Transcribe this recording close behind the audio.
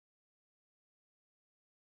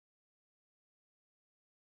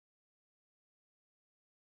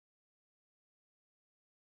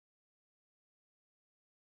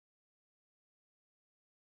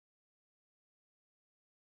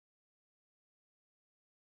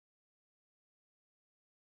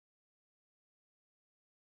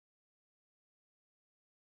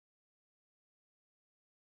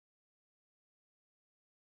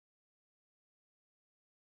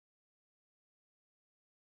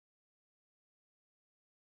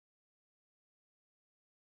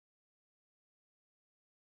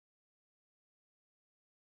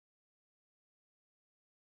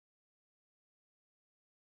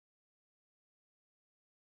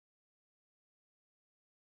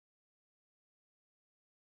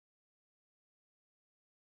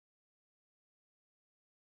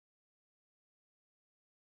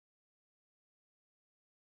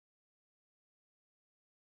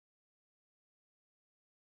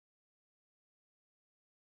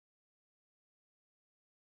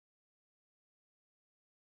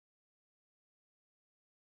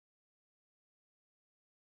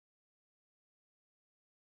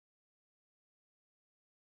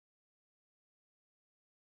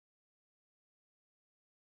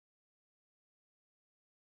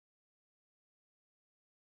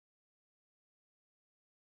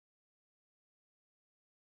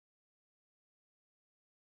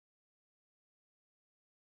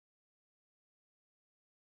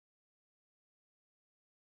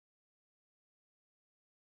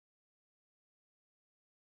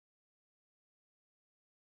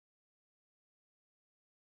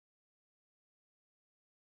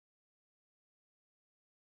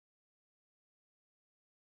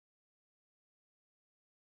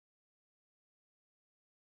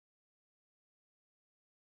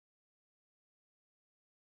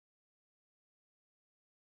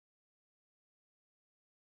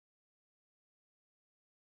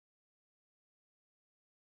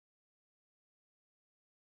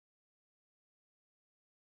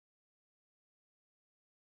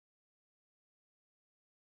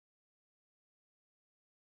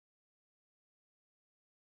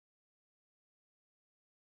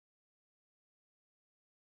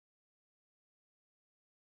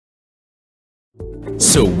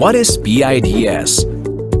So what is PIDS?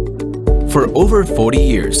 For over 40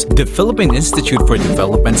 years, the Philippine Institute for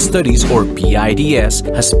Development Studies, or PIDS,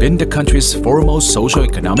 has been the country's foremost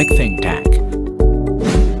socio-economic think tank.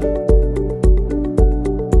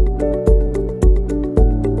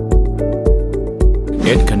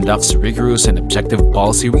 It conducts rigorous and objective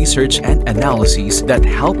policy research and analyses that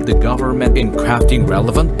help the government in crafting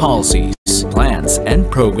relevant policies, plans,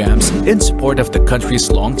 and programs in support of the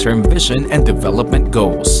country's long-term vision and development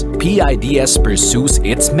goals. PIDS pursues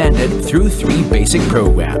its mandate through three basic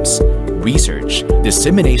programs: research,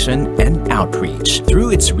 dissemination, and outreach.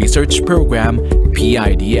 Through its research program,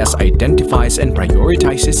 PIDS identifies and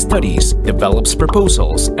prioritizes studies, develops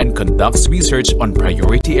proposals, and conducts research on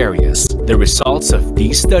priority areas. The results of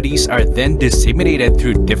these studies are then disseminated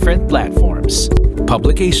through different platforms,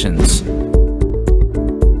 publications,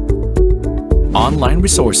 online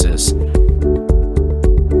resources,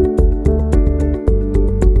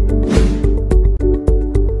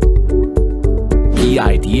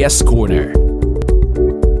 PIDS Corner,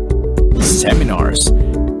 seminars,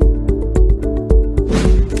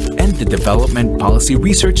 and the Development Policy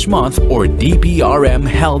Research Month, or DPRM,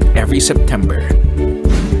 held every September.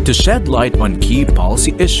 To shed light on key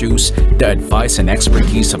policy issues, the advice and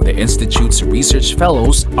expertise of the Institute's research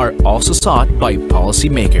fellows are also sought by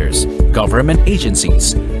policymakers, government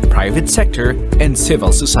agencies, private sector, and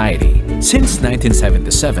civil society. Since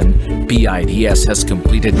 1977, PIDS has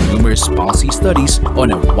completed numerous policy studies on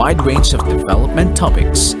a wide range of development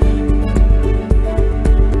topics.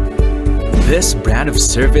 This brand of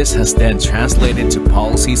service has then translated to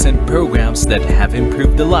policies and programs that have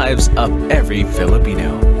improved the lives of every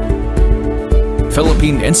Filipino.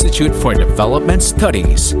 Philippine Institute for Development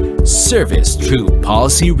Studies, service through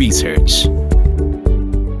policy research.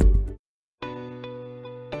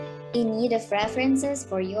 In need of references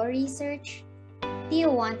for your research? Do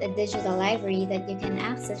you want a digital library that you can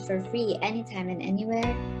access for free anytime and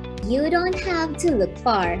anywhere? You don't have to look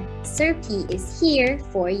far. SEARCA is here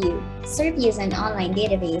for you. SEARCA is an online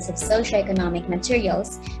database of socioeconomic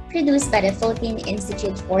materials produced by the Philippine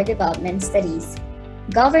Institute for Development Studies.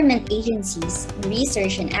 Government agencies,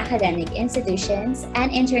 research and academic institutions,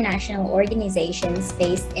 and international organizations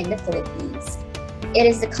based in the Philippines. It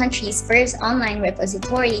is the country's first online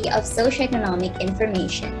repository of socioeconomic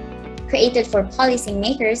information, created for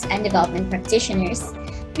policymakers and development practitioners,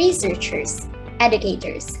 researchers,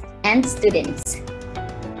 educators, and students.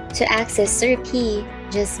 To access SEARCA,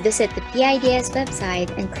 just visit the PIDS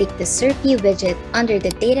website and click the SEARCA widget under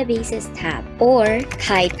the Databases tab, or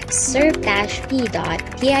type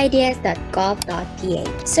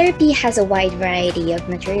serp-p.pids.gov.ph. SEARCA has a wide variety of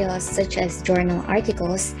materials such as journal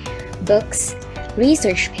articles, books,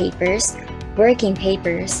 research papers, working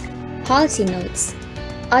papers, policy notes,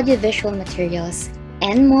 audiovisual materials,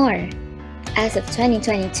 and more. As of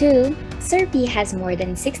 2022, SEARCA has more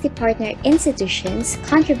than 60 partner institutions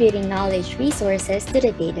contributing knowledge resources to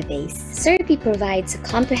the database. SEARCA provides a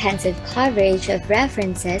comprehensive coverage of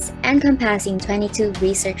references encompassing 22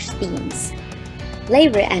 research themes: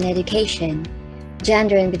 labor and education,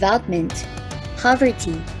 gender and development,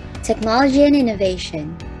 poverty, technology and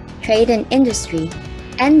innovation, trade and industry,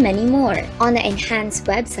 and many more. On the enhanced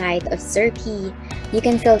website of SEARCA, you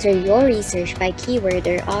can filter your research by keyword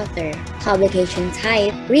or author, publication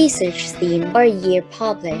type, research theme, or year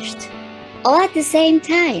published, all at the same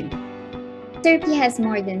time. SEARCA has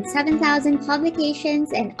more than 7,000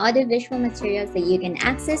 publications and audiovisual materials that you can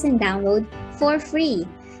access and download for free.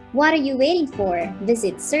 What are you waiting for?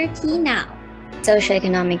 Visit SEARCA now.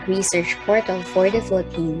 Socioeconomic Research Portal for the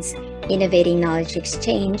Philippines, innovating knowledge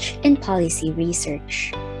exchange and policy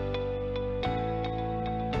research.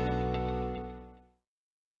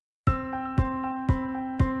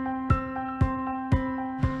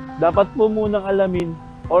 Dapat po munang alamin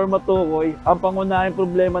or matukoy ang pangunahing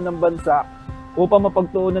problema ng bansa upang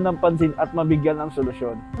mapagtuunan ng pansin at mabigyan ng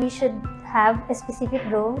solusyon. We should have specific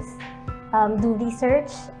goals, do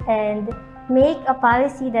research, and make a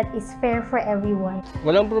policy that is fair for everyone.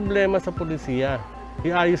 Walang problema sa pulisiya.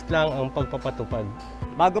 Iayos lang ang pagpapatupad.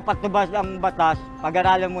 Bago patubas ang batas,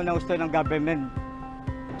 pag-aralan muna gusto ng government.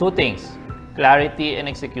 Two things, clarity and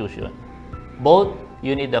execution. Both,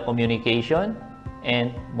 you need the communication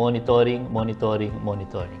and monitoring.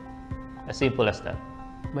 As simple as that.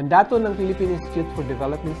 Mandato ng Philippine Institute for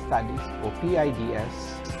Development Studies o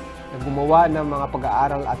PIDS na gumawa ng mga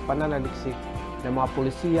pag-aaral at pananaliksik ng mga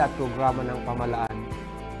polisiya at programa ng pamahalaan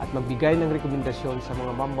at magbigay ng rekomendasyon sa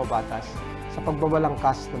mga mambabatas sa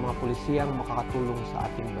pagbabalangkas ng mga polisiyang makakatulong sa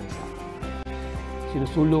ating bansa.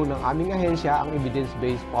 Sinusulong ng aming ahensya ang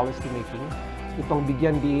evidence-based policy making, upang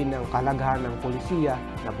bigyan din ng kahalagahan ng polisiya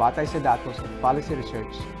na batay sa datos at policy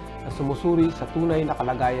research na sumusuri sa tunay na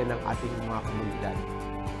kalagayan ng ating mga komunidad.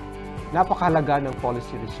 Napakahalaga ng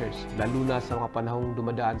policy research, lalo na sa mga panahong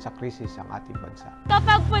dumadaan sa krisis ang ating bansa.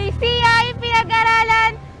 Kapag polisiya ay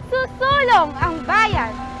pinag-aralan, susulong ang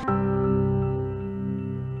bayan!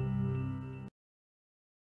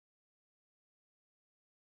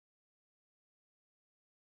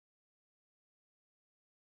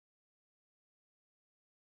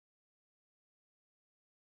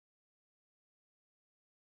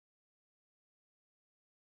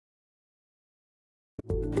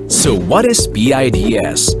 So what is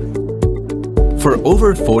PIDS? For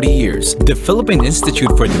over 40 years, the Philippine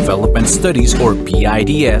Institute for Development Studies, or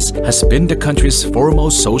PIDS, has been the country's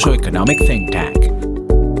foremost socio-economic think tank.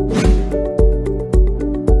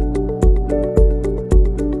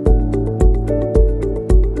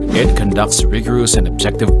 It conducts rigorous and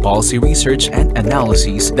objective policy research and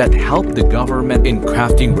analyses that help the government in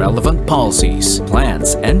crafting relevant policies,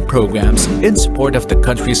 plans, and programs in support of the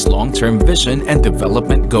country's long-term vision and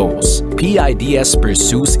development goals. PIDS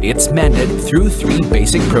pursues its mandate through three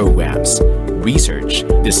basic programs: research,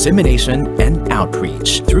 dissemination, and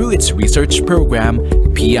outreach. Through its research program,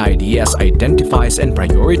 PIDS identifies and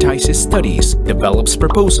prioritizes studies, develops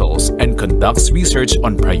proposals, and conducts research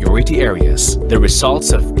on priority areas. The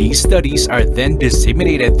results of these studies are then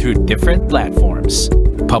disseminated through different platforms,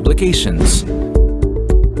 publications,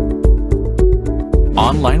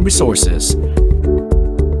 online resources,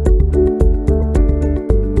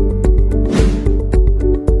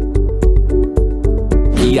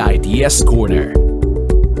 PIDS Corner,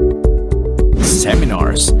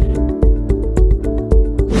 seminars,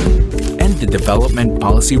 and the Development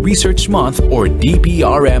Policy Research Month, or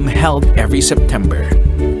DPRM, held every September.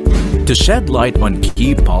 To shed light on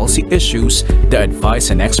key policy issues, the advice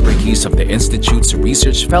and expertise of the Institute's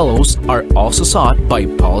research fellows are also sought by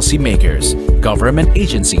policymakers, government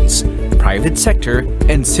agencies, private sector,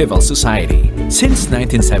 and civil society. Since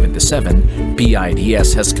 1977,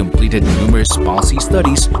 PIDS has completed numerous policy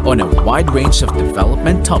studies on a wide range of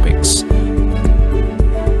development topics.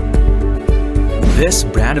 This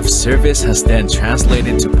brand of service has then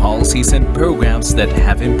translated to policies and programs that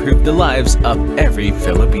have improved the lives of every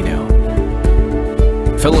Filipino.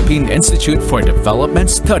 Philippine Institute for Development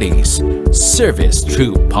Studies, service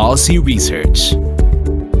through policy research.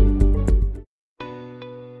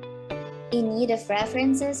 In need of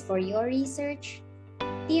references for your research?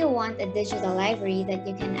 Do you want a digital library that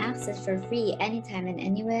you can access for free anytime and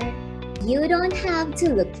anywhere? You don't have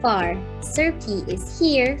to look far. SEARCA is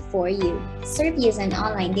here for you. SEARCA is an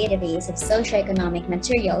online database of socioeconomic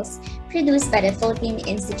materials produced by the Philippine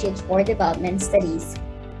Institute for Development Studies.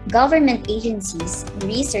 Government agencies,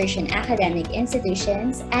 research and academic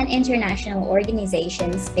institutions, and international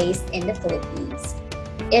organizations based in the Philippines.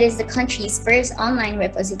 It is the country's first online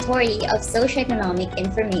repository of socioeconomic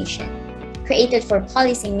information, created for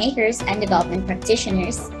policymakers and development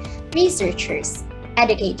practitioners, researchers,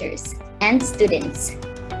 educators, and students.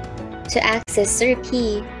 To access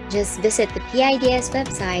SEARCA, just visit the PIDS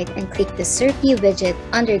website and click the SEARCA widget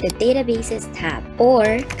under the Databases tab,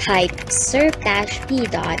 or type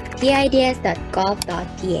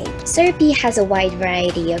serp-p.pids.gov.ph. SEARCA has a wide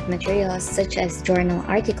variety of materials such as journal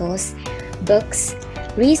articles, books,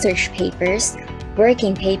 research papers,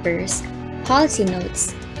 working papers, policy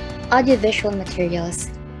notes, audiovisual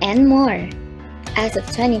materials, and more. As of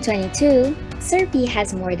 2022, SEARCA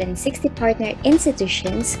has more than 60 partner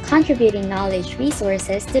institutions contributing knowledge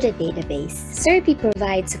resources to the database. SEARCA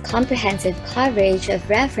provides a comprehensive coverage of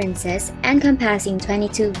references encompassing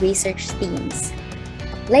 22 research themes: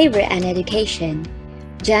 labor and education,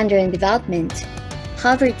 gender and development,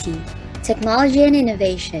 poverty, technology and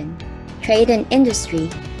innovation, trade and industry,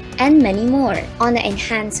 and many more. On the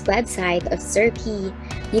enhanced website of SEARCA,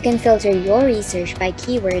 you can filter your research by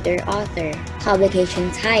keyword or author, publication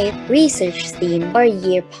type, research theme, or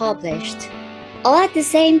year published, all at the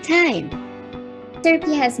same time.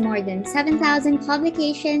 SEARCA has more than 7,000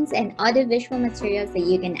 publications and audiovisual materials that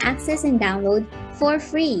you can access and download for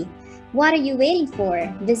free. What are you waiting for?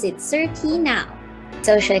 Visit SEARCA now.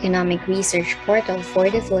 Socioeconomic Research Portal for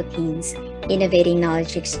the Philippines, innovating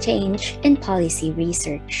knowledge exchange and policy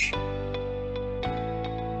research.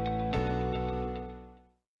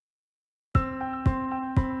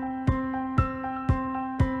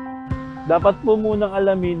 Dapat po munang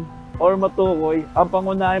alamin or matukoy ang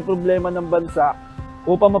pangunahing problema ng bansa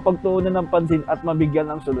upang mapagtuunan ng pansin at mabigyan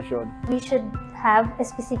ng solusyon. We should have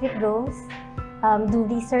specific goals, do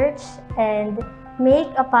research, and make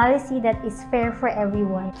a policy that is fair for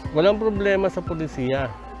everyone. Walang problema sa polisiya.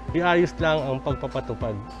 Iayos lang ang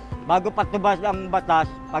pagpapatupad. Bago patubas ang batas,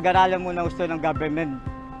 pag-aralan muna gusto ng government.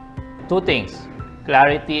 Two things,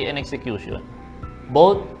 clarity and execution.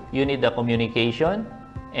 Both, you need the communication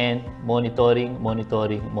and monitoring.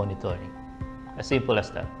 As simple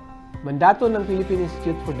as that. Mandato ng Philippine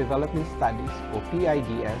Institute for Development Studies o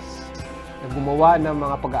PIDS na gumawa ng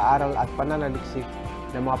mga pag-aaral at pananaliksik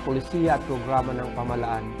ng mga polisiya at programa ng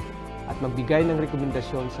pamahalaan at magbigay ng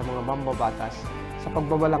rekomendasyon sa mga mambabatas sa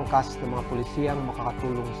pagbabalangkas ng mga polisiyang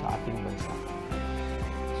makakatulong sa ating bansa.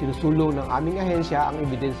 Sinusulong ng aming ahensya ang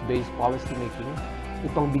evidence-based policy making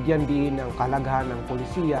upang bigyan diin ang kahalagahan ng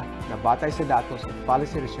polisiya na batay sa datos at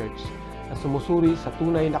policy research na sumusuri sa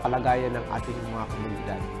tunay na kalagayan ng ating mga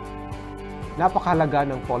komunidad.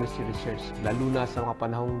 Napakahalaga ng policy research, lalo na sa mga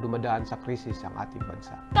panahong dumadaan sa krisis ang ating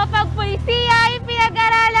bansa. Kapag pulisiya ay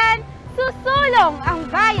pinag-aralan, susulong ang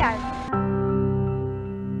bayan.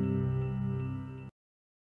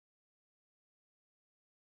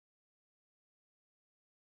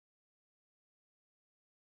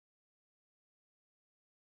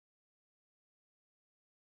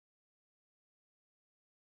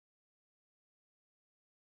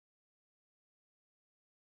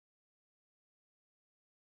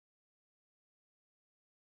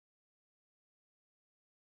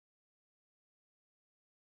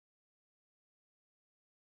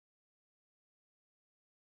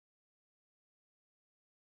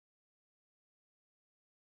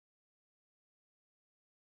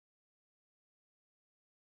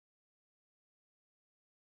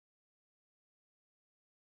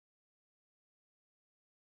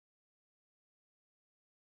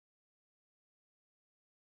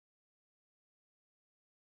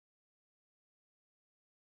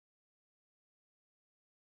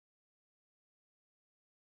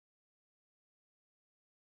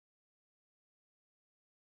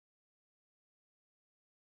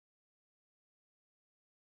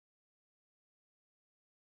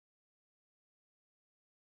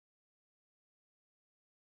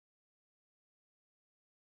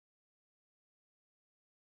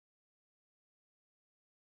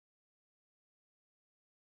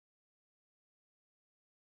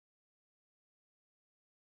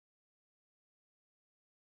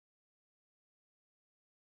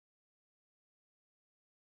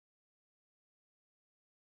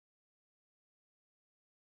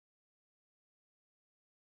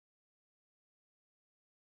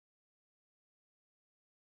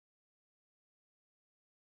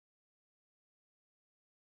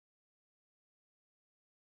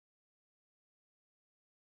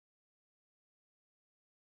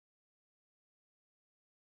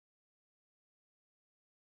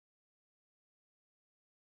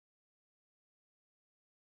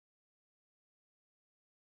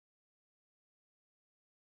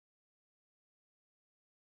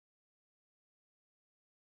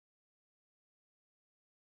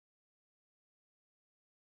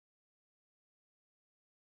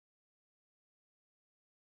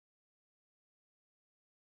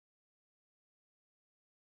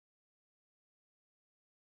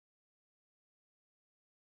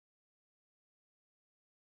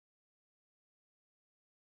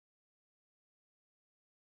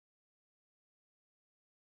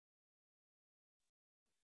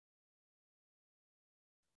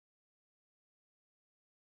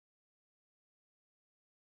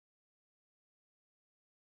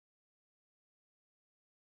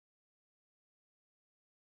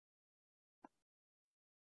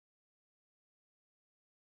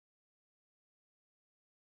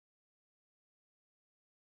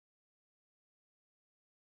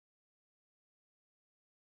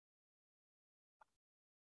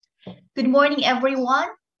 Good morning, everyone,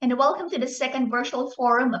 and welcome to the second virtual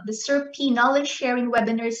forum of the SEARCA Knowledge Sharing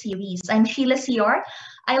Webinar Series. I'm Sheila Siar.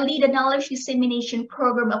 I lead the Knowledge Dissemination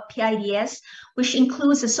Program of PIDS, which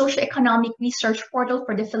includes the Socioeconomic Research Portal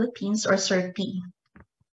for the Philippines, or SEARCA.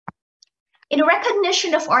 In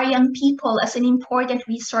recognition of our young people as an important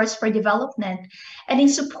resource for development and in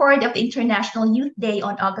support of the International Youth Day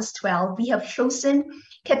on August 12, we have chosen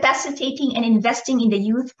Capacitating and Investing in the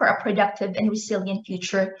Youth for a Productive and Resilient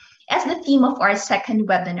Future as the theme of our second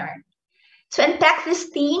webinar. To unpack this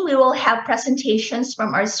theme, we will have presentations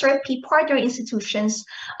from our SEARCA partner institutions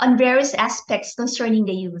on various aspects concerning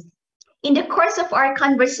the youth. In the course of our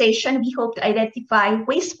conversation, we hope to identify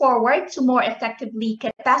ways forward to more effectively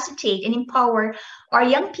capacitate and empower our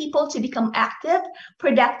young people to become active,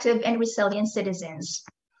 productive, and resilient citizens.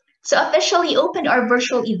 To officially open our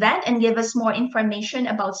virtual event and give us more information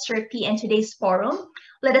about SEARCA and today's forum,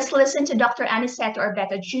 let us listen to Dr. Aniceto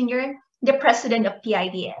Orbeta Jr., the president of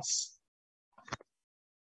PIDS.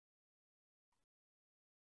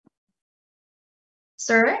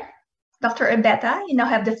 Sir, Dr. Orbeta, you now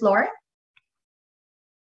have the floor.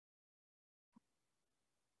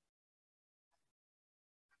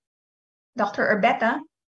 Dr. Orbeta.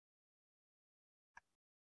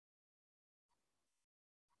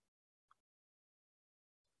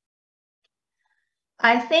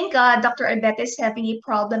 I think Dr. Orbeta is having a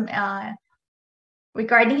problem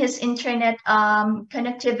regarding his internet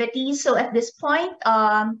connectivity. So at this point,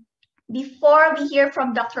 before we hear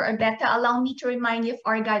from Dr. Orbeta, allow me to remind you of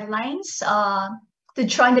our guidelines to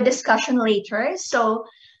join the discussion later. So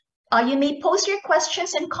you may post your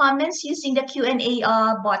questions and comments using the Q&A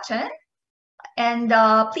button. And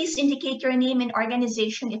please indicate your name and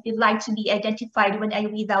organization if you'd like to be identified when I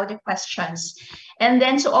read out the questions. And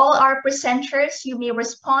then to all our presenters, you may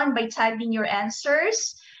respond by typing your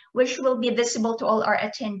answers, which will be visible to all our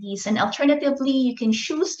attendees. And alternatively, you can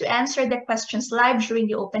choose to answer the questions live during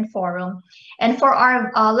the open forum. And for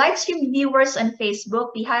our live stream viewers on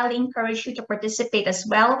Facebook, we highly encourage you to participate as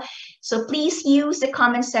well. So please use the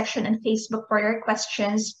comment section on Facebook for your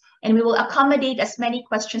questions, and we will accommodate as many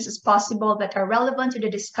questions as possible that are relevant to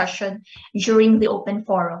the discussion during the open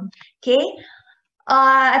forum. Okay.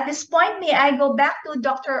 At this point, may I go back to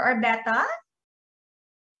Dr. Orbeta?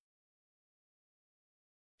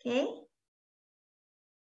 Okay.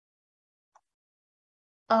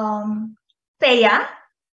 Thea,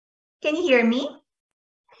 can you hear me?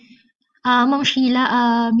 Ma'am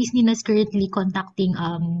Sheila, Miss Nina is currently contacting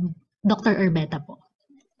Dr. Orbeta po.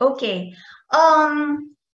 Okay.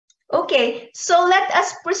 Okay, so let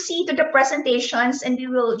us proceed to the presentations, and we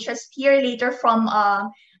will just hear later from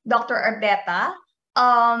Dr. Orbeta.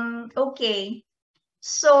 Okay,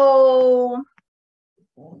 so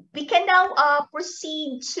we can now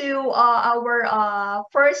proceed to our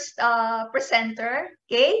first presenter.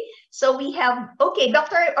 Okay, so we have, okay,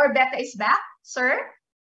 Dr. Orbeta is back, sir.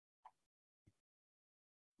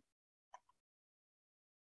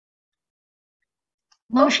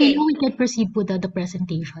 Ma'am Sheila, we can proceed with the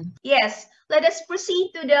presentation. Yes, let us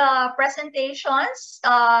proceed to the presentations.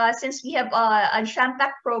 Since we have a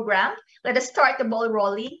jam-packed program, let us start the ball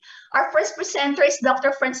rolling. Our first presenter is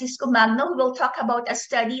Dr. Francisco Magno, who will talk about a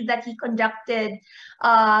study that he conducted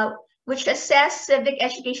which assessed civic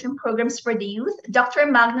education programs for the youth. Dr.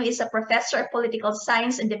 Magno is a professor of political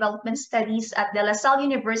science and development studies at De La Salle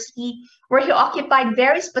University, where he occupied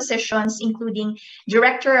various positions, including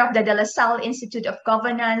director of the De La Salle Institute of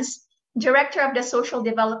Governance, director of the Social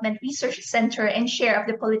Development Research Center, and chair of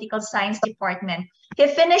the Political Science Department. He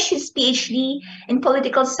finished his PhD in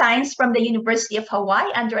political science from the University of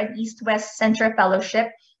Hawaii under an East-West Center Fellowship,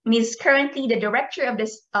 and is currently the director of the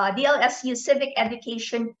DLSU Civic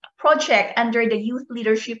Education Project under the Youth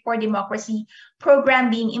Leadership for Democracy program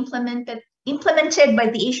being implemented by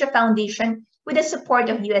the Asia Foundation with the support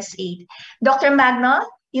of USAID. Dr. Magno,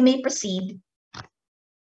 you may proceed.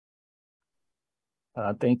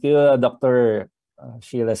 Thank you, Dr.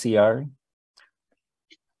 Sheila Siar.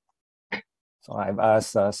 So I've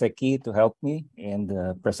asked Seki to help me in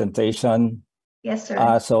the presentation. Yes,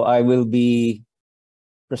 sir. So I will be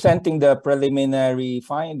presenting the preliminary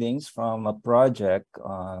findings from a project.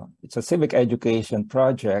 It's a civic education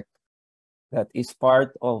project that is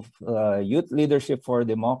part of Youth Leadership for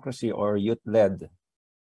Democracy, or Youth-Led,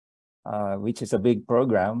 which is a big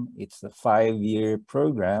program. It's a 5-year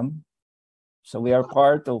program. So we are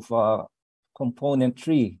part of component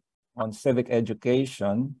 3 on civic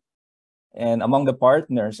education. And among the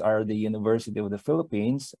partners are the University of the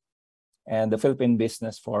Philippines and the Philippine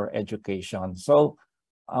Business for Education. So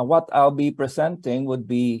what I'll be presenting would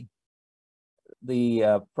be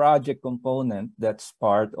the project component that's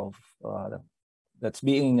part of, that's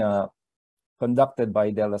being conducted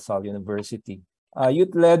by De La Salle University.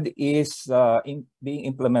 Youth-Led is being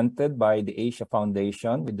implemented by the Asia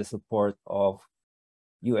Foundation with the support of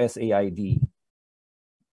USAID.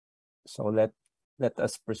 So let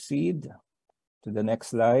us proceed to the next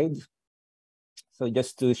slide. So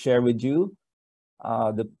just to share with you,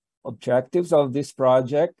 the objectives of this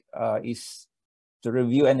project is to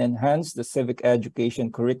review and enhance the civic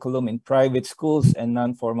education curriculum in private schools and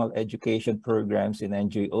non-formal education programs in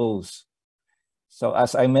NGOs. So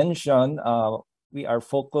as I mentioned, we are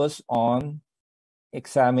focused on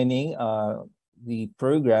examining the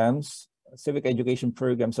programs, civic education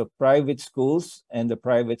programs of private schools and the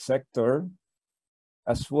private sector,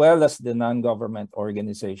 as well as the non-government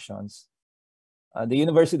organizations. The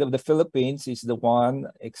University of the Philippines is the one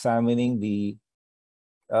examining the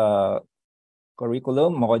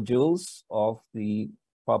curriculum modules of the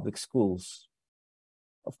public schools.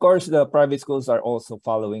 Of course, the private schools are also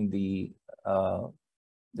following the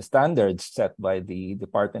the standards set by the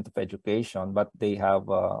Department of Education, but they have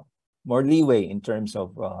more leeway in terms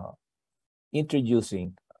of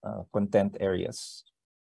introducing content areas,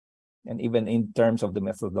 and even in terms of the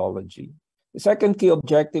methodology. The second key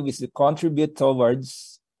objective is to contribute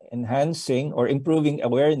towards enhancing or improving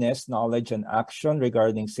awareness, knowledge, and action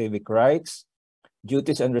regarding civic rights,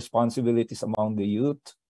 duties, and responsibilities among the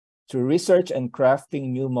youth through research and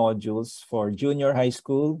crafting new modules for junior high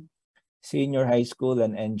school, senior high school,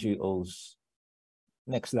 and NGOs.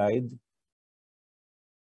 Next slide.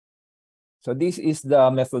 So this is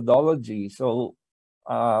the methodology. So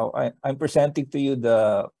I'm presenting to you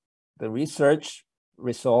the research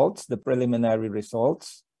results, the preliminary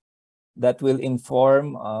results that will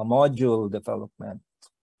inform module development.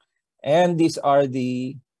 And these are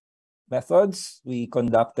the methods. We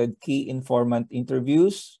conducted key informant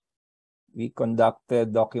interviews. We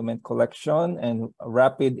conducted document collection and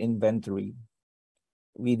rapid inventory.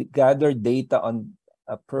 We gathered data on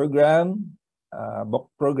a program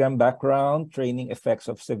background, training effects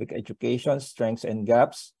of civic education, strengths and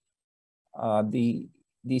gaps.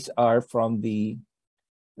 These are from the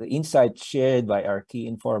insights shared by our key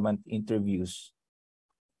informant interviews.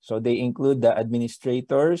 So they include the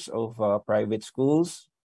administrators of private schools,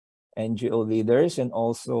 NGO leaders, and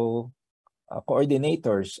also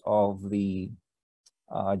coordinators of the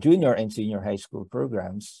junior and senior high school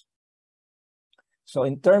programs. So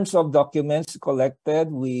in terms of documents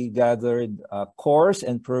collected, we gathered course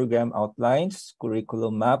and program outlines,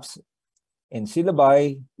 curriculum maps, and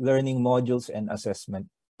syllabi, learning modules, and assessment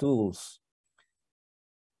tools.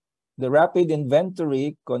 The rapid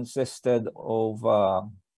inventory consisted of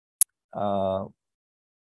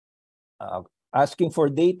asking for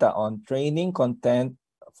data on training, content,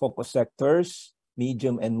 focus sectors,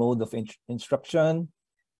 medium and mode of instruction,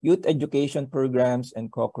 youth education programs,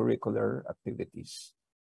 and co-curricular activities.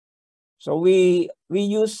 So we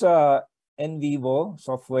use NVivo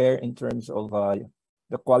software in terms of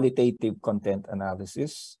the qualitative content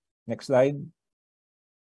analysis. Next slide.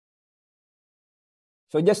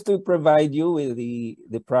 So just to provide you with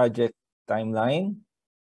the project timeline.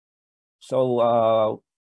 So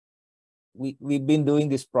we've been doing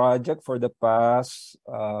this project for the past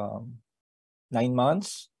 9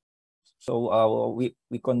 months. So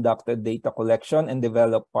we conducted data collection and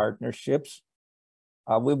developed partnerships.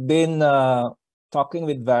 We've been talking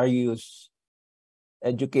with various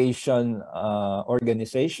education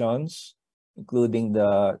organizations, including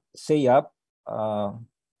the SEAP,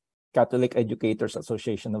 Catholic Educators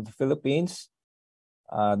Association of the Philippines,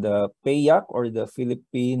 the PEAC, or the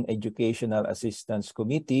Philippine Educational Assistance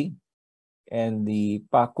Committee, and the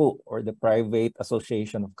PACU, or the Private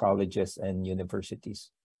Association of Colleges and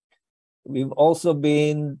Universities. We've also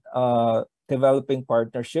been developing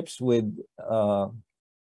partnerships with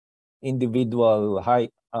individual high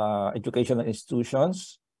educational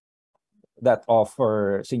institutions that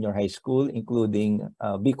offer senior high school, including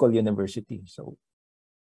Bicol University.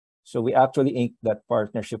 So we actually inked that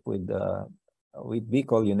partnership with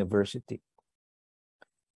Bicol University.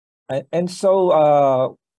 And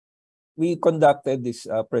so we conducted this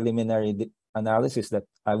preliminary analysis that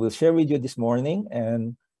I will share with you this morning,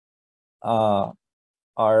 and our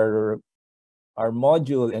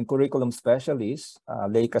module and curriculum specialist,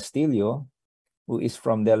 Lei Castillo, who is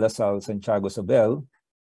from De La Salle, Santiago Isabel,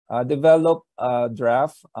 developed a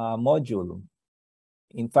draft module.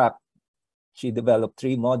 In fact, she developed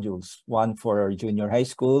 3 modules, one for junior high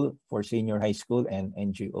school, for senior high school, and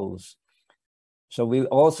NGOs. So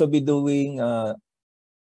we'll also be doing the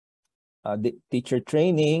teacher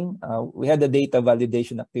training. We had a data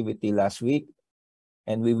validation activity last week,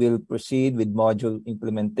 and we will proceed with module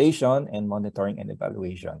implementation and monitoring and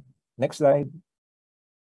evaluation. Next slide.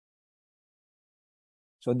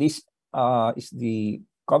 So this is the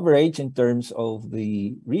coverage in terms of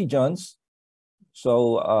the regions.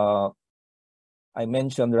 So I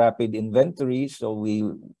mentioned rapid inventory. So we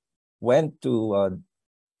went to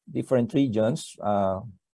different regions.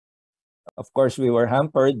 Of course, we were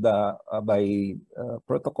hampered by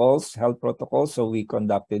protocols, health protocols, so we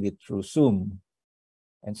conducted it through Zoom.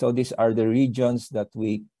 And so these are the regions that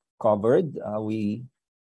we covered. We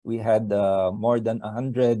had more than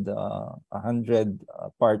 100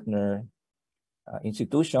 partner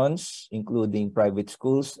institutions, including private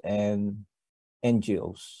schools and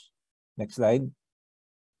NGOs. Next slide.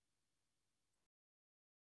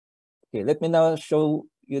 Okay, let me now show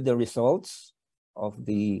you the results of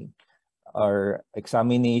our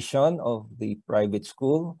examination of the private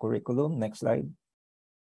school curriculum. Next slide.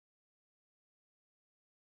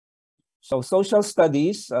 So social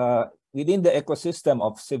studies within the ecosystem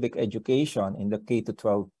of civic education in the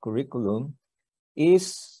K-12 curriculum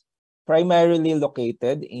is primarily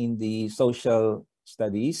located in the social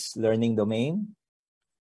studies learning domain,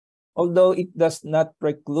 although it does not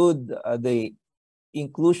preclude the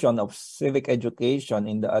inclusion of civic education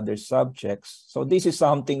in the other subjects. So this is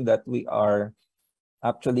something that we are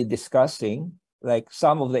actually discussing, like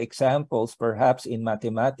some of the examples perhaps in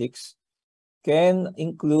mathematics can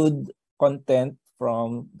include content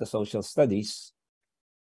from the social studies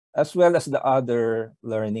as well as the other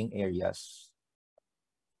learning areas.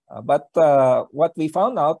 But what we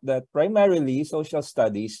found out that primarily social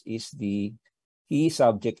studies is the key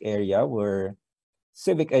subject area where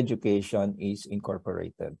civic education is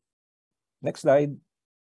incorporated. Next slide.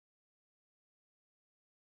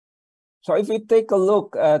 So if we take a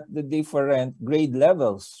look at the different grade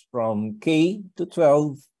levels from K to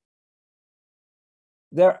 12,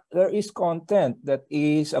 there is content that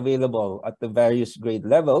is available at the various grade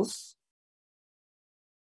levels.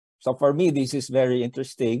 So for me, this is very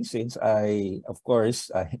interesting since I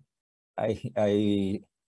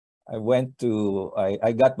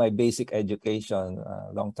got my basic education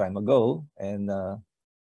a long time ago, and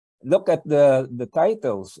look at the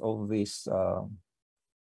titles of these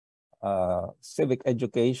civic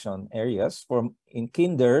education areas. In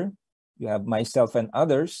kinder, you have myself and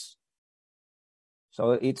others.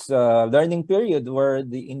 So it's a learning period where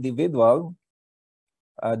the individual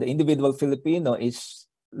Filipino is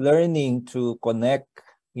learning to connect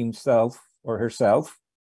himself or herself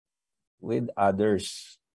with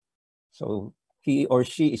others. So he or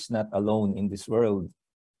she is not alone in this world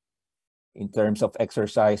in terms of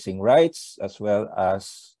exercising rights as well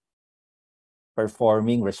as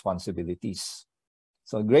performing responsibilities.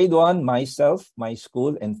 So grade 1, myself, my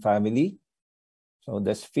school, and family. So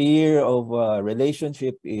the sphere of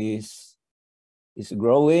relationship is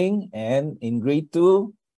growing, and in grade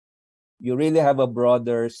 2, you really have a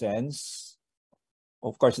broader sense.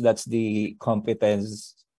 Of course, that's the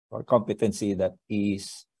competence or competency that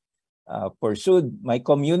is pursued. My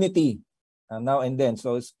community now and then.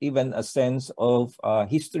 So it's even a sense of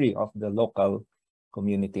history of the local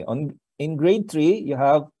community. In grade 3, you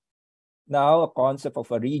have now a concept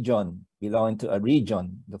of a region, belonging to a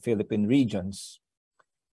region, the Philippine regions.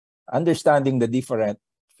 Understanding the different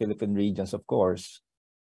Philippine regions, of course.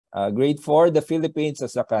 Grade 4, the Philippines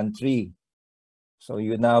as a country. So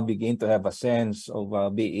you now begin to have a sense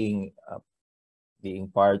of being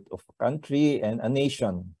part of a country and a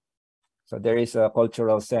nation. So there is a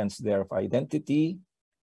cultural sense there of identity.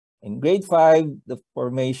 In grade 5, the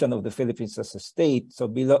formation of the Philippines as a state. So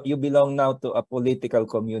you belong now to a political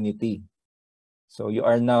community. So you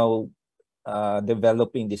are now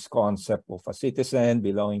developing this concept of a citizen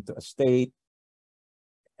belonging to a state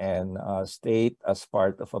and a state as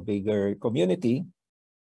part of a bigger community.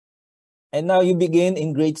 And now you begin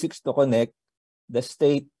in grade 6 to connect the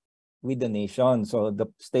state with the nation. So the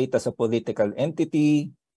state as a political entity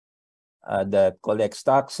that collects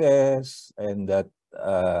taxes and that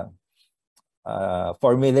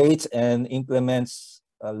formulates and implements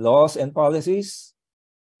laws and policies.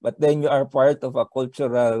 But then you are part of a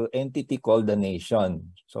cultural entity called the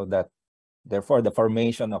nation. So that, therefore, the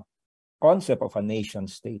formation of concept of a nation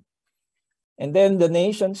state. And then the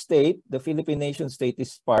nation state, the Philippine nation state,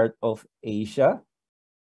 is part of Asia,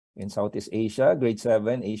 in Southeast Asia, grade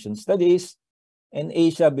 7, Asian Studies. And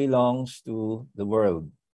Asia belongs to the world,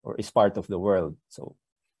 or is part of the world. So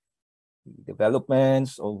the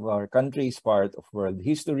developments of our country is part of world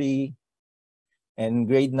history. And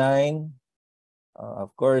grade 9,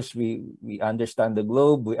 of course, we understand the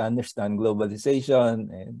globe, we understand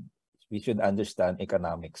globalization, and we should understand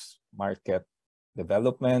economics, market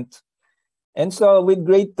development. And so with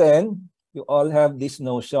grade 10, you all have these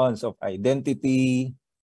notions of identity,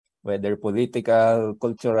 whether political,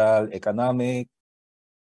 cultural, economic.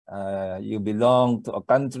 You belong to a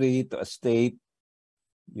country, to a state.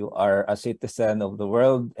 You are a citizen of the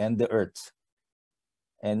world and the earth.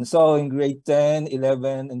 And so in grade 10,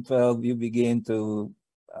 11, and 12, you begin to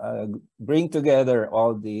bring together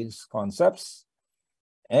all these concepts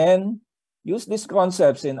and use these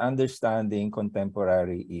concepts in understanding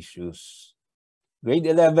contemporary issues. Grade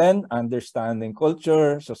 11, understanding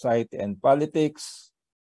culture, society, and politics.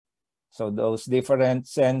 So those different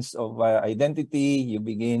sense of identity, you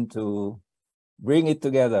begin to bring it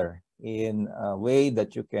together in a way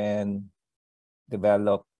that you can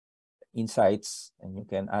develop insights and you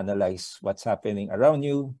can analyze what's happening around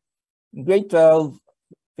you. In grade 12,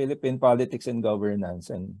 Philippine politics and governance.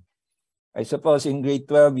 And I suppose in grade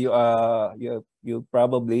 12, you're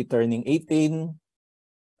probably turning 18.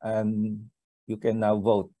 and you can now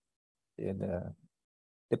vote. It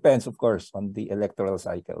depends, of course, on the electoral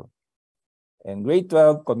cycle. And grade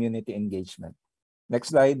 12, community engagement. Next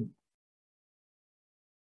slide.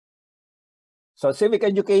 So civic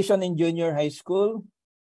education in junior high school,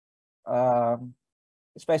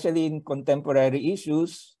 especially in contemporary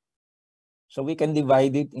issues. So we can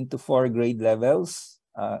divide it into 4 grade levels,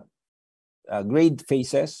 grade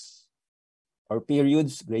phases or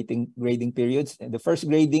periods, grading periods. In the first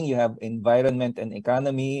grading, you have environment and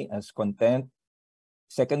economy as content.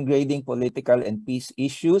 Second grading, political and peace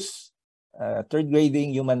issues. Third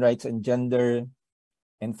grading, human rights and gender.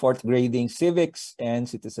 And fourth grading, civics and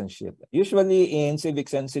citizenship. Usually in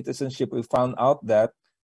civics and citizenship, we found out that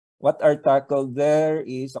what are tackled there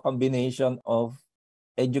is a combination of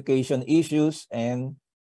education issues and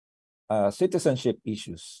citizenship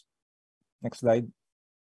issues. Next slide.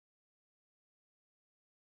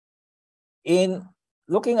 In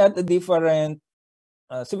looking at the different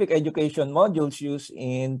civic education modules used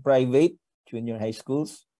in private junior high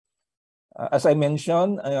schools, as I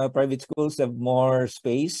mentioned, private schools have more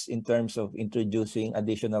space in terms of introducing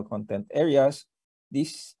additional content areas.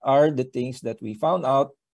 These are the things that we found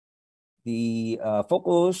out. The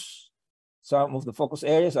some of the focus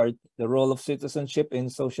areas are the role of citizenship in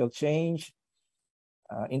social change,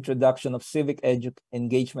 introduction of civic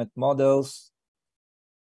engagement models,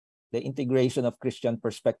 the integration of Christian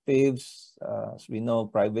perspectives. As we know,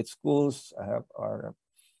 private schools have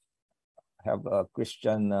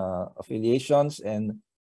Christian affiliations, and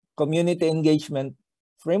community engagement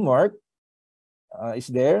framework is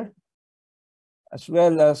there, as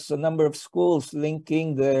well as a number of schools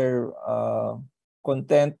linking their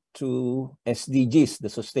content to SDGs, the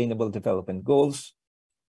Sustainable Development Goals,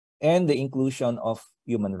 and the inclusion of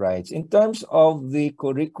human rights. In terms of the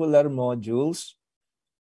curricular modules,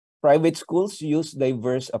 private schools use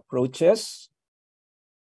diverse approaches,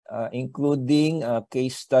 including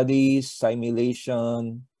case studies,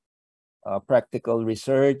 simulation, practical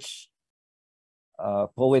research,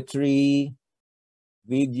 poetry,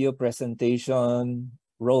 video presentation,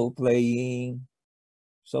 role-playing,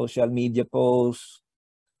 social media posts,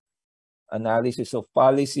 analysis of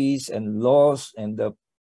policies and laws,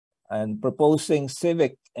 and proposing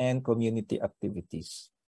civic and community activities.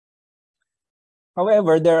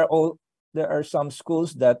 However, there are some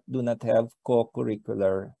schools that do not have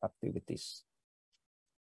co-curricular activities.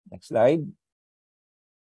 Next slide.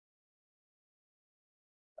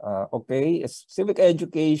 Okay, civic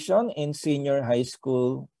education in senior high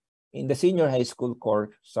school, in the senior high school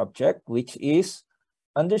core subject, which is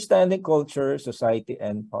understanding culture, society,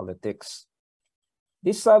 and politics.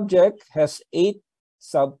 This subject has 8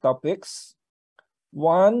 subtopics.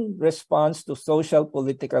 1, response to social,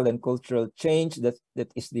 political, and cultural change that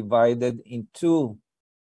is divided into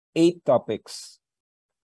 8 topics.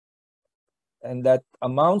 And that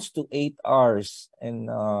amounts to 8 R's. And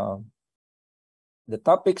the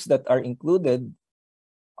topics that are included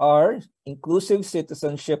are inclusive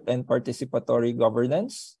citizenship and participatory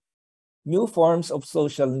governance, new forms of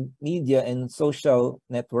social media and social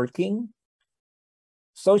networking,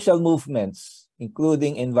 social movements,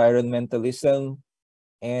 including environmentalism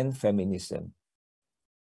and feminism.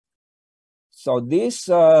 So this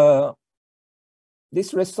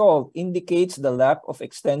result indicates the lack of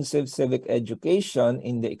extensive civic education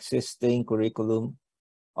in the existing curriculum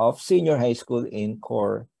of senior high school in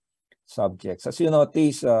core subjects. As you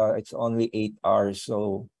notice, it's only 8 hours.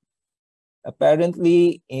 So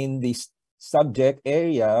apparently in this subject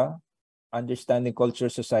area, understanding culture,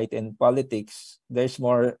 society, and politics, there's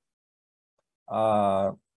more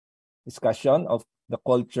discussion of the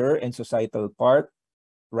culture and societal part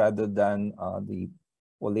rather than the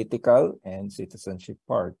political and citizenship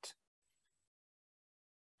part.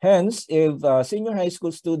 Hence, if senior high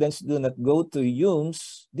school students do not go to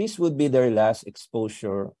UMS, this would be their last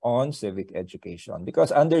exposure on civic education,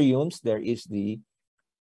 because under UMS, there is the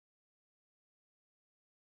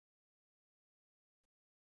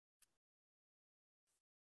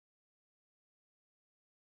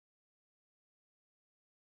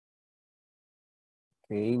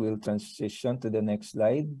Okay, we'll transition to the next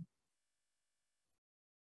slide.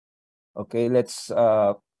 Okay, let's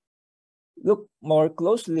look more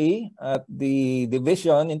closely at the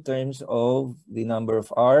division in terms of the number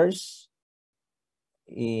of hours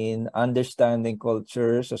in understanding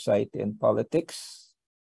culture, society, and politics.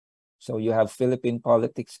 So you have Philippine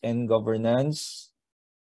politics and governance.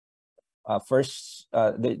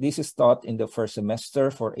 This is taught in the first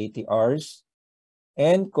semester for 80 hours.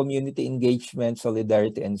 And community engagement,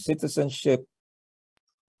 solidarity, and citizenship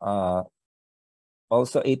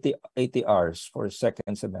also 80 hours for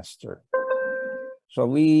second semester. So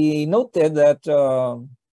we noted that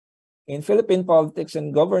in Philippine politics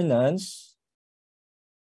and governance,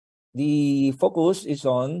 the focus is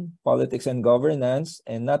on politics and governance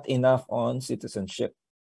and not enough on citizenship.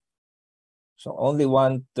 So only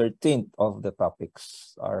 1/13 of the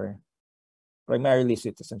topics are primarily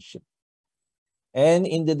citizenship. And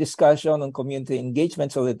in the discussion on community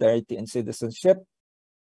engagement, solidarity, and citizenship,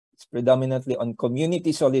 it's predominantly on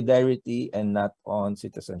community solidarity and not on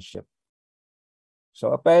citizenship.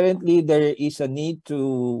 So apparently there is a need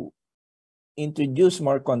to introduce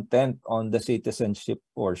more content on the citizenship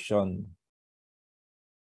portion.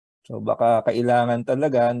 So baka kailangan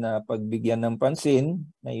talaga na pagbigyan ng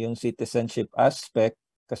pansin na yung citizenship aspect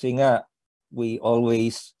kasi nga we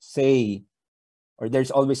always say or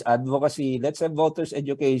there's always advocacy, let's have voters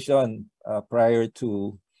education prior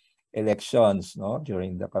to elections, no?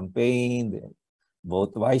 During the campaign,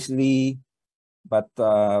 vote wisely, but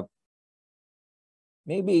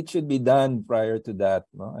maybe it should be done prior to that,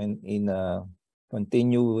 no? In a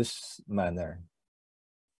continuous manner.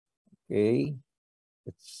 Okay,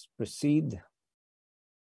 let's proceed.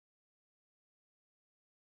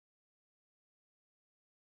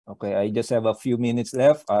 Okay, I just have a few minutes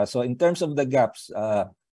left. So in terms of the gaps,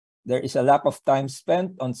 there is a lack of time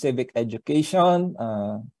spent on civic education.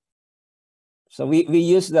 So we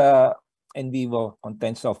use the in vivo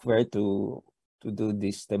content software to do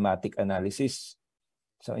this thematic analysis.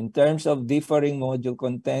 So in terms of differing module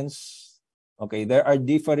contents, okay, there are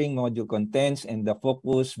differing module contents and the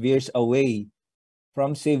focus veers away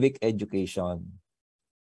from civic education.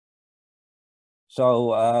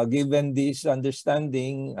 So given this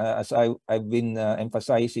understanding, as I've been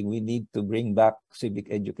emphasizing, we need to bring back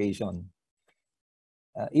civic education.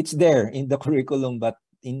 It's there in the curriculum, but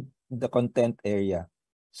in the content area.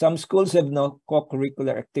 Some schools have no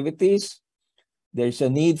co-curricular activities. There's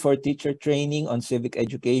a need for teacher training on civic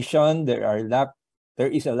education. There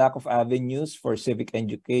is a lack of avenues for civic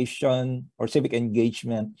education or civic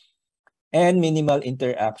engagement and minimal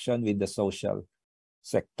interaction with the social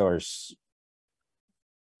sectors.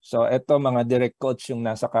 So ito mga direct quotes yung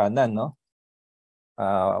nasa kanan, no?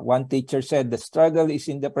 One teacher said, the struggle is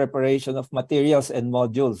in the preparation of materials and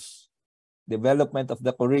modules, development of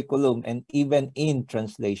the curriculum, and even in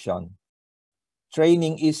translation.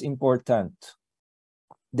 Training is important.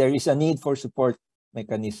 There is a need for support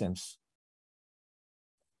mechanisms.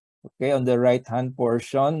 Okay, on the right-hand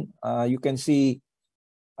portion, you can see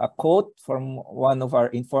a quote from one of our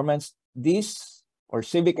informants. This or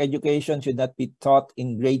civic education should not be taught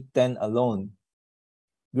in grade 10 alone.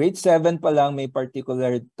 Grade 7 pa lang may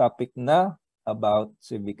particular topic na about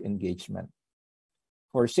civic engagement.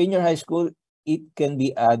 For senior high school, it can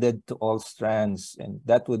be added to all strands, and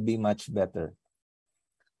that would be much better.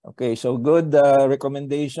 Okay, so good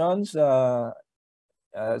recommendations,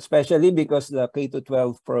 especially because the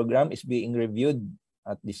K-12 program is being reviewed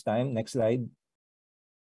at this time. Next slide.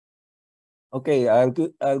 Okay,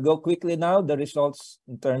 I'll go quickly now. The results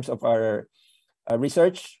in terms of our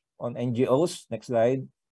research on NGOs. Next slide.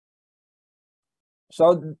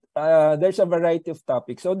 So there's a variety of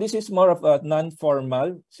topics. So this is more of a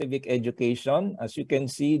non-formal civic education. As you can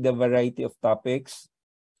see, the variety of topics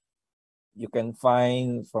you can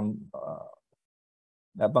find from,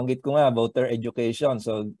 nabanggit ko nga, voter education.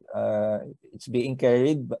 So it's being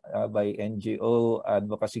carried by NGO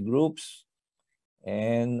advocacy groups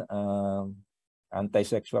and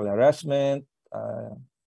anti-sexual harassment,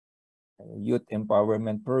 youth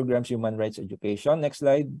empowerment programs, human rights education. Next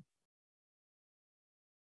slide.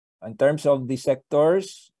 In terms of the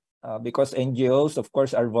sectors, because NGOs, of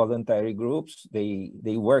course, are voluntary groups, they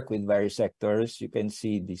work with various sectors. You can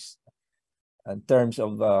see this in terms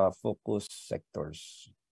of focus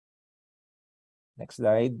sectors. Next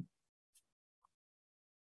slide.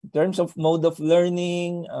 In terms of mode of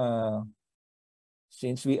learning,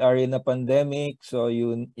 since we are in a pandemic, so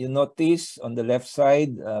you notice on the left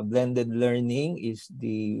side, blended learning is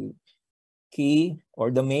the key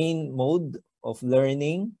or the main mode of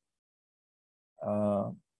learning.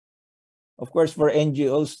 Of course, for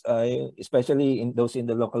NGOs, especially in those in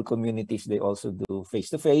the local communities, they also do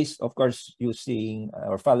face-to-face, of course, using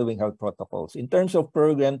or following health protocols. In terms of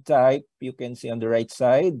program type, you can see on the right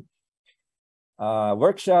side,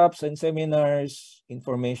 workshops and seminars,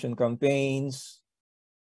 information campaigns.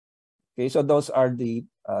 Okay, so those are the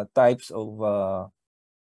types of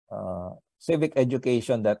civic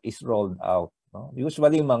education that is rolled out. No?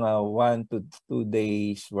 Usually mga 1 to 2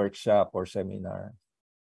 days workshop or seminar.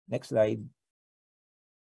 Next slide.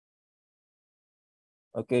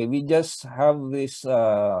 Okay, we just have these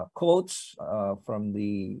quotes from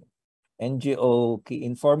the NGO key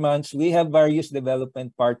informants. We have various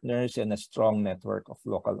development partners and a strong network of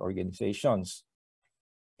local organizations.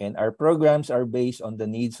 And our programs are based on the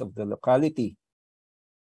needs of the locality.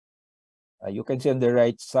 You can see on the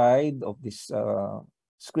right side of this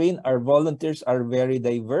screen, our volunteers are very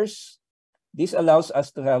diverse. This allows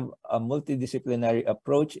us to have a multidisciplinary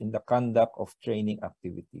approach in the conduct of training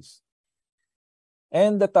activities.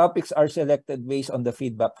 And the topics are selected based on the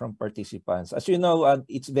feedback from participants. As you know,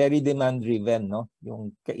 it's very demand-driven, no?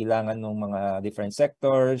 Yung kailangan ng mga different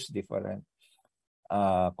sectors, different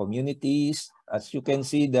communities. As you can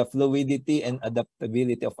see, the fluidity and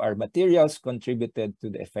adaptability of our materials contributed to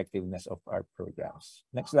the effectiveness of our programs.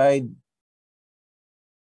 Next slide.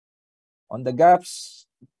 On the gaps,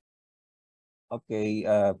 okay,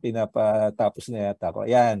 pinapatapos na yata ako.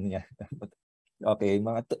 Ayan. Okay,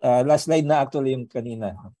 last slide na actually yung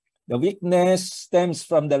kanina. The weakness stems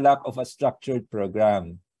from the lack of a structured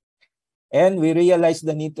program. And we realized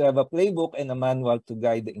the need to have a playbook and a manual to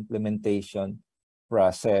guide the implementation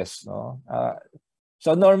process. No?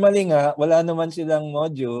 So normally nga, wala naman silang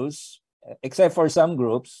modules except for some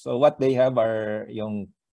groups. So what they have are yung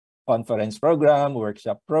conference program,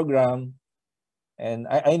 workshop program. And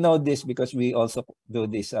I know this because we also do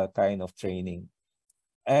this kind of training.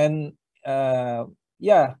 And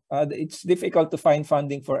it's difficult to find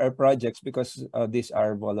funding for our projects because these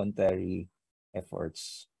are voluntary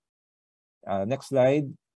efforts. Next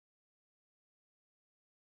slide.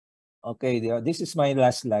 Okay, this is my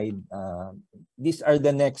last slide. These are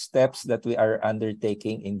the next steps that we are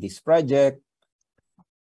undertaking in this project.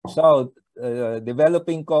 So,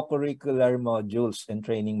 developing co-curricular modules and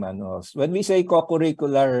training manuals. When we say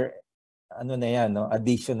co-curricular, ano na yan, no?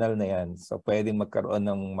 Additional na yan. So, pwedeng magkaroon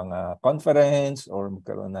ng mga conference or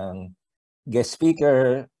magkaroon ng guest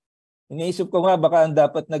speaker. Iniisip ko nga, baka ang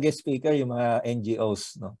dapat na guest speaker yung mga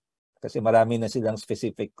NGOs, no? Kasi marami na silang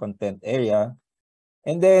specific content area.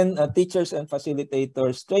 And then, teachers and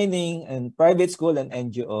facilitators training and private school and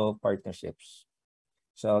NGO partnerships.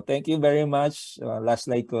 So, thank you very much. Last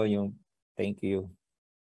slide ko yung thank you.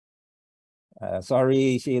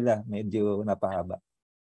 Sorry, Sheila, medyo napahaba.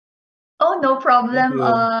 Oh, no problem.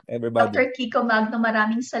 Everybody. Dr. Kiko Magno,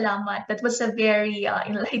 maraming salamat. That was a very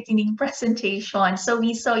enlightening presentation. So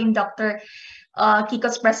we saw in Dr.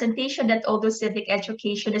 Kiko's presentation that although civic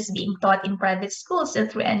education is being taught in private schools and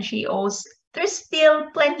through NGOs, there's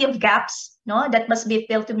still plenty of gaps, no, that must be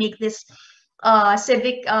filled to make this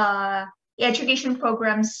civic education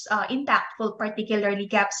programs impactful, particularly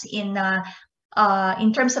gaps in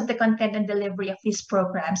terms of the content and delivery of these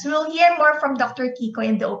programs. We'll hear more from Dr. Kiko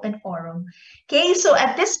in the open forum. Okay, so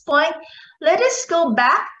at this point, let us go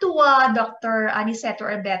back to Dr.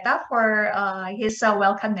 Aniceto Orbeta for his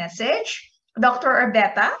welcome message. Dr.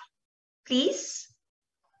 Orbeta, please.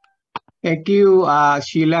 Thank you,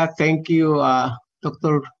 Sheila. Thank you,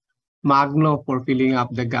 Dr. Magno, for filling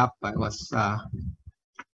up the gap. I was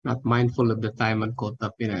not mindful of the time and caught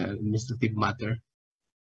up in an administrative matter.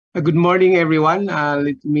 Good morning, everyone.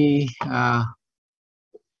 Let me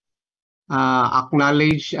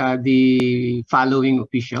acknowledge the following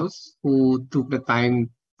officials who took the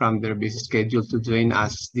time from their busy schedule to join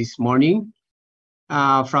us this morning.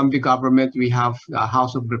 From the government, we have the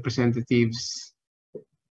House of Representatives,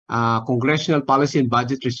 Congressional Policy and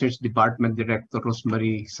Budget Research Department Director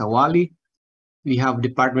Rosemary Sawali. We have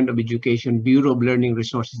Department of Education Bureau of Learning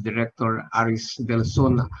Resources Director Aris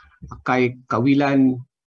Delson Akay Kawilan,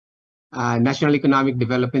 National Economic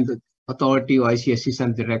Development Authority OIC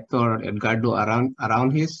Assistant Director Edgardo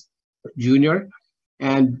Aranjes Jr.,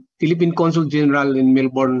 and Philippine Consul General in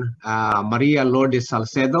Melbourne, Maria Lourdes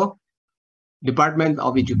Salcedo, Department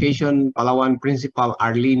of Education Palawan Principal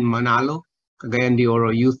Arlene Manalo, Cagayan de Oro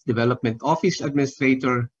Youth Development Office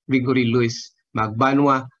Administrator Gregory Luis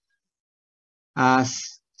Magbanwa,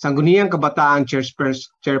 Sangguniang Kabataan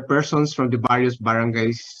chairpersons from the various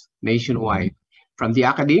barangays nationwide. From the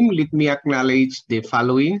academy, let me acknowledge the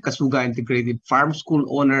following: Kasuga Integrated Farm School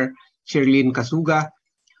owner Sherlyn Kasuga,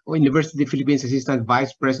 University of the Philippines Assistant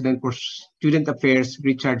Vice President for Student Affairs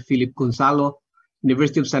Richard Philip Gonzalo,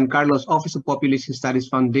 University of San Carlos Office of Population Studies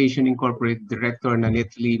Foundation Incorporated Director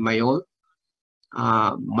Nanette Lee Mayol,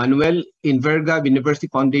 Manuel Inverga University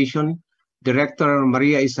Foundation Director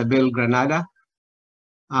Maria Isabel Granada,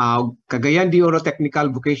 Cagayan de Oro Technical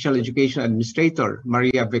Vocational Education Administrator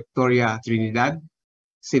Maria Victoria Trinidad,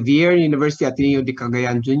 Xavier University Ateneo de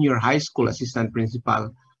Cagayan Junior High School Assistant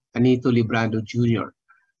Principal Anito Librando Jr.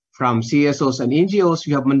 From CSOs and NGOs,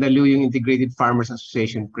 we have Mandaluyong Integrated Farmers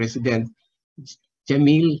Association President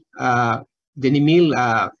Jamil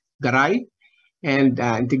Denimil Garay, and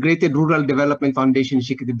Integrated Rural Development Foundation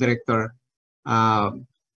Executive Director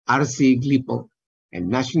RC Glipo, and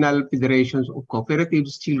National Federations of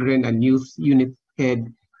Cooperatives, Children and Youth Unit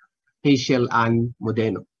Head Hazel Ann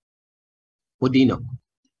Modino.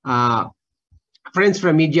 Friends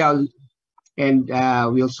from media, and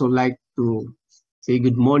we also like to say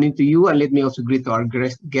good morning to you, and let me also greet our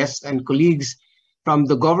guests and colleagues from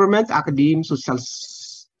the government, academia, social,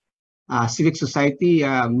 civic society,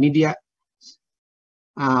 media,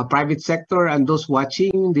 private sector, and those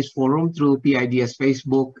watching this forum through PIDS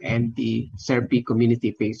Facebook and the SEARCA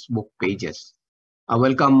community Facebook pages. I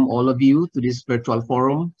welcome all of you to this virtual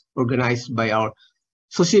forum organized by our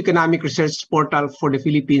Socioeconomic Research Portal for the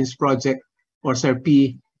Philippines project, or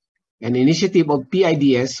SEARCA, an initiative of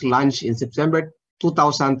PIDS launched in September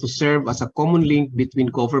 2000 to serve as a common link between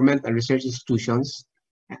government and research institutions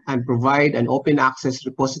and provide an open access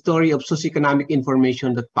repository of socioeconomic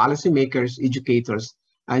information that policymakers, educators,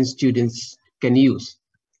 and students can use.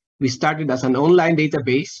 We started as an online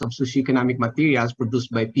database of socioeconomic materials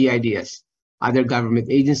produced by PIDS, other government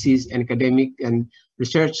agencies, and academic and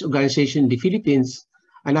research organizations in the Philippines,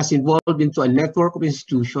 and has evolved into a network of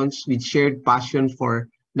institutions with shared passion for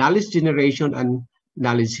knowledge generation and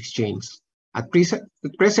knowledge exchange. At present,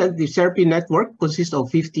 the SEARCA network consists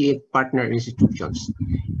of 58 partner institutions.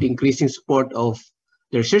 The increasing support of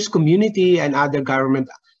the research community and other government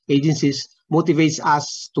agencies motivates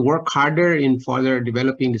us to work harder in further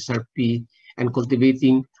developing the SEARCA and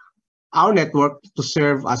cultivating our network to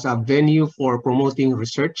serve as a venue for promoting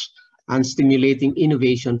research and stimulating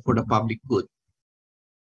innovation for the public good.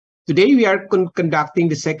 Today, we are conducting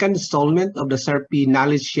the second installment of the SEARCA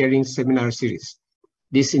Knowledge Sharing Seminar Series.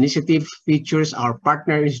 This initiative features our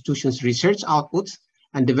partner institutions' research outputs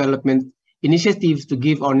and development initiatives to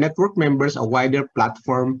give our network members a wider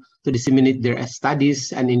platform to disseminate their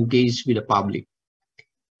studies and engage with the public.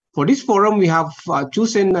 For this forum, we have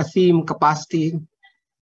chosen a theme: capacitating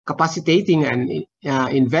and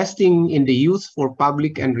investing in the youth for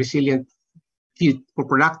public and resilient, for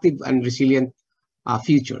productive and resilient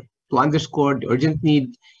future, to underscore the urgent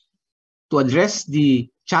need to address the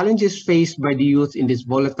challenges faced by the youth in this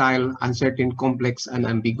volatile, uncertain, complex, and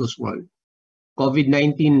ambiguous world.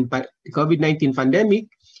 COVID-19 pandemic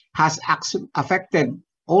has affected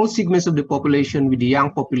all segments of the population, with the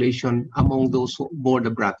young population among those born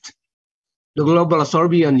abroad. The global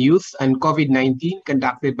survey on youth and COVID-19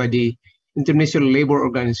 conducted by the International Labour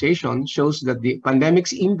Organization shows that the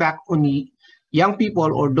pandemic's impact on young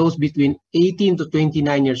people, or those between 18 to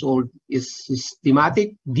 29 years old, is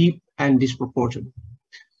systematic, deep, and disproportionate.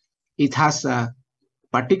 It was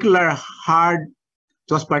particularly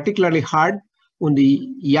hard on the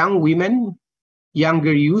young women,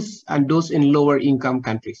 younger youth, and those in lower income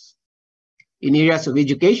countries. In areas of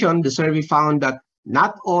education, the survey found that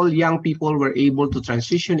not all young people were able to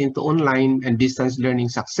transition into online and distance learning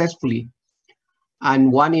successfully,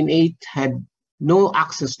 and 1 in 8 had no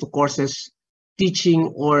access to courses,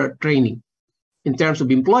 teaching, or training. In terms of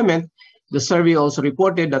employment, the survey also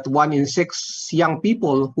reported that 1 in 6 young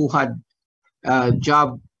people who had a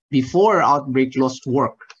job before outbreak lost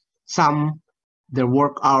work. Some, their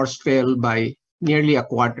work hours fell by nearly a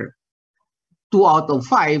quarter. 2 out of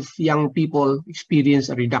 5 young people experienced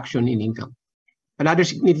a reduction in income. Another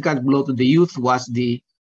significant blow to the youth was the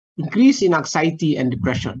increase in anxiety and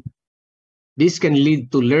depression. This can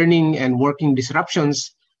lead to learning and working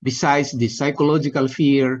disruptions, besides the psychological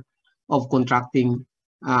fear of contracting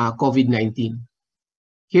COVID-19.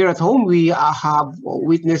 Here at home, we have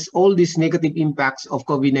witnessed all these negative impacts of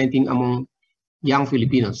COVID-19 among young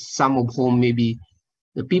Filipinos, some of whom may be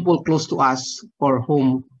the people close to us or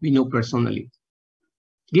whom we know personally.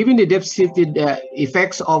 Given the devastating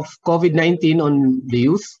effects of COVID-19 on the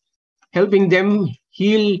youth, helping them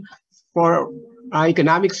heal for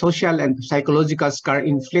economic, social, and psychological scar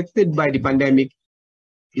inflicted by the pandemic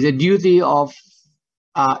is a duty of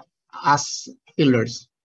us elders.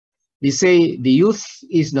 They say the youth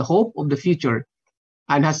is the hope of the future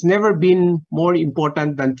and has never been more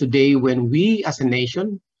important than today, when we as a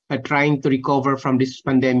nation are trying to recover from this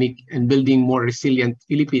pandemic and building more resilient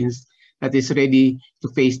Philippines that is ready to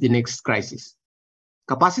face the next crisis.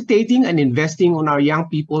 Capacitating and investing on our young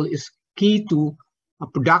people is key to a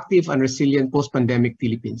productive and resilient post-pandemic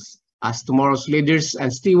Philippines. As tomorrow's leaders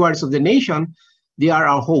and stewards of the nation, they are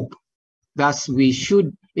our hope. Thus, we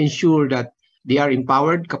should ensure that they are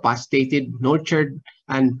empowered, capacitated, nurtured,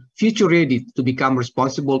 and future-ready to become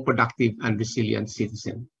responsible, productive, and resilient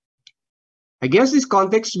citizens. Against this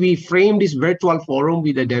context, we frame this virtual forum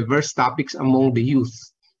with the diverse topics among the youth,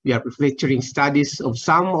 We are featuring studies of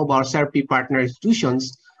some of our SEARCA partner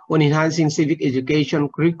institutions on enhancing civic education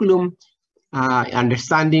curriculum,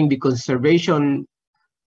 understanding the conservation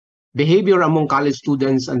behavior among college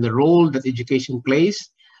students and the role that education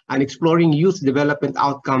plays, and exploring youth development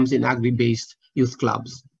outcomes in agri-based youth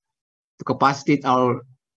clubs. To capacitate our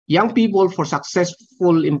young people for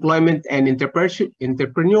successful employment and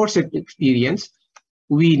entrepreneurship experience,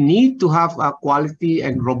 we need to have a quality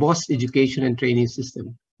and robust education and training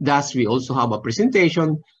system. Thus, we also have a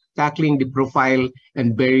presentation tackling the profile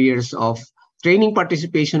and barriers of training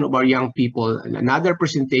participation of our young people, and another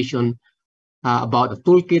presentation about a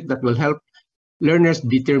toolkit that will help learners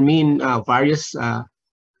determine various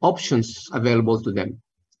options available to them.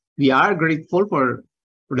 We are grateful for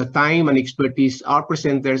the time and expertise our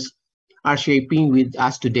presenters are shaping with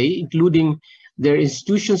us today, including their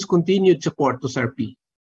institution's continued support to SEARCA.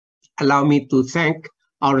 Allow me to thank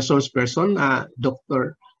our resource person,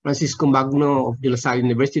 Dr. Francisco Magno of De La Salle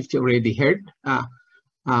University, which you already heard,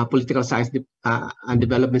 Political Science and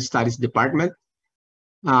Development Studies Department,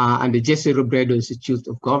 and the Jesse Robredo Institute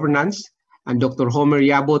of Governance, and Dr. Homer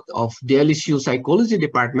Yabut of the LSU Psychology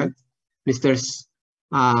Department, Mr.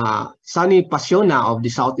 Sonny Pasiona of the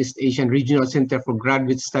Southeast Asian Regional Center for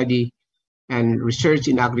Graduate Study and Research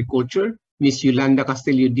in Agriculture, Ms. Yolanda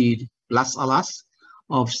Castillo de Las Alas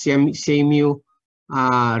of CMU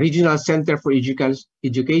Regional Center for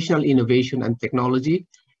Educational Innovation and Technology,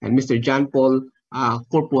 and Mr. John Paul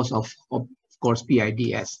Corpus of course,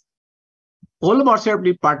 PIDS. All of our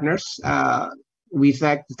SEARCA partners, we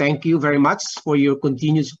thank you very much for your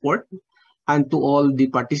continued support. And to all the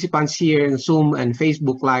participants here in Zoom and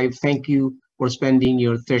Facebook Live, thank you for spending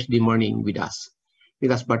your Thursday morning with us.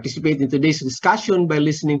 Let us participate in today's discussion by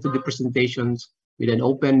listening to the presentations with an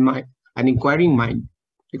open mind, an inquiring mind.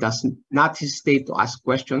 Let us not hesitate to ask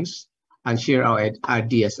questions and share our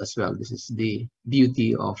ideas as well. This is the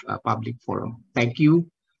beauty of a public forum. Thank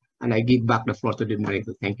you. And I give back the floor to the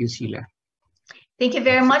moderator. Thank you, Sheila. Thank you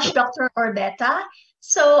very much, Dr. Orbeta.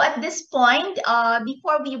 So at this point,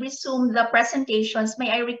 before we resume the presentations, may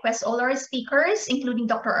I request all our speakers, including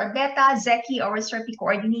Dr. Orbeta, Zeki, our SEARCA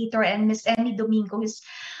coordinator, and Ms. Emmy Domingo, who's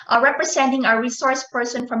representing our resource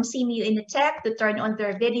person from CMU in the Tech, to turn on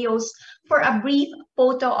their videos for a brief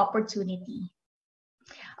photo opportunity.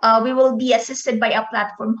 We will be assisted by a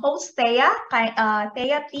platform host, Thea.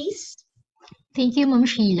 Thea, please. Thank you, Ma'am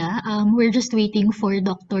Sheila. We're just waiting for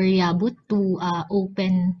Dr. Yabut to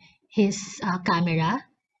open his camera.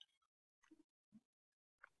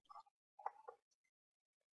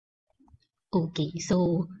 Okay,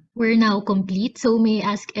 so we're now complete. So may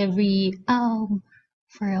I ask for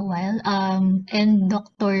a while. And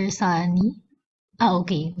Dr. Sonny.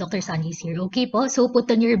 Okay, Dr. Sonny is here. Okay po, so put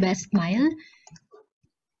on your best smile.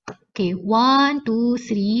 Okay, 1, 2,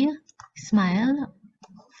 3, smile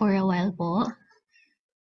for a while po.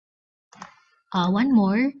 One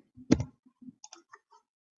more.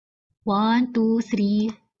 1, 2,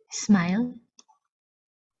 3, smile.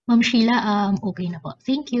 Ma'am Sheila, okay na po.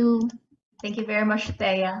 Thank you. Thank you very much,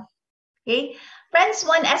 Thea. Okay, friends,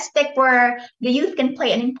 one aspect where the youth can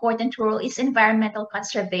play an important role is environmental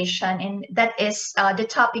conservation, and that is the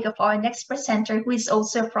topic of our next presenter, who is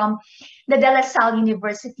also from the De La Salle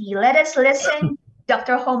University. Let us listen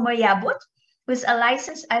Dr. Homer Yabut, who's a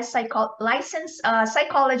licensed psychologist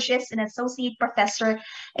and associate professor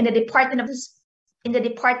in the Department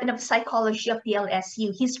of Psychology of the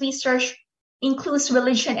LSU. His research includes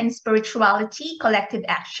religion and spirituality, collective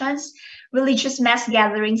actions, religious mass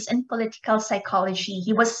gatherings, and political psychology.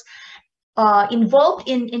 He was involved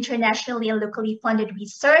in internationally and locally funded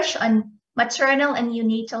research on maternal and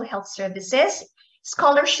neonatal health services,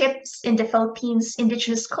 scholarships in the Philippines,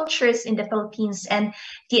 indigenous cultures in the Philippines, and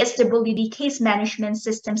the SWD case management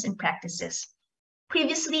systems and practices.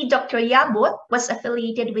 Previously, Dr. Yabut was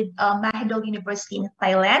affiliated with Mahidol University in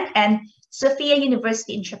Thailand and Sophia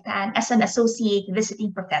University in Japan as an associate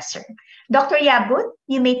visiting professor. Dr. Yabut,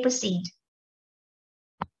 you may proceed.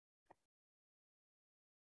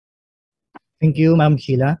 Thank you, Ma'am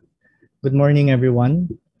Sheila. Good morning, everyone.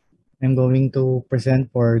 I'm going to present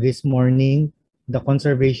for this morning the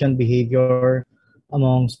conservation behavior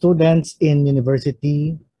among students in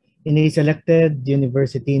university. In a selected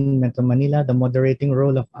university in Metro Manila, the moderating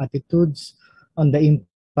role of attitudes on the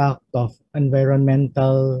impact of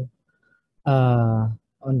environmental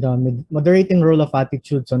moderating role of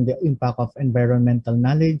attitudes on the impact of environmental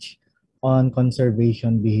knowledge on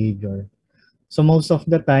conservation behavior. So most of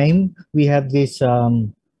the time, we have this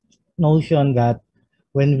notion that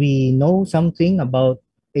when we know something about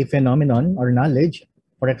a phenomenon or knowledge,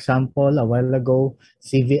 For example, a while ago,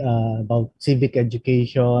 about civic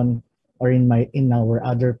education, or in our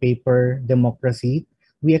other paper, democracy,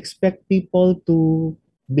 we expect people to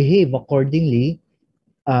behave accordingly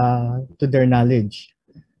to their knowledge.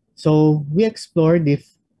 So we explored if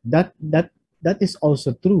that is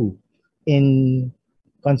also true in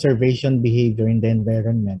conservation behavior in the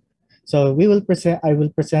environment. So I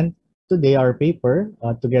will present today our paper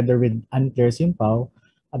together with Aniceto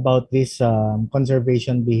about these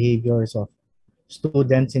conservation behaviors of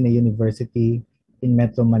students in a university in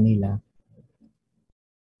Metro Manila.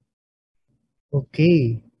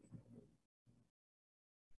 Okay.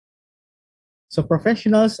 So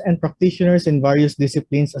professionals and practitioners in various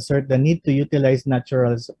disciplines assert the need to utilize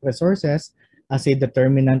natural resources as a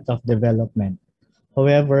determinant of development.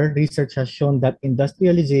 However, research has shown that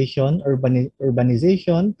industrialization,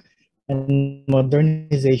 urbanization, and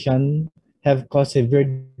modernization have caused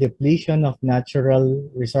severe depletion of natural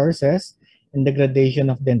resources and degradation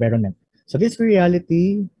of the environment. So this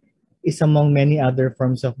reality is among many other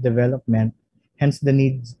forms of development, hence the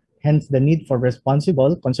need for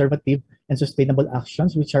responsible, conservative, and sustainable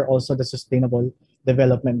actions, which are also the sustainable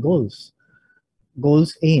development goals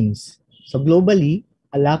aims. So globally,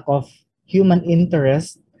 a lack of human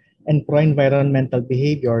interest and pro-environmental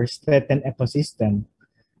behaviors threaten ecosystem.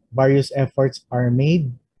 Various efforts are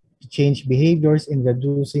made to change behaviors in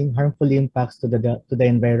reducing harmful impacts to the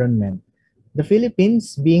environment. The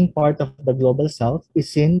Philippines, being part of the Global South,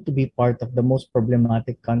 is seen to be part of the most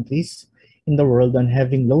problematic countries in the world on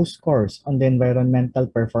having low scores on the Environmental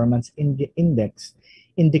Performance Index,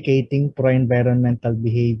 indicating pro-environmental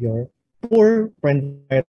behavior, poor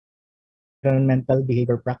pro-environmental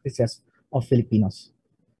behavior practices of Filipinos.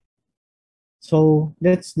 So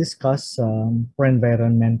let's discuss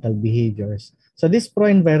pro-environmental behaviors. So these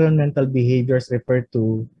pro-environmental behaviors refers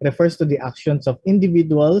to the actions of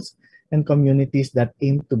individuals and communities that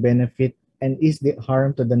aim to benefit and ease the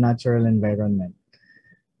harm to the natural environment.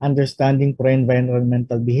 Understanding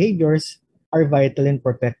pro-environmental behaviors are vital in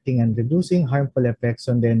protecting and reducing harmful effects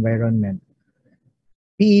on the environment.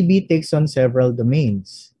 PEB takes on several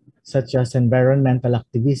domains, such as environmental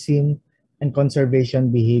activism and conservation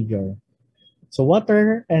behavior. So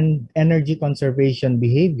water and energy conservation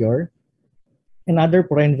behavior and other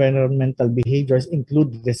pro-environmental behaviors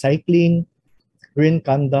include recycling, green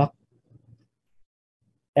conduct,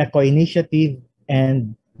 eco-initiative,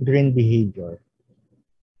 and green behavior.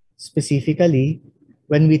 Specifically,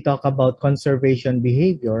 when we talk about conservation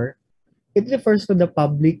behavior, it refers to the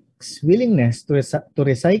public's willingness to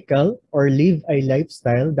recycle or live a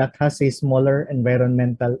lifestyle that has a smaller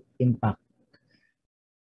environmental impact.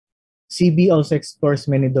 CB also explores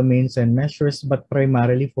many domains and measures but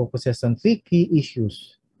primarily focuses on three key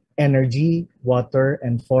issues: energy, water,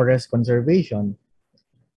 and forest conservation.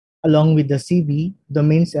 Along with the CB,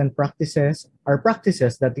 domains and practices are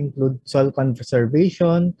practices that include soil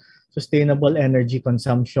conservation, sustainable energy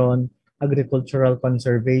consumption, agricultural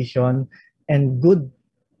conservation, and good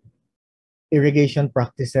irrigation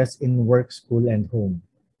practices in work, school, and home.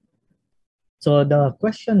 So the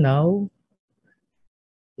question now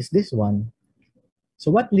is this one.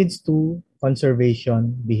 So what leads to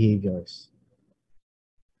conservation behaviors?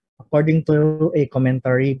 According to a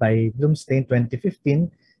commentary by Bloomstein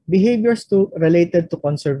 2015, behaviors related to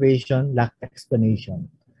conservation lack explanation.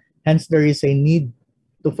 Hence, there is a need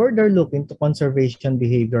to further look into conservation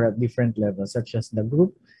behavior at different levels, such as the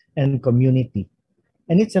group and community,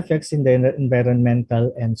 and its effects in the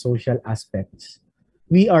environmental and social aspects.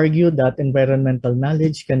 We argue that environmental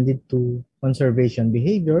knowledge can lead to conservation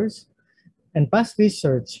behaviors, and past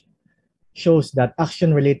research shows that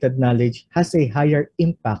action-related knowledge has a higher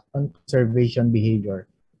impact on conservation behavior.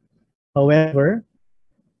 However,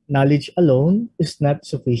 knowledge alone is not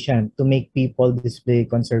sufficient to make people display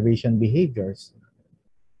conservation behaviors.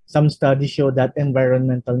 Some studies show that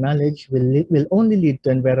environmental knowledge will only lead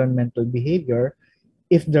to environmental behavior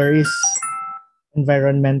if there is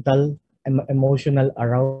environmental emotional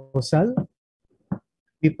arousal.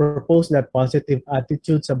 We propose that positive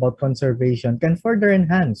attitudes about conservation can further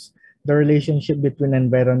enhance the relationship between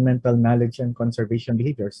environmental knowledge and conservation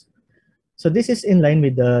behaviors. So this is in line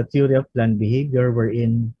with the theory of planned behavior,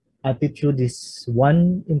 wherein attitude is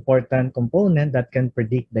one important component that can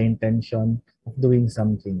predict the intention of doing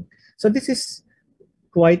something. So this is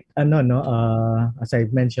quite, as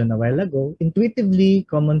I've mentioned a while ago, intuitively,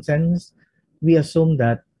 common sense, we assume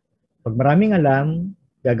that pag maraming alam,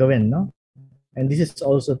 gagawin, no? And this is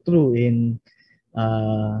also true in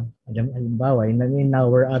halimbawa, in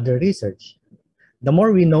our other research. The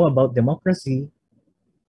more we know about democracy,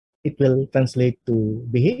 it will translate to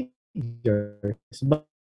behaviors. But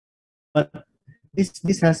But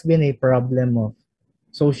this has been a problem of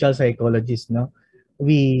social psychologists, no?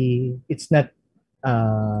 It's not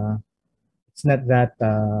that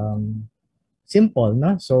simple,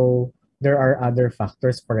 no? So there are other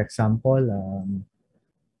factors, for example,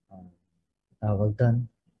 tawag doon,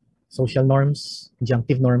 social norms,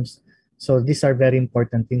 conjunctive norms. So these are very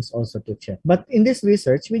important things also to check. But in this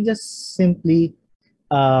research, we just simply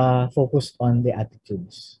focused on the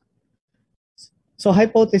attitudes. So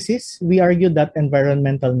hypothesis, we argue that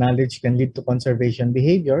environmental knowledge can lead to conservation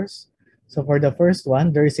behaviors. So for the first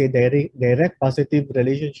one, there is a direct positive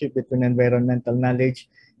relationship between environmental knowledge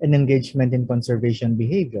and engagement in conservation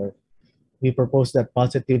behavior. We propose that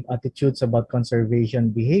positive attitudes about conservation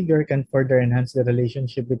behavior can further enhance the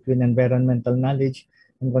relationship between environmental knowledge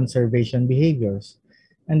and conservation behaviors.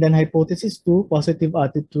 And then hypothesis 2, positive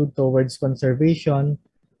attitude towards conservation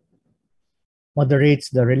moderates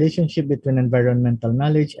the relationship between environmental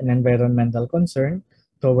knowledge and environmental concern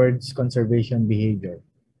towards conservation behavior.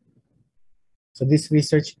 So this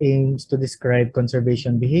research aims to describe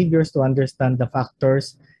conservation behaviors to understand the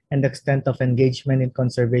factors and the extent of engagement in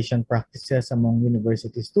conservation practices among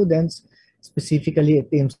university students. Specifically, it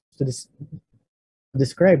aims to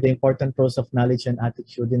describe the important roles of knowledge and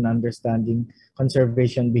attitude in understanding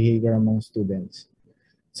conservation behavior among students.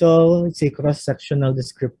 So it's a cross-sectional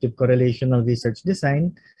descriptive correlational research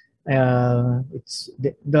design. It's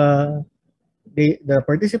the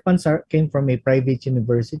participants came from a private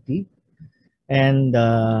university, and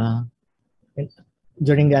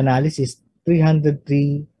during the analysis,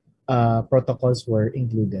 303 protocols were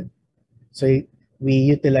included. So we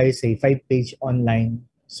utilize a 5-page online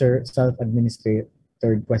self-administered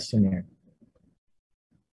questionnaire.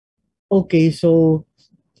 Okay, so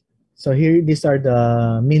here, these are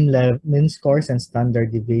the mean scores and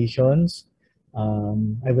standard deviations.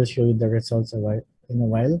 I will show you the results in a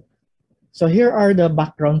while. So here are the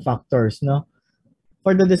background factors, no?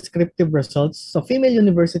 For the descriptive results, so female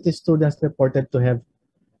university students reported to have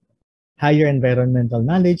higher environmental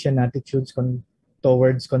knowledge and attitudes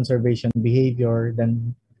towards conservation behavior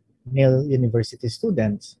than male university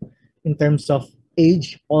students. In terms of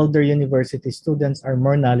age, older university students are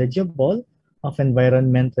more knowledgeable of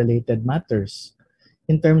environment-related matters.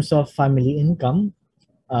 In terms of family income,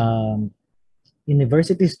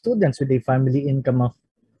 university students with a family income of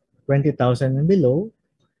 20,000 and below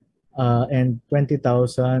and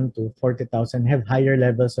 20,000 to 40,000 have higher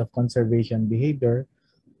levels of conservation behavior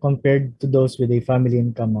compared to those with a family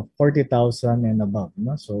income of 40,000 and above.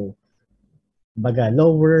 No? So, baga,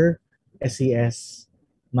 lower SES,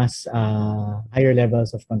 mas higher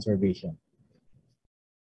levels of conservation.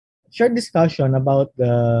 Short discussion about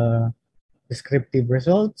the descriptive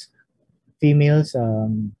results. Females are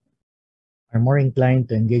more inclined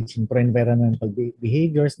to engage in pro-environmental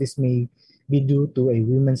behaviors. This may be due to a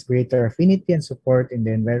women's greater affinity and support in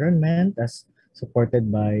the environment as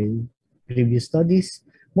supported by previous studies.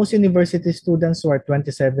 Most university students who are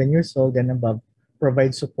 27 years old and above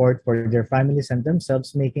provide support for their families and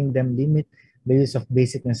themselves, making them limit the use of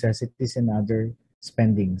basic necessities and other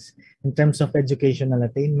spendings. In terms of educational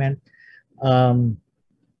attainment,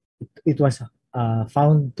 it was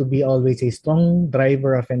found to be always a strong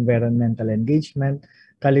driver of environmental engagement.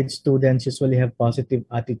 College students usually have positive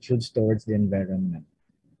attitudes towards the environment.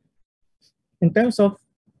 In terms of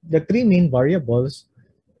the three main variables,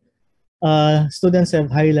 students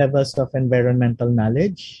have high levels of environmental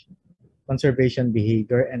knowledge, conservation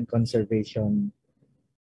behavior, and conservation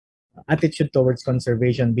attitude towards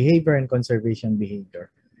conservation behavior and conservation behavior.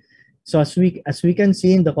 So as we can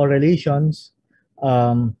see in the correlations,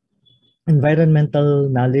 environmental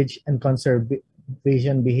knowledge and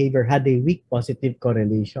conservation behavior had a weak positive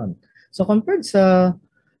correlation. So compared sa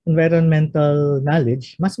environmental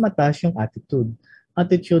knowledge, mas mataas yung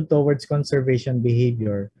attitude towards conservation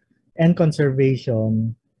behavior and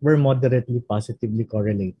conservation were moderately positively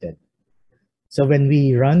correlated. So when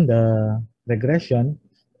we run the regression,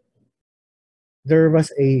 there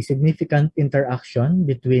was a significant interaction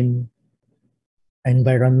between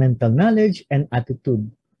environmental knowledge and attitude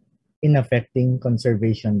in affecting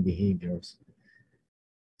conservation behaviors.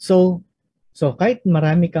 So kahit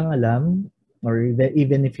marami kang alam, or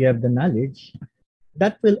even if you have the knowledge,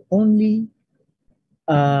 that will only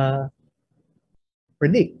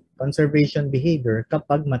predict conservation behavior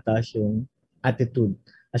kapag mataas yung attitude.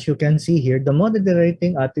 As you can see here, the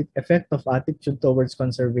moderating effect of attitude towards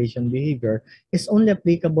conservation behavior is only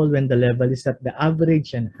applicable when the level is at the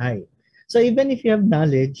average and high. So even if you have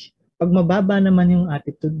knowledge, pag mababa naman yung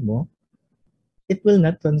attitude mo, it will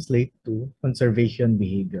not translate to conservation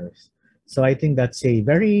behaviors. So I think that's a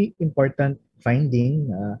very important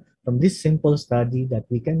finding from this simple study that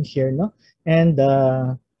we can share, no? And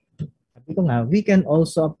sabi ko nga, we can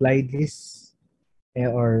also apply this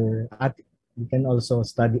we can also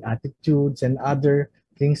study attitudes and other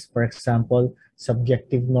things, for example,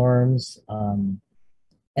 subjective norms,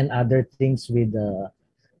 and other things with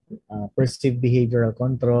perceived behavioral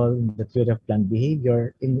control, the theory of planned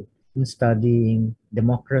behavior in studying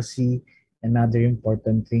democracy and other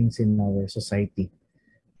important things in our society.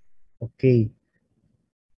 Okay.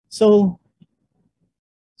 So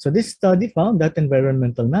this study found that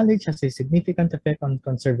environmental knowledge has a significant effect on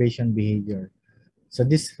conservation behavior. So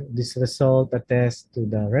this result attests to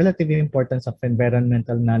the relative importance of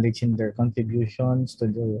environmental knowledge in their contributions to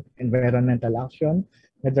the environmental action,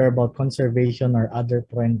 whether about conservation or other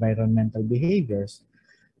pro-environmental behaviors.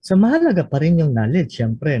 So mahalaga pa rin yung knowledge,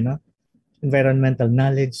 syempre, no? Environmental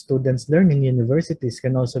knowledge students learn in universities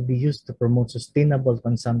can also be used to promote sustainable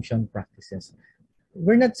consumption practices.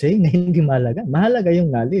 We're not saying na hindi mahalaga. Mahalaga yung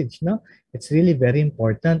knowledge, no? It's really very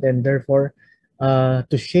important, and therefore,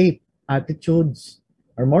 to shape attitudes,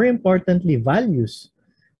 or more importantly, values.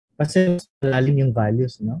 Kasi malalim yung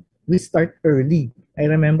values, no? We start early. I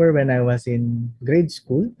remember when I was in grade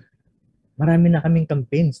school, marami na kaming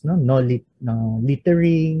campaigns, no? No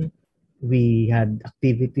littering. We had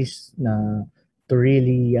activities na to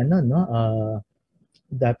really,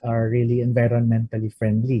 that are really environmentally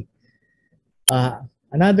friendly.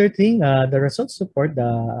 Another thing, the results support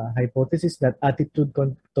the hypothesis that attitude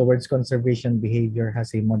towards conservation behavior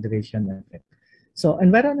has a moderation effect. So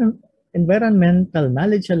environmental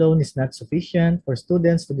knowledge alone is not sufficient for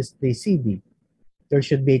students to display CB. There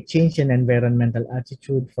should be a change in environmental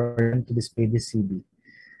attitude for them to display this CB.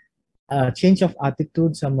 Change of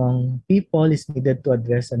attitudes among people is needed to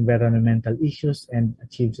address environmental issues and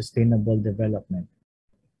achieve sustainable development.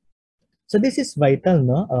 So this is vital,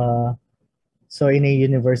 no? So in a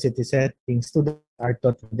university setting, students are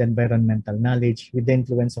taught with environmental knowledge with the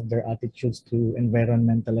influence of their attitudes to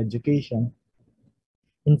environmental education,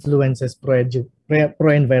 influences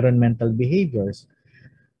pro-environmental behaviors.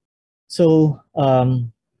 So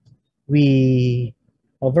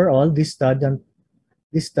overall, this study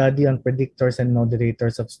on predictors and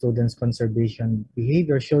moderators of students' conservation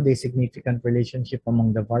behavior showed a significant relationship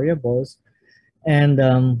among the variables, and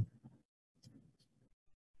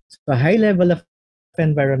a high level of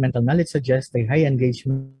environmental knowledge suggests a high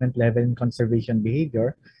engagement level in conservation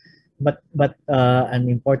behavior, but an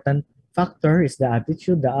important factor is the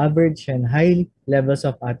attitude. The average and high levels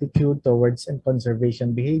of attitude towards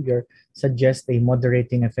conservation behavior suggest a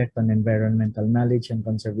moderating effect on environmental knowledge and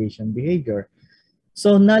conservation behavior.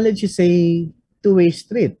 So knowledge is a two-way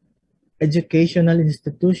street. Educational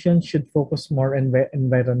institutions should focus more on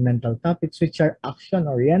environmental topics which are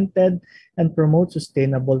action-oriented and promote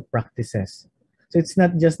sustainable practices. So it's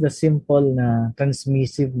not just the simple na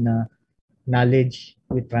transmissive na knowledge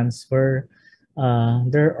we transfer.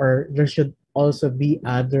 There should also be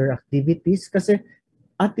other activities kasi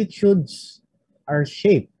attitudes are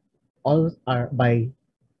shaped by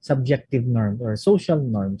subjective norms or social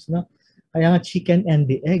norms, no? Kaya nga chicken and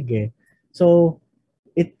the egg eh. So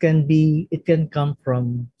it can come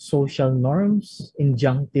from social norms,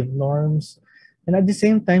 injunctive norms, and at the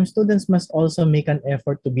same time, students must also make an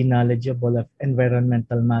effort to be knowledgeable of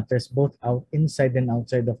environmental matters both inside and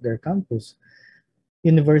outside of their campus.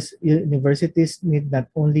 Universities need not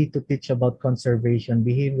only to teach about conservation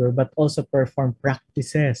behavior, but also perform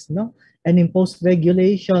practices, no? And impose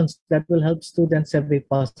regulations that will help students have a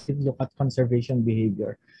positive look at conservation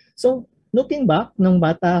behavior. So, looking back, nung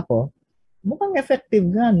bata ako, mukhang effective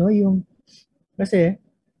nga, no? Kasi,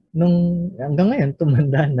 hanggang ngayon,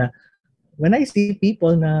 tumanda na, when I see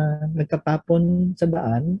people na nagkatapon sa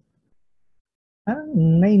daan, parang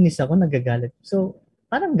nainis ako, nagagalit. So,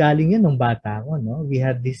 parang galing yun nung bata ako, no? We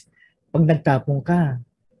had this, pag nagtapon ka,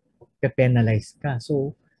 pe-penalize ka.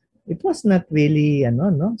 So, it was not really,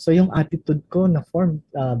 no? So, yung attitude ko na form,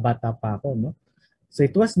 bata pa ako, no? So,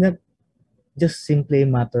 it was not just simply a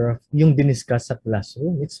matter of yung diniscuss sa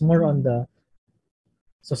classroom. It's more on the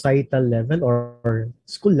societal level or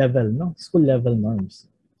school level, no? School level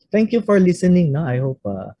norms. Thank you for listening, no? I hope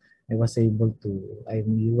you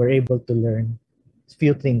were able to learn a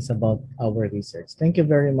few things about our research. Thank you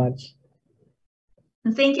very much.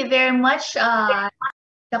 Thank you very much,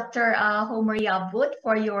 Dr. Homer Yabut,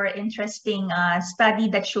 for your interesting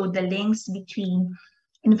study that showed the links between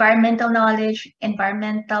environmental knowledge,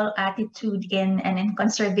 environmental attitude, and in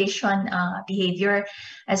conservation behavior.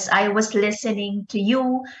 As I was listening to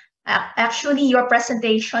you, actually your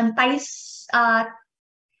presentation ties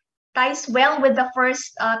ties well with the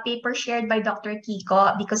first paper shared by Dr.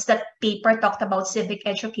 Kiko, because that paper talked about civic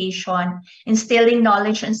education, instilling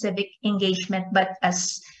knowledge and civic engagement. But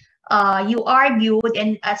as you argued,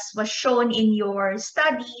 and as was shown in your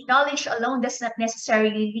study, knowledge alone does not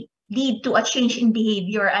necessarily lead to a change in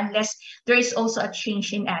behavior unless there is also a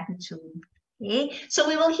change in attitude. Okay, so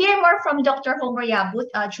we will hear more from Dr. Homer Yabut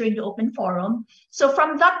during the open forum. So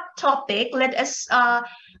from that topic, let us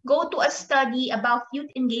go to a study about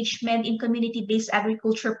youth engagement in community-based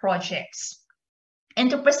agriculture projects. And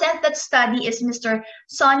to present that study is Mr.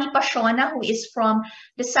 Sonny Pasiona, who is from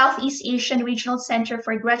the Southeast Asian Regional Center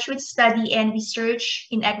for Graduate Study and Research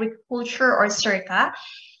in Agriculture, or SEARCA,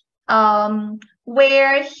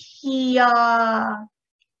 where he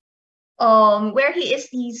is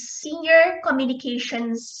the Senior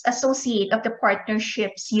Communications Associate of the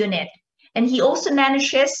Partnerships Unit. And he also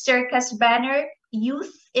manages SEARCA's banner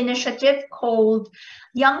youth initiative called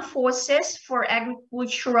Young Forces for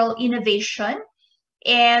Agricultural Innovation.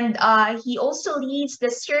 And he also leads the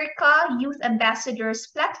SEARCA Youth Ambassadors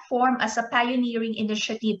platform as a pioneering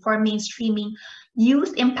initiative for mainstreaming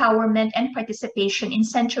youth empowerment and participation in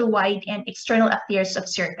center-wide and external affairs of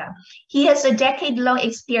SEARCA. He has a decade-long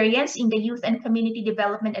experience in the youth and community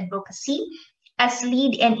development advocacy as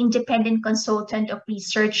lead and independent consultant of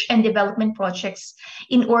research and development projects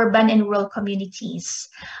in urban and rural communities.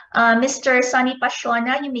 Mr. Sonny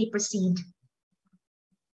Pasiona, you may proceed.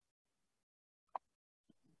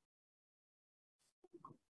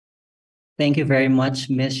 Thank you very much,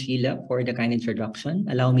 Ms. Sheila, for the kind introduction.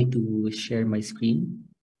 Allow me to share my screen.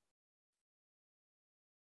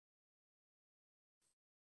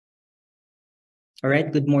 All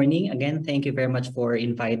right, good morning. Again, thank you very much for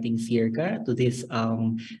inviting SEARCA to this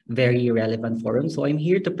very relevant forum. So I'm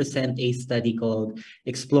here to present a study called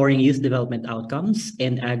Exploring Youth Development Outcomes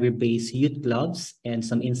in Agri-Based Youth Clubs and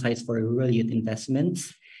some insights for rural youth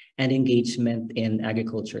investments and engagement in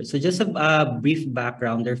agriculture. So just a brief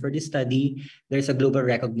backgrounder for this study. There's a global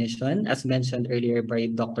recognition, as mentioned earlier by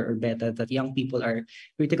Dr. Orbeta, that young people are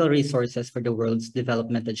critical resources for the world's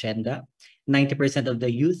development agenda. 90% of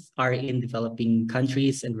the youth are in developing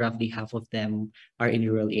countries, and roughly half of them are in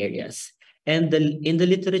rural areas. And in the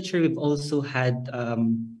literature, we've also had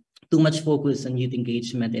too much focus on youth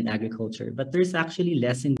engagement in agriculture, but there's actually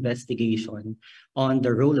less investigation on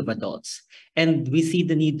the role of adults. And we see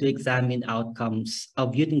the need to examine outcomes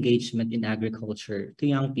of youth engagement in agriculture to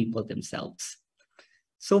young people themselves.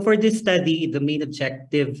 So for this study, the main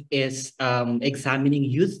objective is examining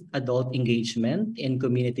youth-adult engagement in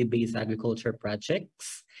community-based agriculture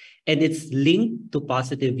projects, and it's linked to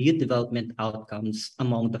positive youth development outcomes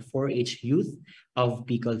among the 4-H youth of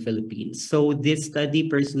Bicol, Philippines. So this study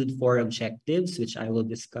pursued 4 objectives, which I will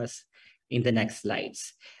discuss in the next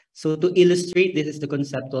slides. So to illustrate, this is the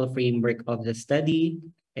conceptual framework of the study,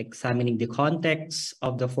 examining the context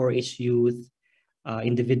of the 4-H youth,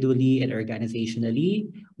 individually and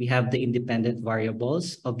organizationally. We have the independent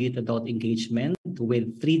variables of youth-adult engagement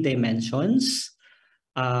with 3 dimensions.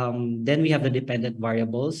 Then we have the dependent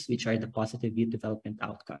variables, which are the positive youth development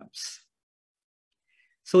outcomes.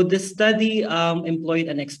 So the study employed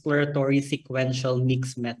an exploratory sequential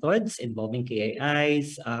mixed methods involving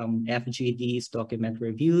KIIs, FGDs, document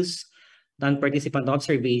reviews, non-participant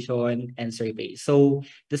observation, and surveys. So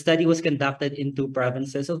the study was conducted in 2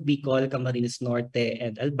 provinces of Bicol, Camarines Norte,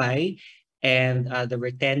 and Albay, and there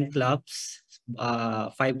were 10 clubs,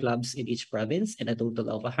 5 clubs in each province, and a total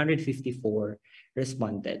of 154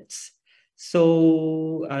 respondents.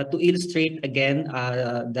 So to illustrate again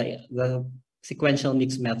the sequential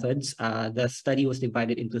mixed methods, the study was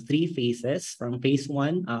divided into 3 phases. From phase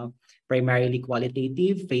 1, primarily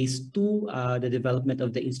qualitative, phase 2, the development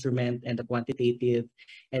of the instrument and the quantitative,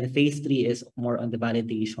 and phase 3 is more on the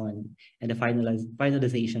validation and the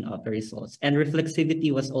finalization of the results. And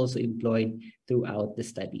reflexivity was also employed throughout the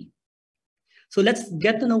study. So let's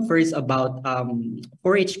get to know first about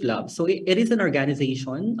 4-H Club. So it is an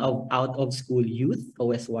organization of out-of-school youth,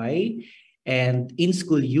 OSY, and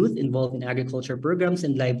in-school youth involved in agriculture programs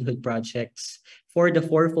and livelihood projects for the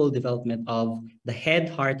 4-fold development of the head,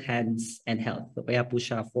 heart, hands, and health. So kaya po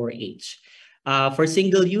siya 4-H. For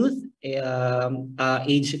single youth,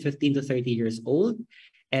 age 15 to 30 years old,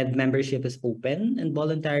 and membership is open and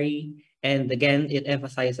voluntary. And again, it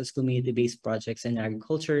emphasizes community-based projects in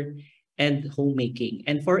agriculture and homemaking.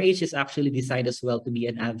 And 4-H is actually designed as well to be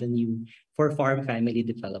an avenue for farm family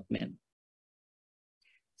development.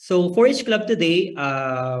 So 4-H Club today,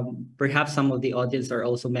 perhaps some of the audience are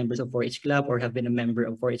also members of 4-H Club or have been a member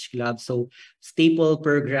of 4-H Club. So staple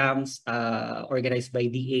programs organized by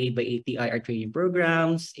DA, by ATI are training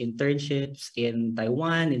programs, internships in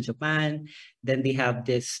Taiwan, in Japan. Then they have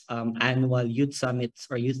this annual youth summits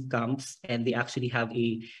or youth camps, and they actually have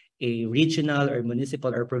a regional or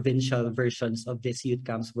municipal or provincial versions of these youth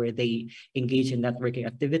camps where they engage in networking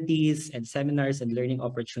activities and seminars and learning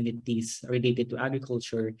opportunities related to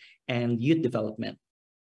agriculture and youth development.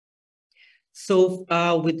 So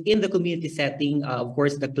within the community setting, of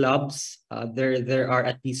course, the clubs, there are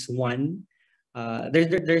at least one,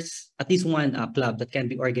 there's at least one club that can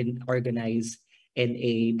be organized in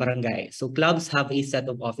a barangay. So clubs have a set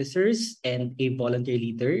of officers and a volunteer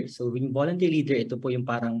leader. So yung volunteer leader, ito po yung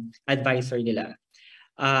parang advisor nila.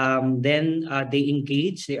 Then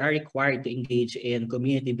they are required to engage in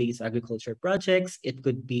community-based agriculture projects. It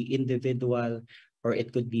could be individual or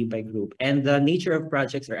it could be by group. And the nature of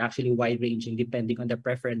projects are actually wide-ranging depending on the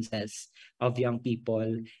preferences of young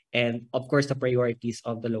people and of course the priorities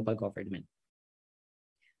of the local government.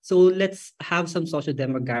 So let's have some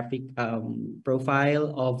socio-demographic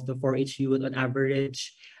profile of the 4-H youth. On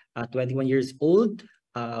average, 21 years old,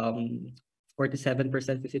 47%,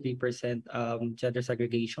 53% gender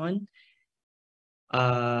segregation.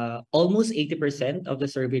 Almost 80% of the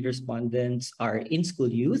surveyed respondents are in-school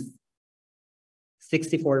youth.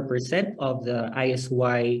 64% of the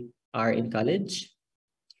ISY are in college.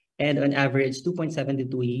 And on average, 2.72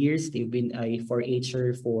 years, they've been a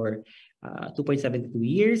 4-H'er for 2.72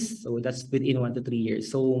 years. So that's within 1 to 3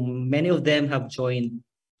 years. So many of them have joined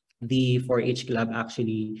the 4-H club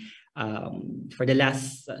actually for the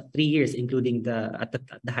last 3 years, including at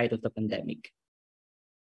the height of the pandemic.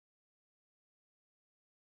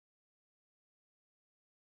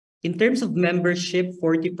 In terms of membership,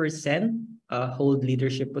 40% hold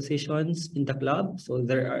leadership positions in the club. So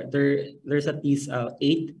there's at least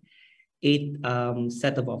eight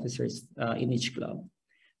set of officers in each club.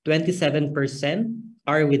 27%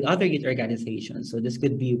 are with other youth organizations. So this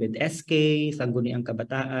could be with SK, Sangguniang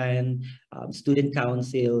Kabataan, student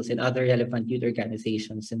councils, and other relevant youth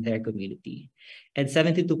organizations in their community. And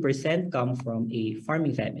 72% come from a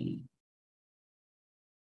farming family.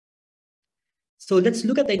 So let's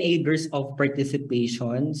look at the enablers of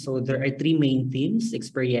participation. So there are 3 main themes: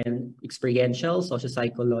 experiential,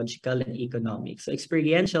 socio-psychological, and economic. So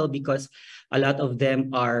experiential because a lot of them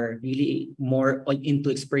are really more into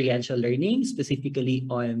experiential learning, specifically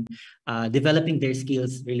on developing their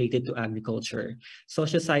skills related to agriculture.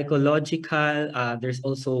 Socio-psychological, there's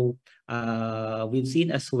also, we've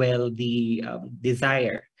seen as well the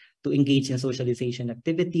desire to engage in socialization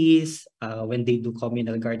activities when they do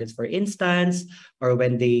communal gardens, for instance, or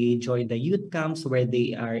when they join the youth camps where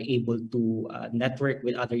they are able to network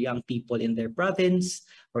with other young people in their province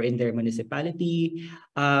or in their municipality.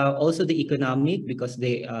 Also the economic, because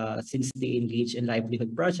they, since they engage in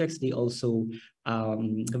livelihood projects, they also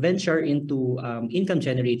venture into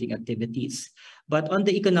income-generating activities. But on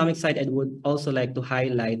the economic side, I would also like to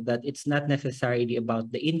highlight that it's not necessarily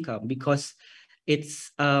about the income, because it's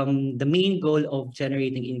the main goal of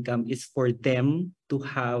generating income is for them to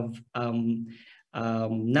have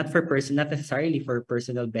not necessarily for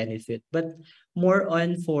personal benefit, but more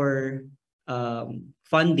on for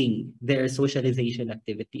funding their socialization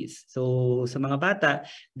activities. So sa mga bata,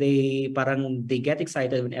 they get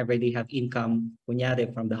excited whenever they have income,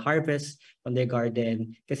 kunyari from the harvest on their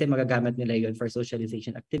garden, kasi magagamit nila yun for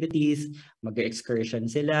socialization activities,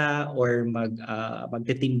 mag-excursion sila, or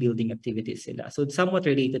mag-team building activities sila. So it's somewhat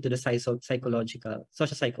related to the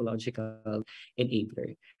social-psychological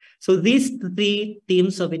enabler. So these 3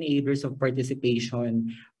 themes of enablers of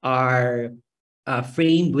participation are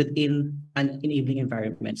framed within an enabling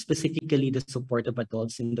environment, specifically the support of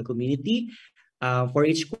adults in the community.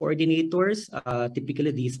 4-H coordinators,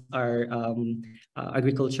 typically these are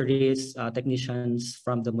agriculturists, technicians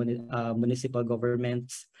from the municipal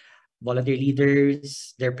governments, volunteer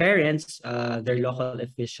leaders, their parents, their local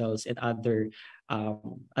officials, and other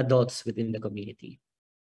adults within the community.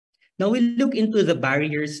 Now we look into the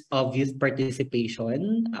barriers of youth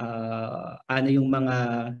participation. Ano yung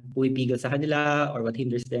mga pumipigil sa kanila or what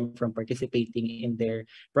hinders them from participating in their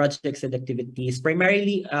projects and activities.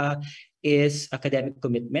 Primarily is academic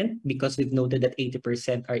commitment, because we've noted that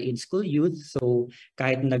 80% are in-school youth. So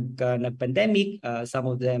kahit nag-pandemic,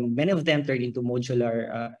 many of them turned into modular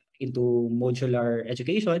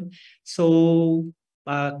education. So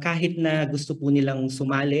kahit na gusto po nilang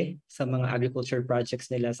sumali sa mga agriculture projects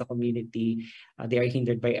nila sa community, they are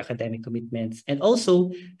hindered by academic commitments and also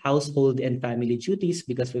household and family duties,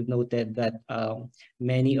 because we've noted that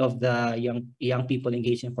many of the young people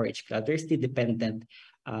engaged in 4-H club, they're still dependent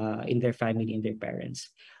in their family and their parents.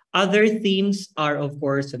 Other themes are, of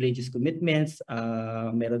course, religious commitments.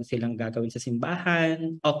 Meron silang gagawin sa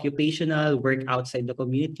simbahan, occupational, work outside the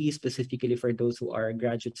community, specifically for those who are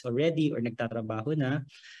graduates already or nagtatrabaho na.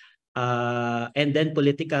 And then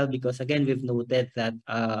political, because again, we've noted that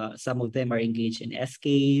some of them are engaged in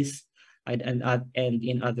SKs and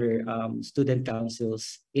in other student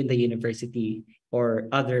councils in the university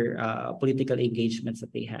or other political engagements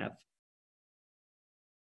that they have.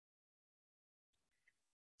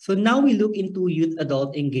 So now we look into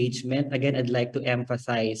youth-adult engagement. Again, I'd like to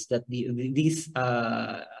emphasize that this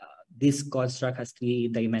construct has 3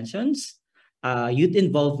 dimensions: youth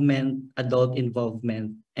involvement, adult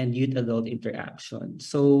involvement, and youth-adult interaction.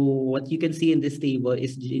 So what you can see in this table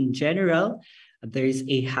is, in general, there is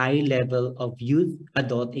a high level of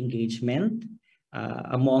youth-adult engagement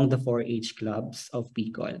among the 4-H clubs of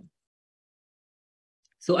Bicol.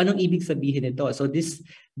 So anong ibig sabihin nito? So this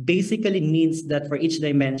basically means that for each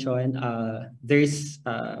dimension, there's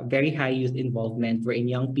very high youth involvement wherein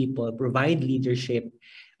young people provide leadership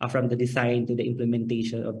from the design to the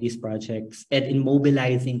implementation of these projects and in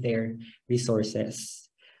mobilizing their resources.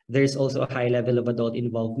 There's also a high level of adult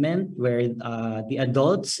involvement where the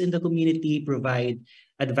adults in the community provide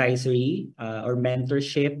advisory or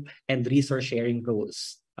mentorship and resource sharing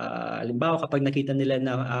roles. Halimbawa, kapag nakita nila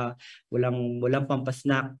na walang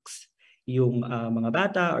pampasnacks yung mga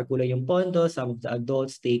bata or kulang yung pondo, some of the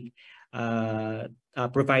adults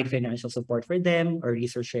provide financial support for them or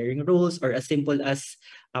resource sharing roles, or as simple as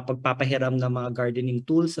pagpapahiram ng mga gardening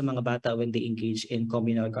tools sa mga bata when they engage in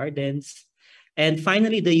communal gardens. And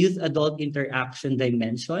finally, the youth-adult interaction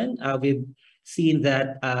dimension. We've seen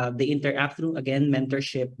that they interact through, again,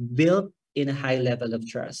 mentorship built in a high level of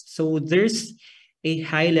trust. So there's a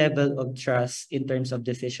high level of trust in terms of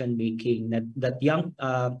decision making that young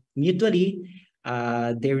mutually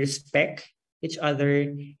they respect each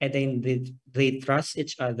other, and then they trust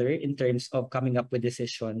each other in terms of coming up with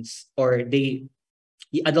decisions, or the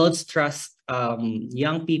adults trust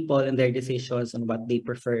young people and their decisions on what they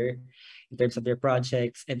prefer in terms of their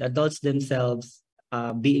projects, and adults themselves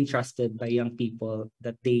being trusted by young people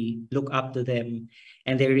that they look up to them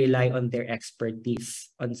and they rely on their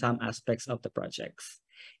expertise on some aspects of the projects.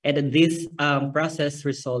 And this process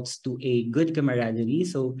results to a good camaraderie.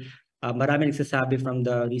 So marami nagsasabi from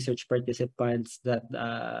the research participants that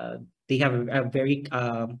they have a very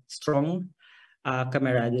strong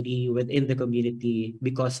camaraderie within the community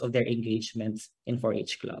because of their engagements in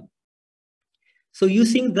 4-H Club. So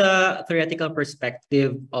using the theoretical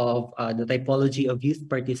perspective of the typology of youth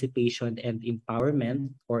participation and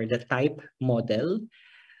empowerment, or the type model,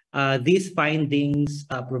 these findings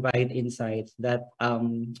provide insights that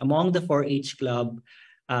among the 4-H club,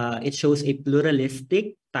 it shows a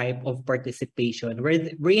pluralistic type of participation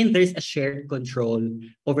wherein there's a shared control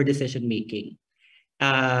over decision making.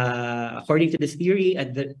 According to this theory,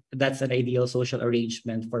 that's an ideal social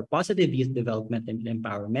arrangement for positive youth development and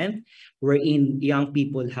empowerment, wherein young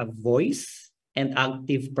people have voice and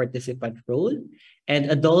active participant role, and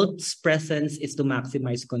adults' presence is to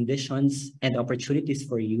maximize conditions and opportunities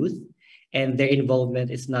for youth, and their involvement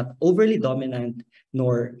is not overly dominant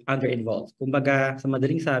nor under-involved. Kumbaga, sa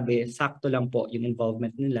madaling sabi, sakto lang po yung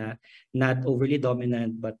involvement nila, not overly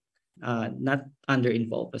dominant but not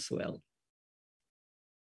under-involved as well.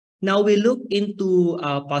 Now we look into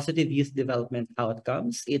positive youth development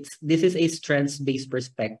outcomes. This is a strengths-based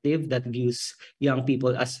perspective that views young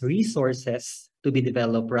people as resources to be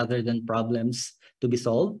developed rather than problems to be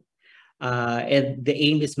solved. And the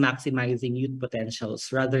aim is maximizing youth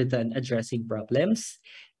potentials rather than addressing problems.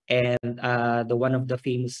 And one of the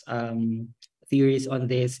famous theories on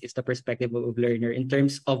this is the perspective of learner in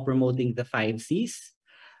terms of promoting the 5 C's.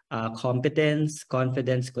 Competence,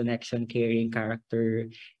 confidence, connection, caring,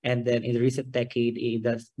 character, and then in the recent decade,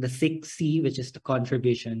 the 6th C, which is the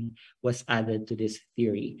contribution, was added to this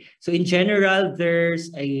theory. So in general,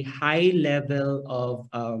 there's a high level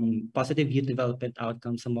of positive youth development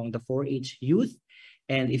outcomes among the 4-H youth.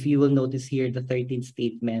 And if you will notice here, the 13th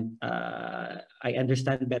statement, I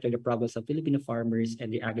understand better the problems of Filipino farmers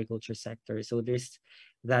and the agriculture sector. So there's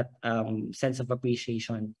that sense of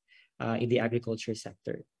appreciation in the agriculture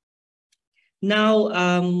sector. Now,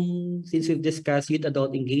 since we've discussed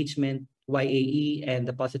youth-adult engagement, YAE, and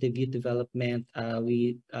the positive youth development,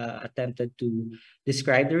 we attempted to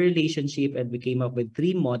describe the relationship, and we came up with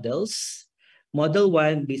 3 models Model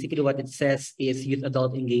 1, basically what it says is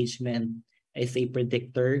youth-adult engagement is a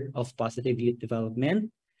predictor of positive youth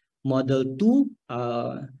development. Model 2,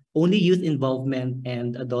 only youth involvement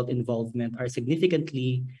and adult involvement are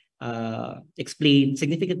significantly explain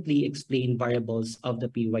variables of the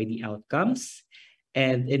PYD outcomes.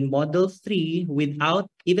 And in Model 3,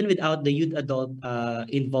 even without the youth-adult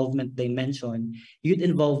involvement dimension, youth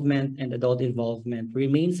involvement and adult involvement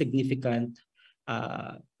remains as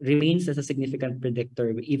a significant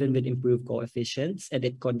predictor even with improved coefficients, and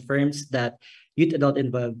it confirms that youth-adult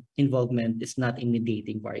involvement is not a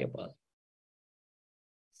mediating variable.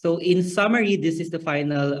 So in summary, this is the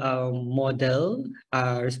final model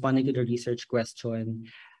responding to the research question.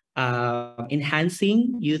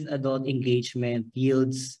 Enhancing youth-adult engagement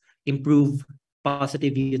yields improved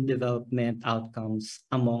positive youth development outcomes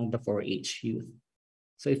among the 4-H youth.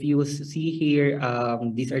 So if you see here,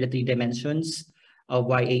 these are the 3 dimensions of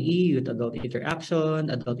YAE, youth-adult interaction,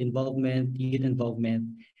 adult involvement, youth involvement.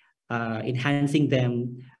 Enhancing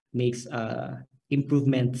them makes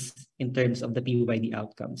improvements in terms of the PYD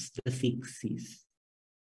outcomes, the 6 Cs.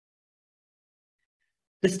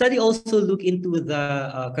 The study also looked into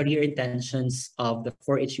the career intentions of the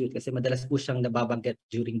 4-H youth kasi madalas po siyang nababanggit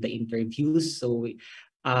during the interviews. So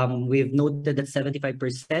we've noted that 75%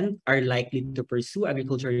 are likely to pursue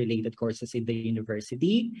agriculture-related courses in the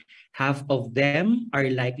university. Half of them are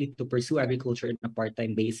likely to pursue agriculture on a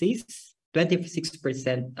part-time basis.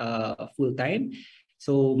 26% full-time.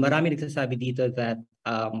 So marami nagsasabi dito that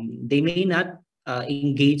they may not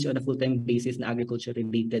engage on a full-time basis na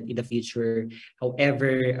agriculture-related in the future.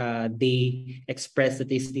 However, they express that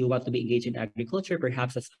they still want to be engaged in agriculture,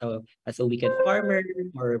 perhaps as a weekend farmer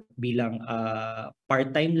or bilang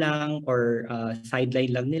part-time lang or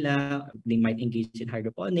sideline lang nila. They might engage in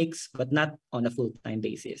hydroponics, but not on a full-time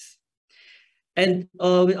basis. And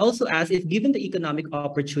we also asked if given the economic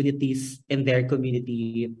opportunities in their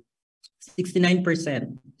community, 69%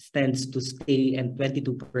 stands to stay and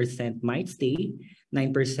 22% might stay.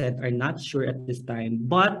 9% are not sure at this time,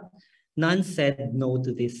 but none said no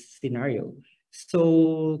to this scenario.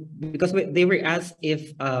 So, because they were asked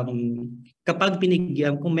if kapag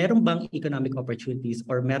binigyan, kung meron bang economic opportunities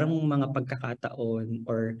or merong mga pagkakataon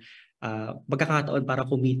or pagkakataon para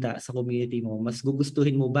kumita sa community mo, mas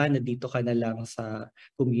gugustuhin mo ba na dito ka na lang sa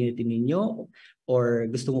community ninyo or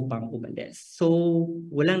gusto mo pang umalis? So,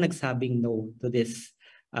 walang nagsabing no to this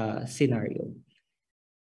scenario.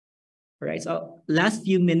 All right, so last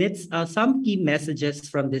few minutes, some key messages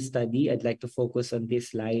from this study. I'd like to focus on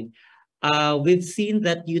this slide. We've seen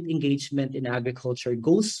that youth engagement in agriculture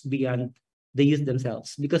goes beyond the youth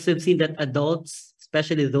themselves because we've seen that adults,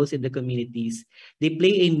 especially those in the communities, they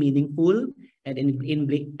play a meaningful and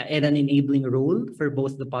an enabling role for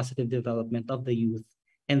both the positive development of the youth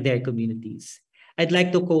and their communities. I'd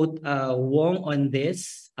like to quote Wong on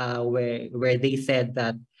this, where they said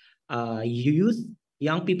that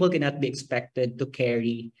young people cannot be expected to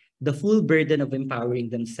carry the full burden of empowering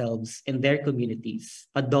themselves and their communities.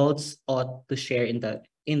 Adults ought to share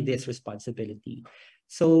in this responsibility.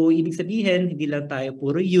 So, ibig sabihin, hindi lang tayo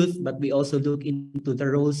puro youth, but we also look into the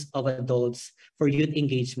roles of adults for youth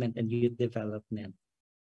engagement and youth development.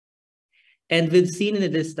 And we've seen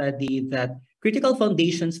in this study that critical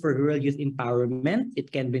foundations for rural youth empowerment,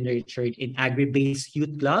 it can be nurtured in agri-based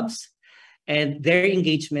youth clubs, and their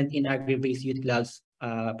engagement in agri-based youth clubs,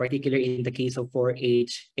 particularly in the case of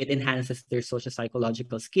 4-H, it enhances their social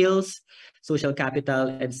psychological skills, social capital,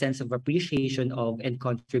 and sense of appreciation of and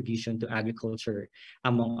contribution to agriculture,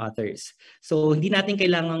 among others. So hindi natin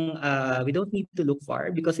kailangang, we don't need to look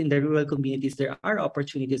far because in the rural communities, there are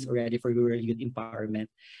opportunities already for rural youth empowerment.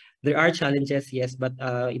 There are challenges, yes, but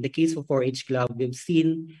in the case of 4-H Club, we've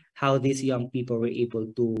seen how these young people were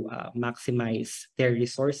able to maximize their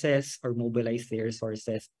resources or mobilize their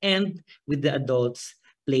resources, and with the adults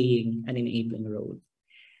playing an enabling role.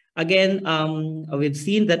 Again, we've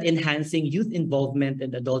seen that enhancing youth involvement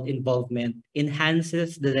and adult involvement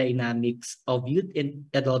enhances the dynamics of youth and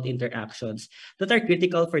adult interactions that are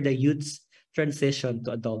critical for the youth's transition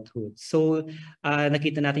to adulthood. So,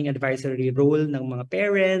 nakita natin yung advisory role ng mga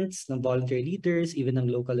parents, ng volunteer leaders, even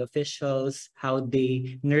ng local officials, how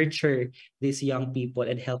they nurture these young people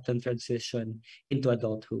and help them transition into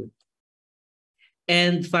adulthood.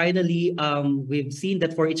 And finally, we've seen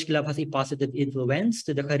that 4-H Club has a positive influence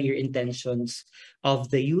to the career intentions of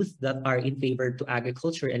the youth that are in favor to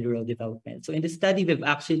agriculture and rural development. So in this study, we've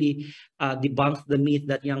actually debunked the myth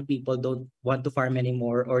that young people don't want to farm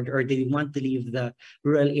anymore, or they want to leave the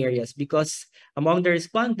rural areas, because among the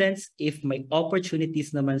respondents, if may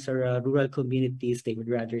opportunities naman sa rural communities, they would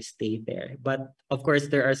rather stay there. But of course,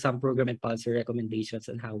 there are some program and policy recommendations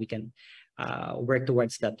on how we can work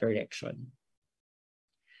towards that direction.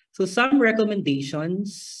 So some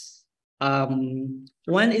recommendations,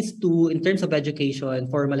 one is to, in terms of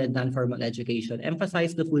education, formal and non-formal education,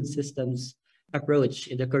 emphasize the food systems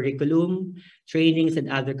approach in the curriculum, trainings,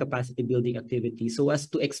 and other capacity building activities, so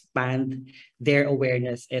as to expand their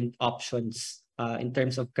awareness and options in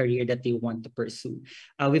terms of career that they want to pursue.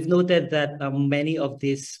 We've noted that many of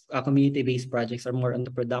these community-based projects are more on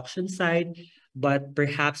the production side, but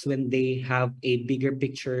perhaps when they have a bigger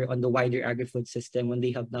picture on the wider agri-food system, when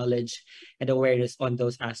they have knowledge and awareness on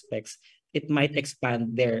those aspects, it might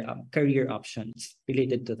expand their career options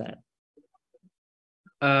related to that.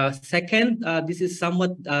 Second, this is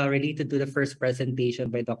somewhat related to the first presentation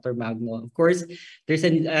by Dr. Magno. Of course, there's a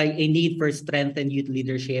need for strengthened youth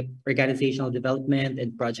leadership, organizational development,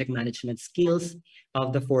 and project management skills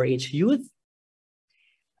of the 4-H youth.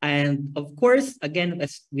 And of course, again,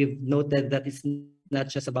 as we've noted, that it's not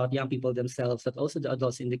just about young people themselves, but also the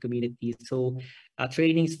adults in the community. So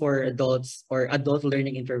trainings for adults or adult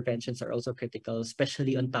learning interventions are also critical,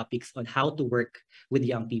 especially on topics on how to work with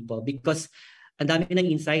young people, because ang dami ng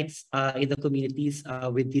insights in the communities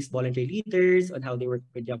with these voluntary leaders on how they work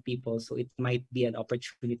with young people. So it might be an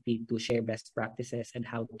opportunity to share best practices and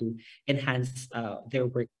how to enhance their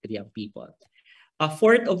work with young people.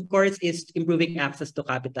 Fourth, of course, is improving access to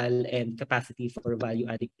capital and capacity for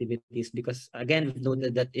value-add activities, because again, we've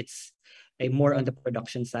noted that it's more on the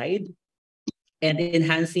production side. And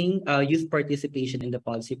enhancing youth participation in the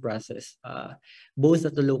policy process, both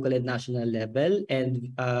at the local and national level.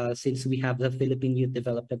 And since we have the Philippine Youth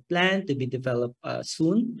Development Plan to be developed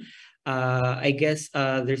soon, I guess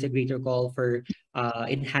there's a greater call for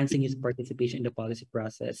enhancing youth participation in the policy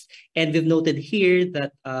process. And we've noted here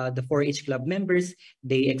that the 4-H Club members,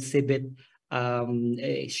 they exhibit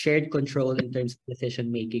a shared control in terms of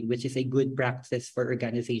decision-making, which is a good practice for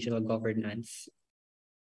organizational governance.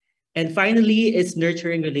 And finally, is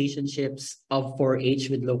nurturing relationships of 4-H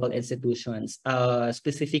with local institutions,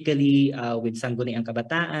 specifically with Sangguniang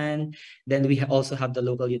Kabataan. Then we also have the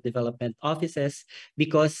local youth development offices,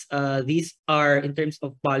 because these are, in terms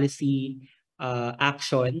of policy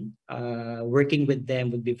action, working with them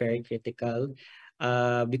would be very critical.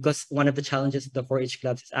 Because one of the challenges of the 4-H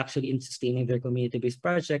clubs is actually in sustaining their community-based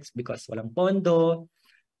projects, because walang pondo,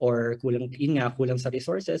 or kulang sa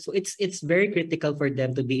resources. So it's very critical for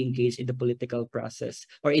them to be engaged in the political process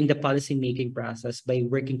or in the policy making process by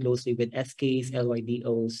working closely with SKs,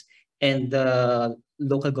 LYDOs, and the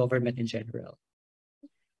local government in general.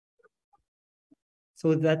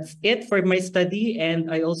 So that's it for my study, and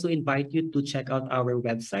I also invite you to check out our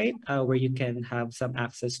website where you can have some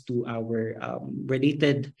access to our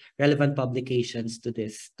related relevant publications to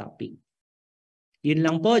this topic. Yun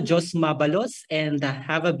lang po, Diyos mabalos, and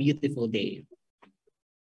have a beautiful day.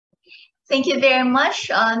 Thank you very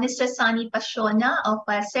much, Mr. Sonny Pasiona of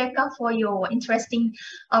SEARCA, for your interesting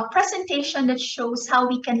presentation that shows how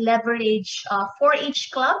we can leverage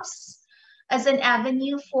 4-H clubs as an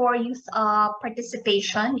avenue for youth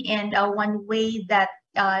participation. And one way that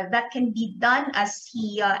that can be done, as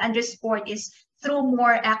he underscored, is through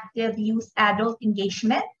more active youth-adult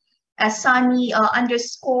engagement. As Sonny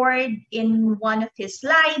underscored in one of his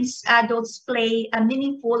slides, adults play a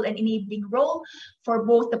meaningful and enabling role for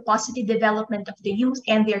both the positive development of the youth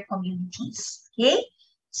and their communities. Okay,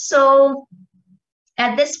 so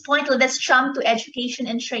at this point, let's jump to education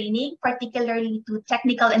and training, particularly to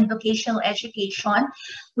technical and vocational education,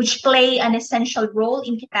 which play an essential role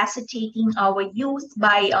in capacitating our youth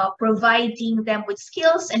by providing them with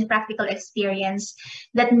skills and practical experience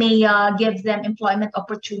that may give them employment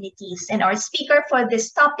opportunities. And our speaker for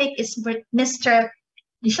this topic is Mr.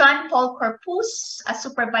 Jean-Paul Corpus, a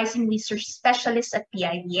supervising research specialist at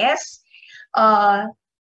PIDS.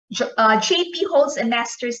 JP holds a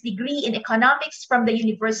master's degree in economics from the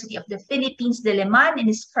University of the Philippines, Diliman, and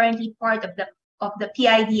is currently part of the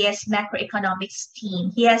PIDS macroeconomics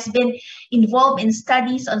team. He has been involved in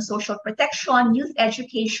studies on social protection, youth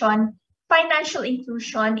education, financial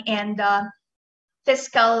inclusion, and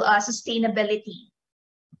fiscal sustainability.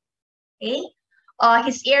 Okay.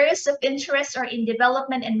 His areas of interest are in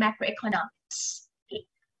development and macroeconomics. Okay.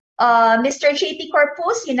 Mr. JP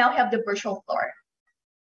Corpus, you now have the virtual floor.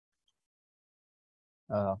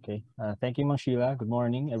 Okay. Thank you, Ma'am Sheila. Good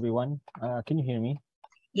morning, everyone. Can you hear me?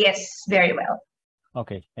 Yes, very well.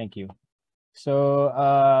 Okay, thank you. So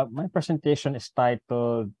my presentation is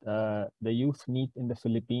titled The Youth Need in the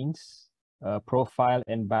Philippines, Profile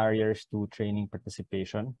and Barriers to Training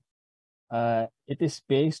Participation. It is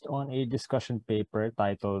based on a discussion paper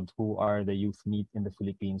titled Who Are the Youth Need in the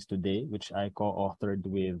Philippines Today, which I co-authored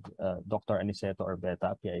with Dr. Aniceto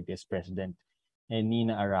Orbeta, PIDS President, and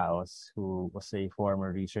Nina Araos, who was a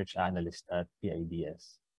former research analyst at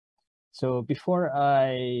PIDS. So before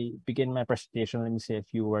I begin my presentation, let me say a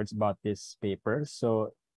few words about this paper.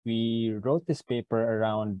 So we wrote this paper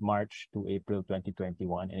around March to April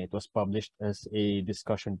 2021, and it was published as a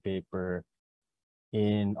discussion paper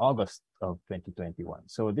in August of 2021.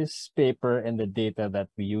 So this paper and the data that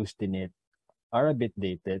we used in it are a bit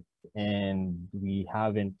dated, and we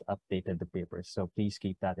haven't updated the paper. So please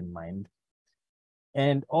keep that in mind.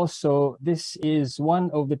 And also, this is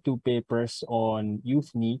one of the two papers on youth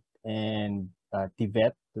need and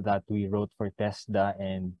TVET that we wrote for TESDA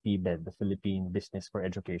and PIBED, the Philippine Business for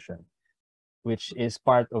Education, which is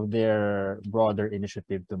part of their broader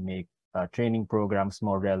initiative to make training programs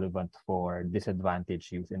more relevant for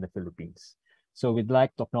disadvantaged youth in the Philippines. So we'd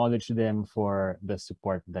like to acknowledge them for the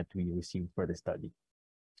support that we received for the study.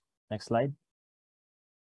 Next slide.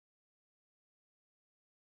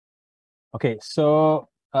 Okay, so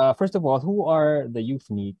first of all, who are the youth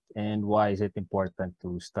NEET and why is it important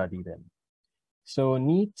to study them? So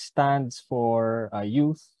NEET stands for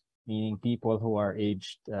youth, meaning people who are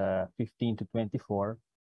aged 15 to 24,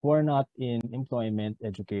 who are not in employment,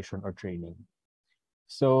 education, or training.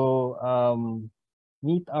 So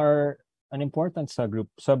NEET are an important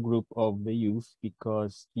subgroup of the youth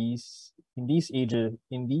because in these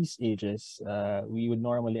ages, we would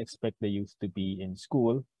normally expect the youth to be in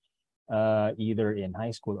school, either in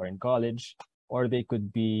high school or in college, or they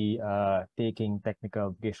could be taking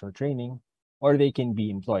technical vocational training, or they can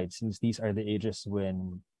be employed, since these are the ages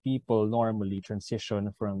when people normally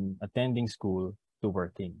transition from attending school to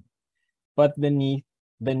working. But the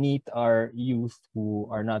NEET are youth who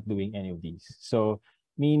are not doing any of these. So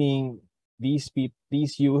meaning these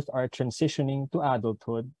youth are transitioning to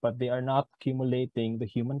adulthood, but they are not accumulating the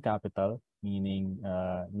human capital, meaning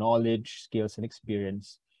knowledge, skills, and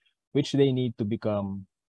experience, which they need to become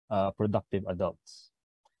productive adults.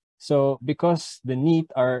 So because the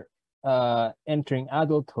NEET are entering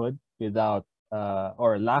adulthood without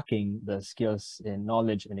or lacking the skills and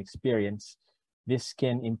knowledge and experience, this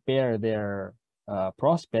can impair their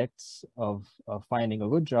prospects of finding a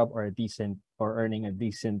good job or earning a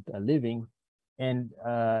decent living, and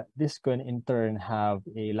this can in turn have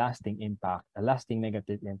a lasting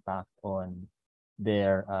negative impact on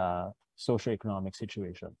their socioeconomic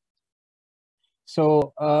situation.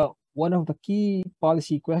 So one of the key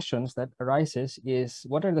policy questions that arises is,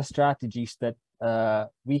 what are the strategies that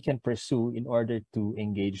we can pursue in order to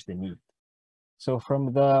engage the NEET? So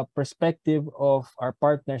from the perspective of our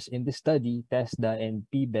partners in this study, TESDA and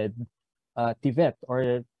PIBED, TVET,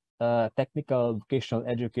 or Technical Vocational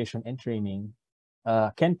Education and Training,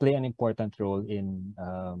 can play an important role in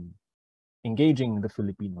engaging the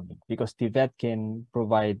Filipino NEET, because TVET can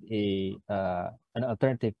provide an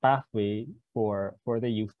alternative pathway for the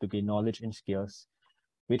youth to gain knowledge and skills,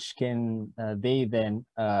 which can they then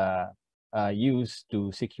use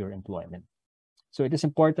to secure employment. So it is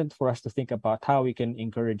important for us to think about how we can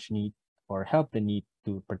encourage NEET or help the NEET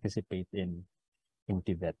to participate in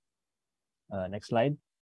TVET. Next slide.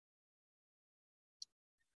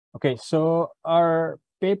 Okay, so our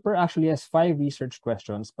paper actually has 5 research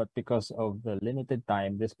questions, but because of the limited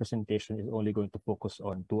time, this presentation is only going to focus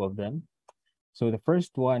on 2 of them. So the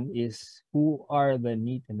first one is, who are the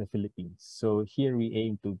NEET in the Philippines? So here we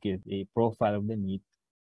aim to give a profile of the NEET.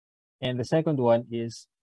 And the second one is,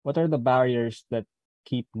 what are the barriers that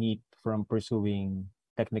keep NEET from pursuing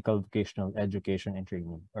technical vocational education and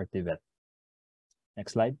training, or TVET?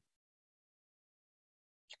 Next slide.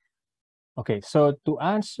 Okay, so to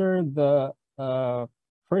answer the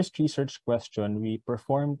first research question, we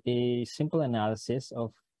performed a simple analysis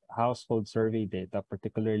of household survey data,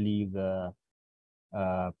 particularly the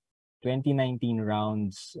 2019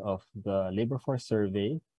 rounds of the labor force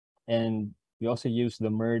survey, and we also used the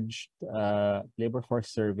merged labor force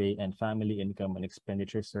survey and family income and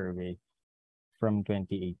expenditure survey from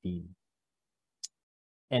 2018.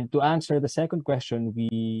 And to answer the second question,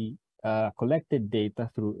 we collected data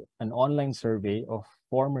through an online survey of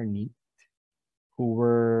former NEET who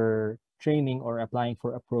were training or applying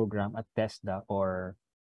for a program at TESDA or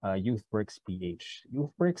YouthWorks PH.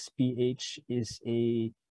 YouthWorks PH is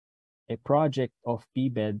a project of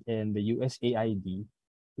PIBED and the USAID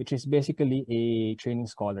which is basically a training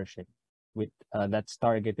scholarship with that's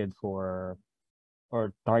targeted for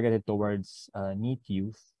or targeted towards NEET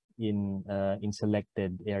youth in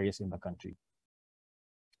selected areas in the country.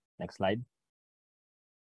 Next slide.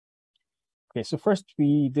 Okay, so first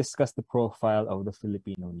we discuss the profile of the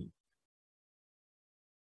Filipino NEET.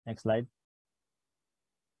 Next slide.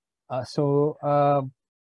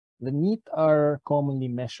 The NEET are commonly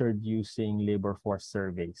measured using labor force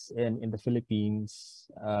surveys, and in the Philippines,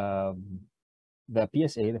 the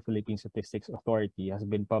PSA, the Philippine Statistics Authority, has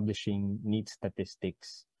been publishing NEET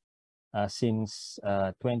statistics since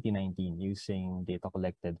 2019 using data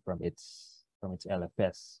collected from its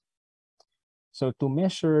LFS. So to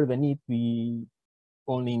measure the NEET, we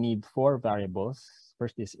only need 4 variables.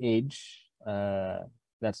 First is age,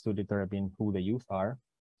 that's to determine who the youth are.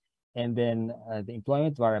 And then the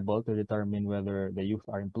employment variable to determine whether the youth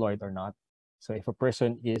are employed or not. So if a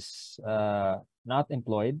person is not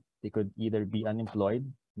employed, they could either be unemployed,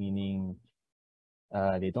 meaning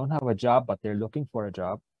they don't have a job, but they're looking for a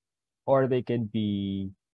job, or they can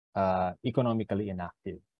be economically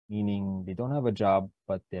inactive, meaning they don't have a job,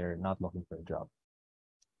 but they're not looking for a job.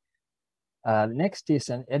 Next is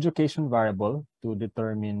an education variable to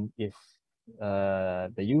determine if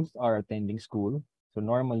the youth are attending school. So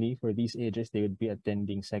normally for these ages, they would be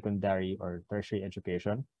attending secondary or tertiary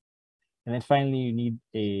education. And then finally, you need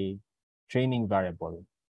a training variable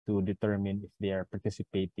to determine if they are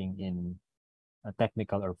participating in a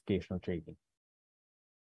technical or vocational training.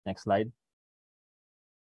 Next slide.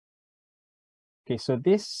 Okay, so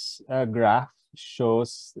this graph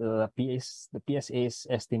shows the PSA's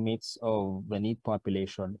estimates of the NEET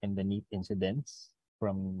population and the NEET incidence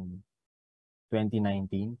from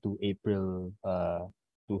 2019 to April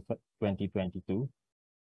 2022.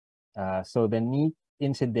 So the NEET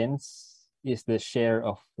incidence is the share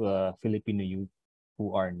of Filipino youth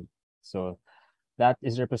who are NEET. So that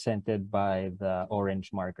is represented by the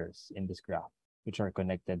orange markers in this graph, which are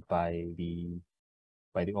connected by the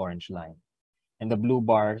orange line. And the blue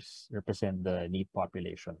bars represent the NEET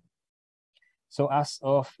population. So as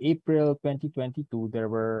of April 2022, there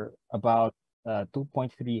were about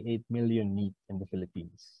 2.38 million NEET in the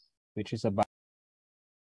Philippines, which is about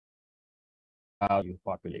youth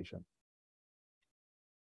population.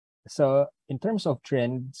 So in terms of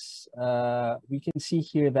trends, we can see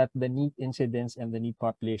here that the NEET incidence and the NEET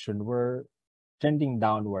population were trending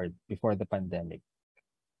downward before the pandemic.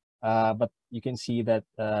 But you can see that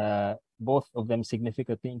both of them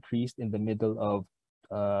significantly increased in the middle of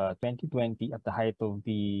 2020 at the height of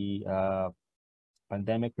the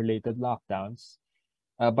pandemic-related lockdowns.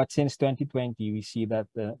 But since 2020, we see that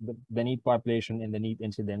the NEET population and the NEET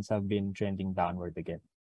incidence have been trending downward again.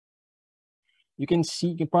 You can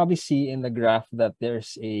probably see in the graph that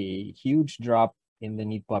there's a huge drop in the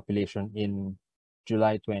NEET population in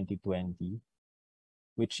July 2020,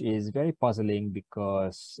 which is very puzzling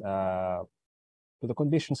because the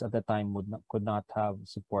conditions at the time could not have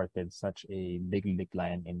supported such a big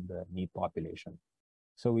decline in the NEET population.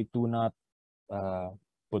 So we do not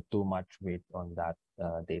put too much weight on that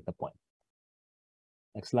data point.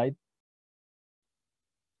 Next slide.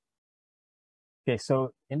 Okay,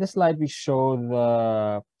 so in this slide, we show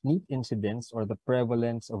the NEET incidence or the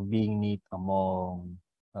prevalence of being NEET among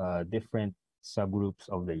different subgroups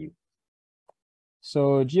of the youth.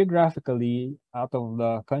 So geographically, out of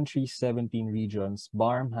the country's 17 regions,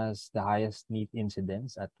 BARM has the highest NEET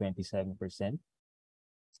incidence at 27%.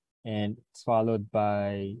 And it's followed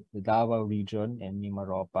by the Davao region and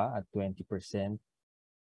Mimaropa at 20%,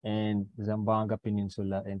 and Zamboanga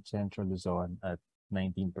Peninsula and Central Luzon at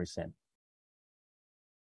 19%.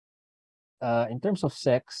 In terms of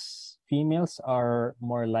sex, females are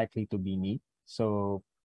more likely to be NEET. So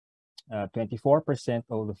 24%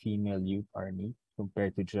 of the female youth are NEET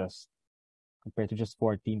compared to just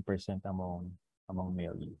 14% among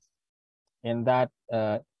male youth. And that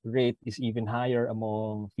rate is even higher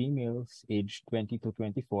among females aged 20 to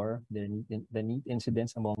 24. The NEET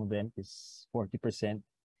incidence among them is 40%.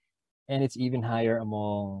 And it's even higher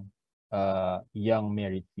among young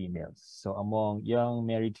married females. So among young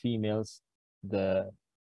married females, the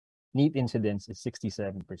NEET incidence is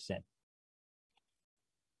 67%.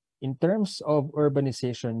 In terms of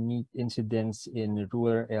urbanization, NEET incidence in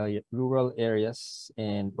rural areas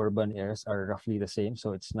and urban areas are roughly the same.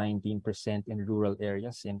 So it's 19% in rural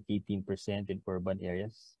areas and 18% in urban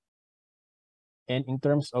areas. And in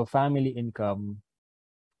terms of family income,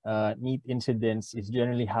 NEET incidence is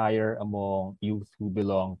generally higher among youth who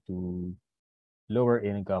belong to lower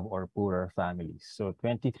income or poorer families. So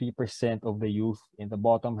 23% of the youth in the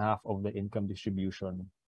bottom half of the income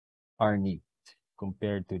distribution are NEET,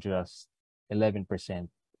 compared to just 11%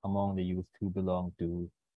 among the youth who belong to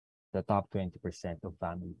the top 20% of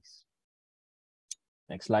families.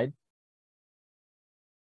 Next slide.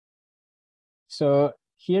 So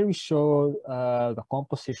here we show the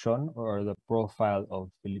composition or the profile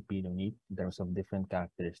of Filipino NEET in terms of different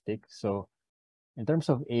characteristics. So in terms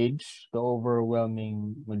of age, the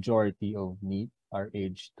overwhelming majority of NEET are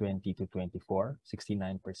aged 20 to 24,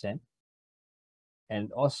 69%.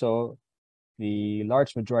 And also, the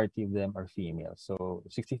large majority of them are female. So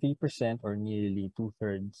 63% or nearly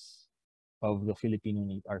 2/3 of the Filipino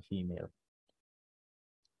NEET are female.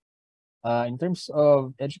 In terms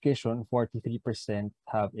of education, 43%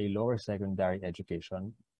 have a lower secondary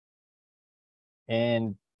education.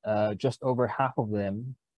 And just over half of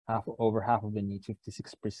them, over half of the NEET,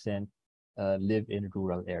 56% live in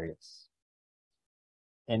rural areas.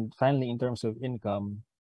 And finally, in terms of income,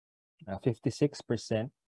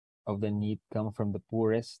 56% of the NEET come from the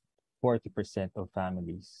poorest 40% of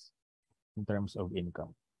families in terms of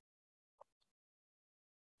income.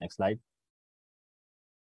 Next slide.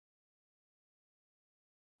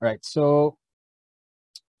 Right, so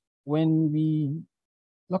when we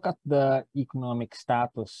look at the economic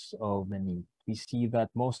status of the NEET, we see that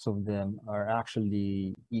most of them are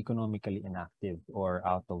actually economically inactive or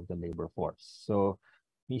out of the labor force. So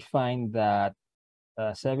we find that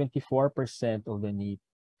 74% of the NEET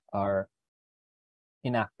are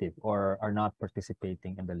inactive or are not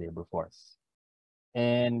participating in the labor force.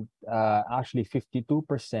 And actually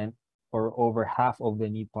 52% or over half of the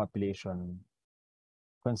NEET population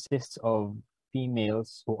consists of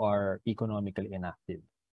females who are economically inactive.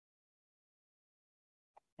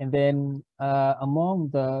 And then among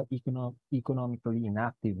the economically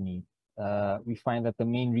inactive NEET, we find that the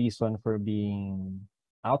main reason for being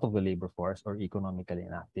out of the labor force or economically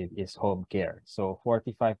inactive is home care. So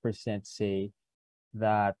 45% say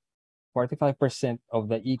that 45% of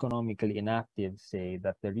the economically inactive say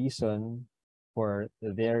that the reason for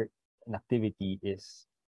their inactivity is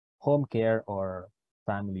home care or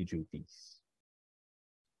family duties.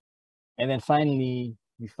 And then finally,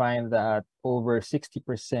 we find that over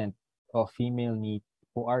 60% of female NEET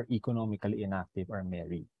who are economically inactive are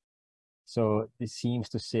married. So this seems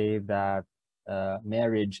to say that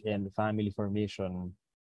marriage and family formation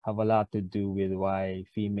have a lot to do with why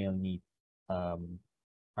female NEET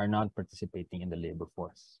are not participating in the labor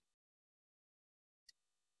force.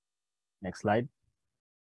 Next slide.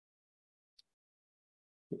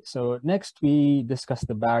 So next, we discuss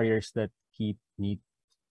the barriers that keep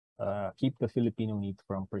the Filipino NEET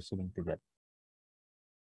from pursuing TVET.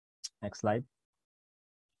 Next slide.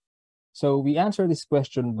 So we answer this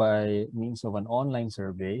question by means of an online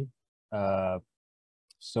survey.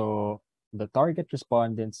 So the target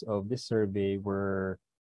respondents of this survey were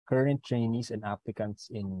current trainees and applicants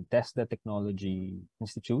in TESDA Technology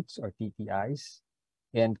Institutes or TTIs,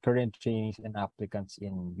 and current trainees and applicants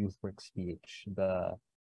in YouthWorks PH, the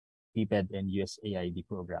PIDS and USAID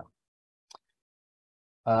program.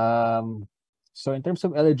 So in terms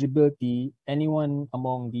of eligibility, anyone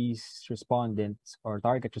among these respondents or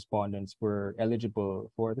target respondents were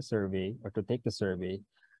eligible for the survey or to take the survey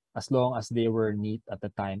as long as they were NEET at the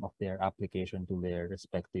time of their application to their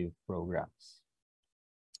respective programs.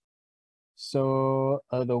 So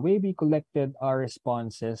the way we collected our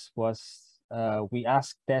responses was we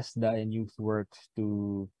asked TESDA and YouthWorks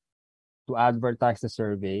to advertise the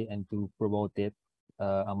survey and to promote it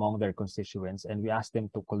among their constituents, and we asked them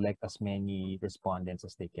to collect as many respondents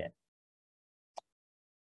as they can.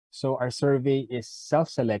 So our survey is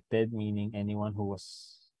self-selected, meaning anyone who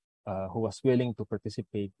was willing to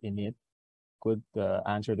participate in it could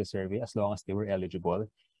answer the survey as long as they were eligible.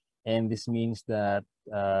 And this means that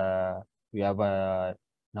we have a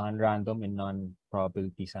non-random and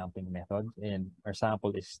non-probability sampling method, and our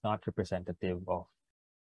sample is not representative of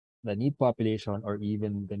the NEET population or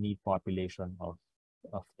even the NEET population of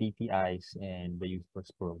TTIs and the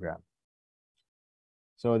YouthWorks program.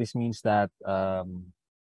 So this means that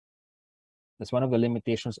that's one of the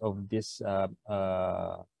limitations of this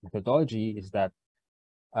methodology, is that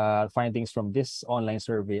findings from this online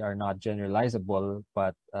survey are not generalizable,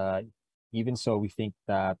 but even so, we think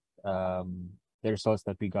that the results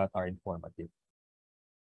that we got are informative.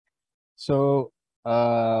 So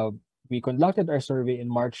we conducted our survey in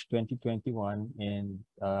March 2021, and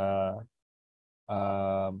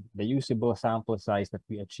the usable sample size that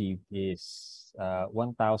we achieved is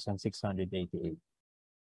 1,688.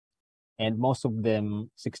 And most of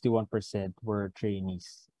them, 61%, were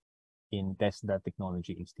trainees in TESDA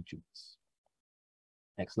Technology Institutes.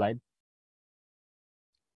 Next slide.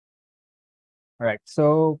 All right,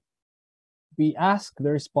 so we asked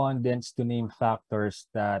the respondents to name factors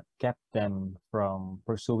that kept them from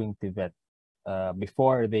pursuing TVET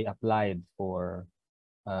before they applied for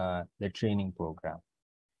their training program.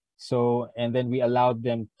 So, and then we allowed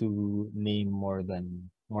them to name more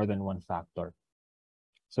than one factor.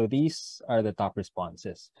 So these are the top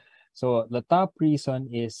responses. So the top reason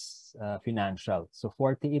is financial. So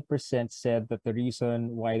 48% said that the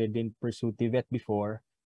reason why they didn't pursue TVET before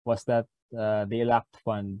was that they lacked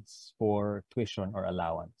funds for tuition or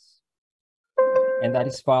allowance. And that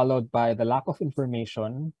is followed by the lack of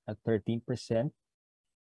information at 13%,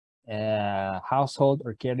 household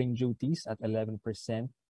or caring duties at 11%,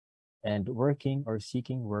 and working or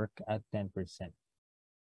seeking work at 10%.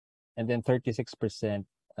 And then 36%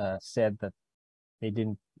 said that they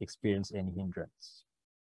didn't experience any hindrance.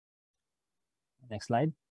 Next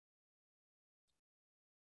slide.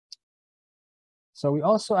 So we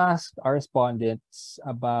also asked our respondents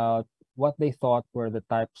about what they thought were the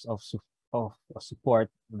types of support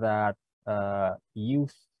that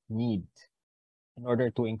youth need in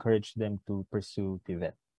order to encourage them to pursue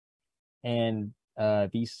TVET. And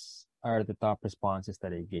these are the top responses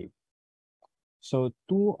that I gave. So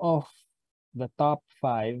 2 of the top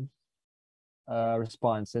 5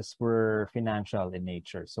 responses were financial in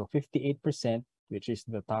nature. So 58%, which is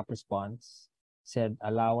the top response, said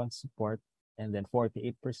allowance support, and then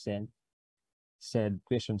 48% said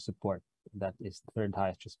tuition support. That is the third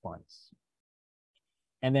highest response.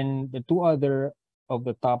 And then the 2 other of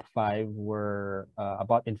the top 5 were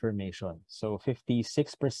about information. So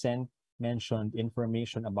 56% mentioned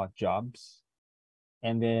information about jobs,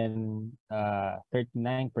 and then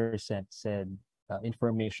 39% said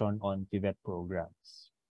information on TVET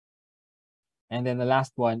programs. And then the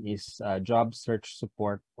last one is job search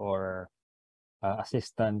support or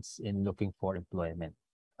assistance in looking for employment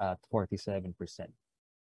at 47%.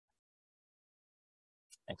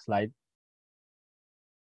 Next slide.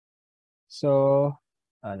 So,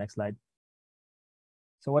 next slide.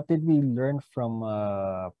 So what did we learn from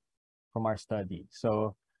our study?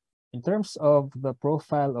 So in terms of the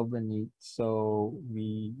profile of the NEET, so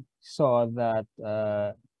we saw that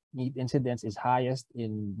NEET incidence is highest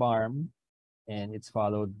in BARM, and it's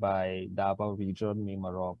followed by Davao Region,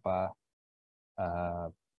 Mimaropa,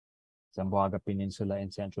 Zamboanga Peninsula,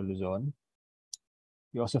 and Central Luzon.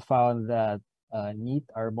 We also found that NEET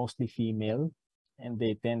are mostly female, and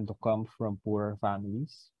they tend to come from poorer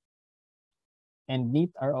families. And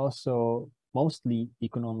NEET are also mostly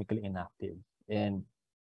economically inactive, and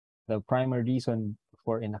the primary reason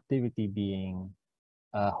for inactivity being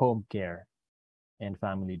home care and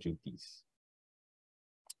family duties.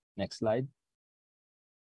 Next slide.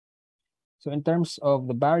 So in terms of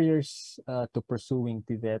the barriers to pursuing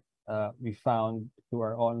TVET, we found through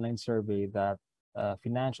our online survey that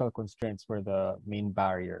financial constraints were the main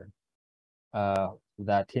barrier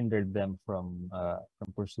that hindered them from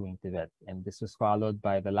pursuing TVET. And this was followed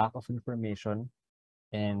by the lack of information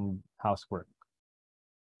and housework.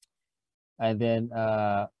 And then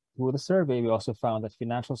through the survey, we also found that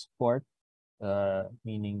financial support,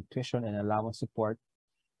 meaning tuition and allowance support,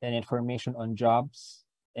 and information on jobs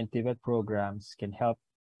and TVET programs can help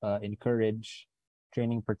encourage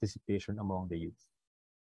training participation among the youth.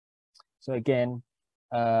 So again,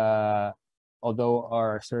 although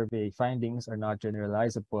our survey findings are not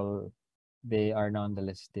generalizable, they are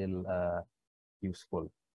nonetheless still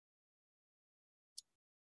useful.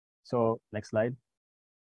 So next slide.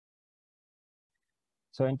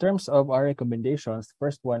 So in terms of our recommendations, the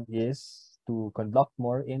first one is to conduct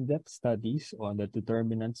more in-depth studies on the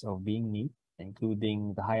determinants of being NEET,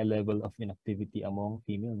 including the high level of inactivity among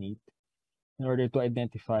female NEET, in order to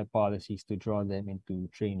identify policies to draw them into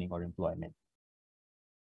training or employment.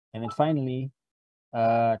 And then finally,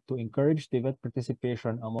 to encourage TVET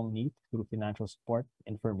participation among NEET through financial support,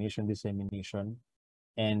 information dissemination,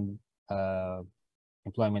 and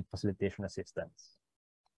employment facilitation assistance.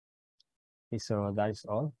 Okay, so that is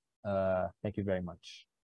all. Thank you very much.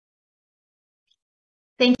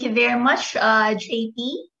 Thank you very much, JP.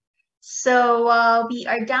 So we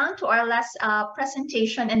are down to our last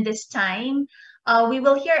presentation, and this time we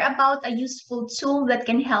will hear about a useful tool that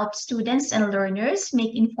can help students and learners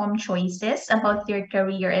make informed choices about their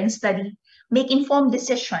career and study, make informed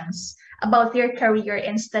decisions about their career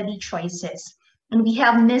and study choices. And we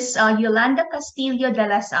have Ms. Yolanda Castillo de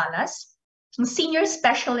las Alas, Senior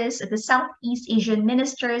Specialist at the Southeast Asian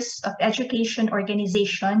Ministers of Education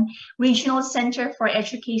Organization, Regional Center for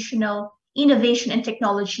Educational Innovation and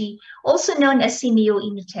Technology, also known as CIMEO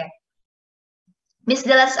Initech. Ms.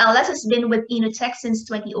 De Las Alas has been with Inotech since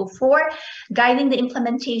 2004, guiding the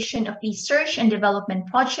implementation of research and development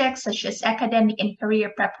projects such as academic and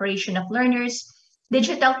career preparation of learners,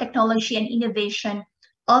 digital technology and innovation,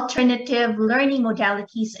 alternative learning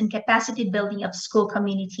modalities, and capacity building of school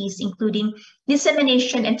communities, including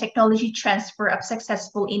dissemination and technology transfer of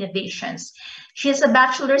successful innovations. She has a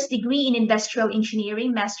bachelor's degree in industrial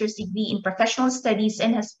engineering, master's degree in professional studies,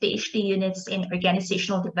 and has PhD units in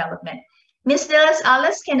organizational development. Ms. De Las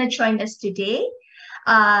Alas cannot join us today.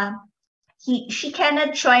 She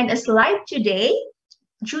cannot join us live today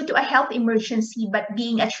due to a health emergency, but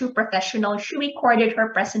being a true professional, she recorded her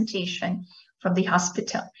presentation from the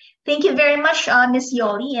hospital. Thank you very much, Ms.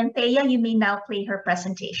 Yoli, and Thea, you may now play her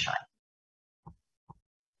presentation.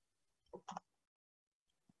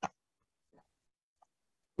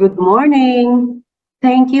 Good morning.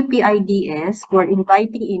 Thank you, PIDS, for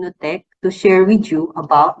inviting Inotech to share with you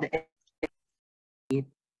about the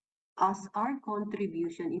as our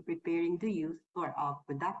contribution in preparing the youth for a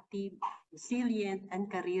productive, resilient, and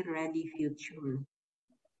career-ready future.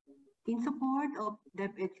 In support of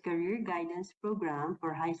DepEd's Career Guidance Program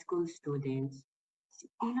for high school students,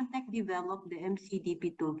 Inotech developed the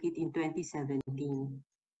MCDP Toolkit in 2017.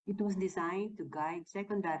 It was designed to guide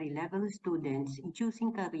secondary level students in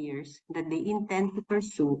choosing careers that they intend to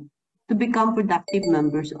pursue to become productive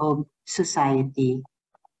members of society.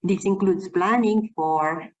 This includes planning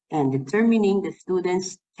for and determining the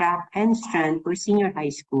students' track and strand for senior high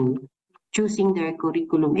school, choosing their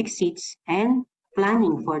curriculum exits, and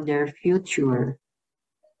planning for their future.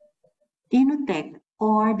 Inotech,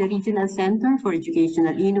 or the Regional Center for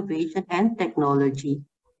Educational Innovation and Technology,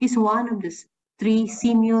 is one of the 3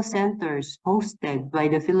 CMU centers hosted by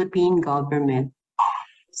the Philippine government.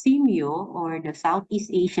 CMU, or the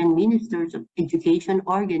Southeast Asian Ministers of Education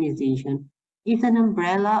Organization, is an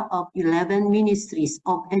umbrella of 11 ministries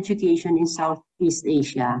of education in Southeast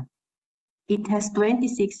Asia. It has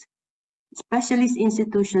 26 specialist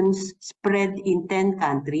institutions spread in 10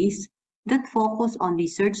 countries that focus on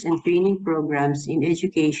research and training programs in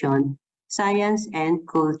education, science, and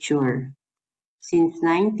culture. Since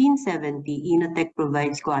 1970, Inotech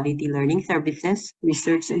provides quality learning services,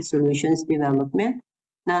 research and solutions development,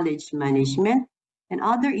 knowledge management, and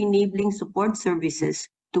other enabling support services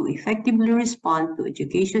to effectively respond to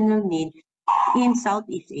educational needs in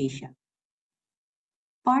Southeast Asia.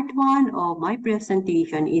 Part 1 of my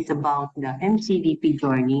presentation is about the MCDP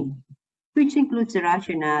journey, which includes the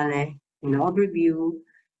rationale, an overview,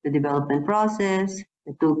 the development process,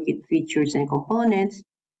 the toolkit features and components,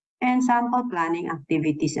 and sample planning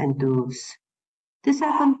activities and tools. The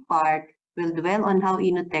second part will dwell on how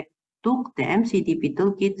Inotech took the MCDP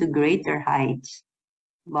toolkit to greater heights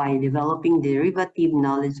by developing derivative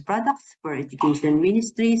knowledge products for education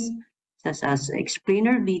ministries, such as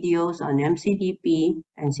explainer videos on MCDP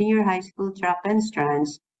and senior high school track and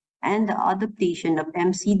strands, and the adaptation of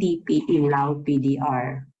MCDP in Lao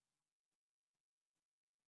PDR.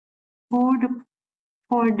 For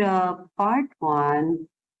the part 1,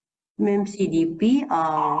 MCDP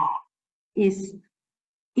is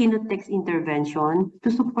Inotech's intervention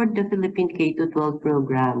to support the Philippine K-12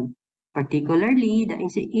 program, particularly the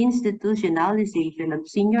institutionalization of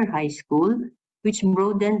senior high school, which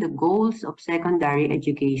broadened the goals of secondary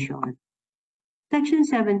education. Section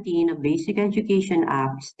 17 of Basic Education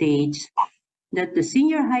Act states that the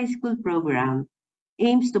senior high school program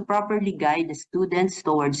aims to properly guide the students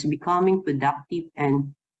towards becoming productive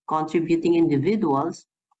and contributing individuals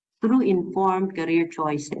through informed career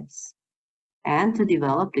choices, and to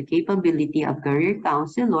develop the capability of career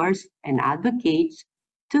counselors and advocates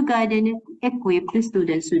to guide and equip the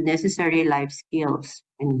students with necessary life skills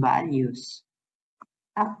and values.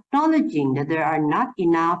 Acknowledging that there are not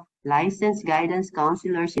enough licensed guidance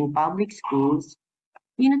counselors in public schools,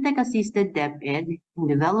 Inotech assisted DepEd in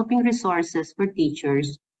developing resources for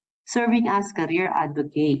teachers serving as career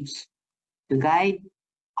advocates to guide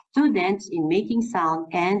students in making sound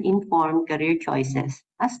and informed career choices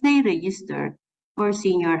as they register for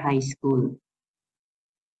senior high school.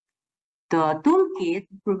 The toolkit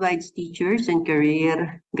provides teachers and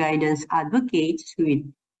career guidance advocates with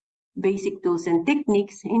basic tools and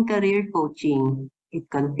techniques in career coaching. It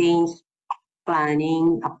contains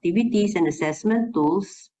planning, activities, and assessment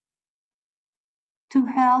tools to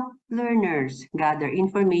help learners gather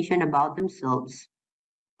information about themselves,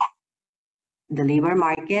 the labor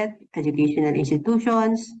market, educational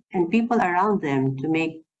institutions, and people around them to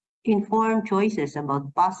make informed choices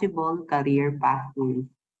about possible career pathways.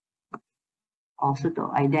 Also to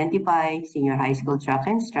identify senior high school track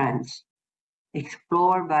and strands,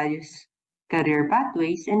 explore various career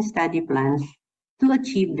pathways and study plans to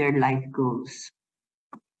achieve their life goals.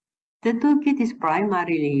 The toolkit is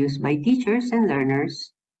primarily used by teachers and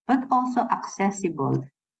learners, but also accessible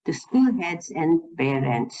to school heads and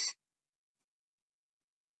parents.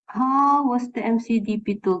 How was the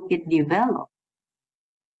MCDP toolkit developed?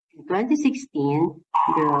 In 2016,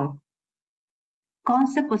 the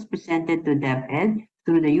concept was presented to DepEd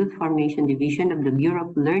through the Youth Formation Division of the Bureau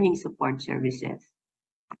of Learning Support Services,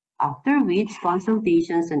 after which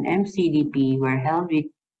consultations on MCDP were held with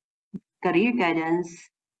career guidance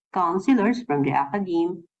counselors from the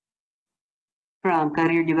academe, from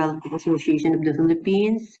Career Development Association of the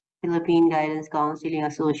Philippines, Philippine Guidance Counseling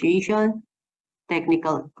Association,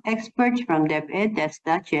 technical experts from DepEd,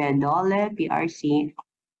 TESDA, CHE, DOLE, PRC,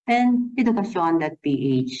 and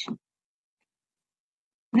Educacion.ph.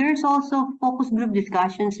 There's also focus group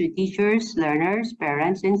discussions with teachers, learners,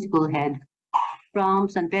 parents, and school heads from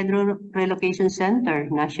San Pedro Relocation Center,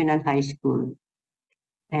 National High School.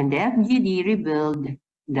 And the FGD revealed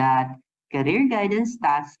that career guidance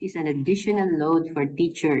task is an additional load for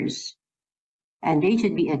teachers, and they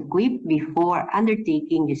should be equipped before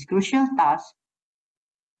undertaking this crucial task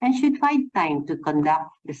and should find time to conduct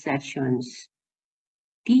the sessions.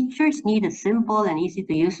 Teachers need a simple and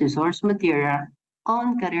easy-to-use resource material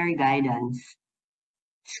on career guidance.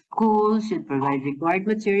 Schools should provide required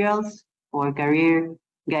materials for career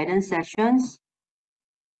guidance sessions.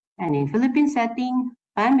 And in Philippine setting,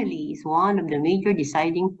 family is one of the major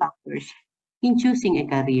deciding factors in choosing a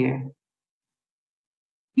career.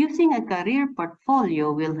 Using a career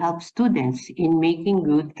portfolio will help students in making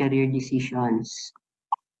good career decisions.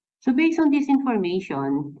 So based on this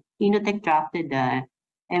information, Inotech drafted the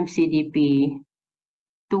MCDP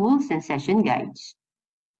tools and session guides.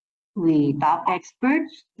 We tapped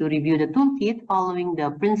experts to review the toolkit following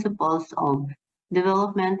the principles of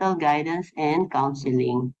developmental guidance and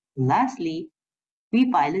counseling. And lastly, we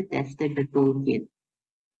pilot tested the toolkit.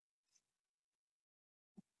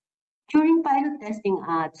 During pilot testing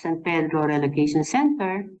at San Pedro Relocation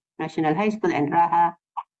Center, National High School, and Raha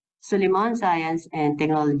Suleiman Science and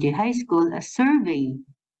Technology High School, a survey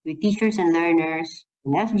with teachers and learners,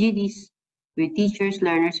 and FGDs with teachers,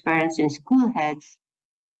 learners, parents, and school heads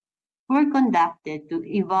were conducted to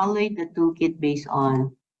evaluate the toolkit based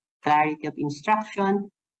on clarity of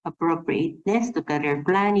instruction, appropriateness to career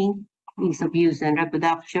planning, ease of use and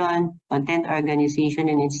reproduction, content organization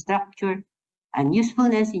and its structure, and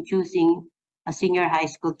usefulness in choosing a senior high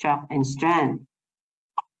school track and strand.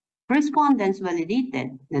 Respondents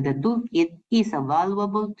validated that the toolkit is a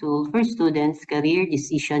valuable tool for students' career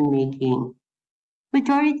decision-making.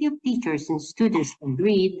 Majority of teachers and students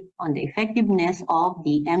agreed on the effectiveness of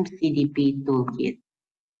the MCDP toolkit.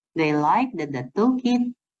 They liked that the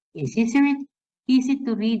toolkit is easy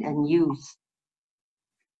to read and use.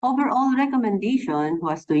 Overall recommendation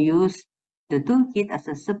was to use the toolkit as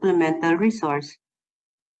a supplemental resource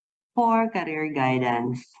for career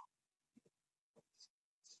guidance.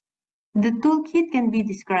 The toolkit can be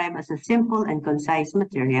described as a simple and concise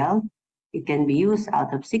material. It can be used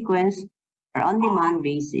out of sequence or on-demand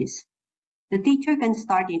basis. The teacher can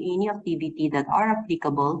start in any activity that are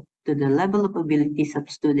applicable to the level of abilities of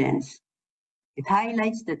students. It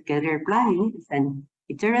highlights that career planning is an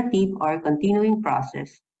iterative or continuing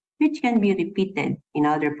process which can be repeated in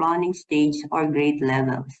other planning stages or grade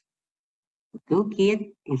levels. The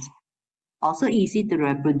toolkit is also easy to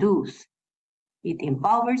reproduce. It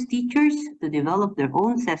empowers teachers to develop their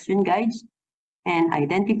own session guides and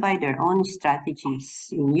identify their own strategies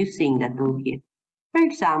in using the toolkit. For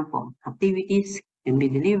example, activities can be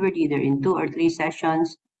delivered either in 2 or 3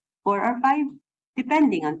 sessions, 4 or 5,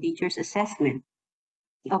 depending on teacher's assessment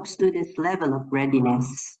of students' level of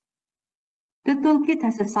readiness. The toolkit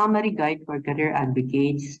has a summary guide for career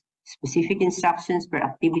advocates, specific instructions per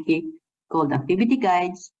activity called activity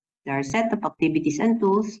guides. There are a set of activities and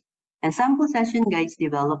tools, and sample session guides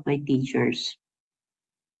developed by teachers.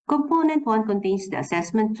 Component 1 contains the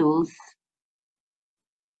assessment tools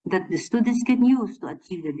that the students can use to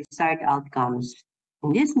achieve the desired outcomes.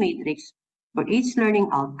 In this matrix, for each learning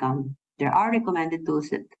outcome, there are recommended tools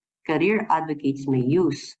that career advocates may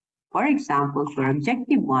use. For example, for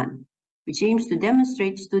Objective 1, which aims to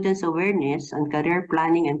demonstrate students' awareness on career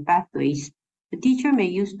planning and pathways, the teacher may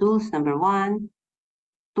use tools number 1,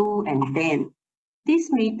 2, and 10.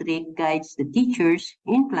 This matrix guides the teachers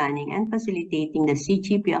in planning and facilitating the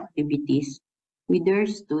CGP activities with their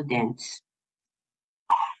students.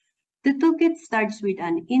 The toolkit starts with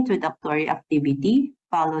an introductory activity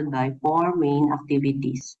followed by 4 main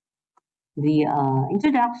activities. The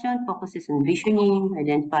introduction focuses on visioning,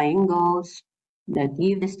 identifying goals that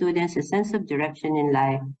give the students a sense of direction in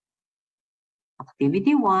life.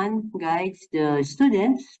 Activity 1 guides the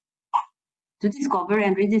students to discover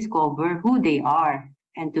and rediscover who they are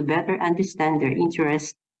and to better understand their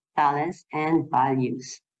interests, talents, and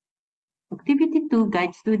values. Activity 2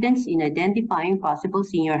 guides students in identifying possible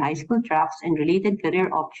senior high school tracks and related career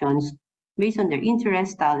options based on their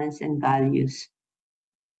interests, talents, and values.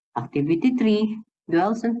 Activity 3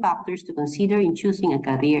 dwells on factors to consider in choosing a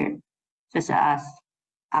career, such as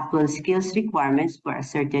actual skills requirements for a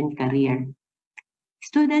certain career.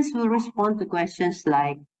 Students will respond to questions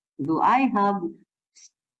like, do I have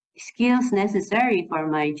skills necessary for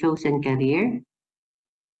my chosen career?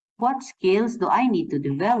 What skills do I need to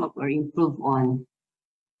develop or improve on?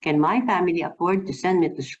 Can my family afford to send me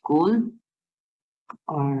to school?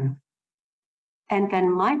 And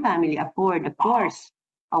can my family afford the course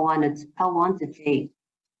I want to take?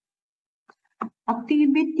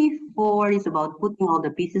 Activity 4 is about putting all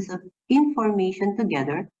the pieces of information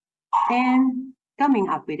together and coming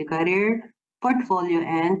up with a career portfolio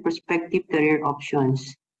and prospective career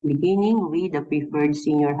options, beginning with the preferred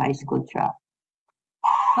senior high school track.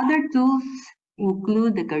 Other tools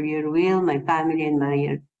include the career wheel, my family and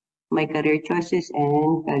my career choices,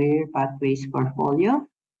 and career pathways portfolio,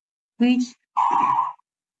 which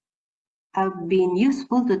have been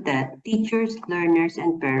useful to teachers, learners,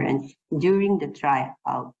 and parents during the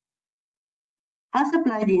tryout. As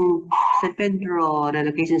applied in San Pedro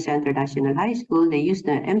Relocation Center National High School, they use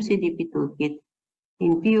the MCDP toolkit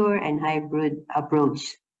in pure and hybrid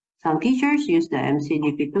approach. Some teachers use the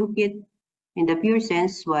MCDP toolkit in the pure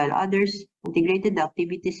sense, while others integrated the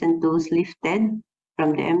activities and tools lifted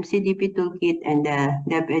from the MCDP toolkit and the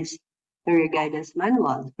DepEd's Career Guidance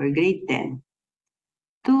Manual for grade 10.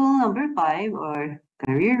 Tool number 5, or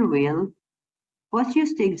career wheel, was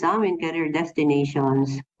used to examine career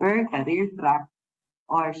destinations per career track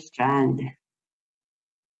or strand.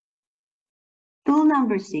 Tool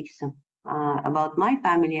number 6, about my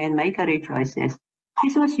family and my career choices.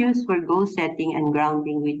 This was used for goal setting and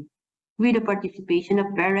grounding with the participation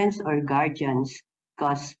of parents or guardians,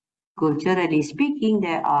 because culturally speaking,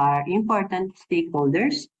 they are important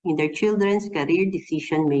stakeholders in their children's career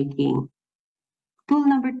decision making. Tool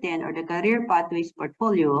number 10, or the Career Pathways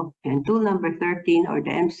Portfolio, and tool number 13, or the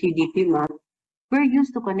MCDP map, were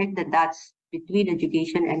used to connect the dots between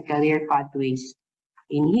education and career pathways.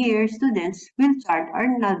 In here, students will chart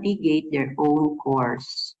or navigate their own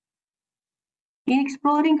course. In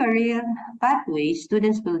exploring career pathways,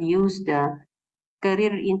 students will use the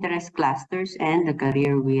career interest clusters and the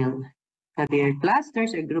career wheel. Career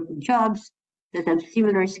clusters are a group of jobs that have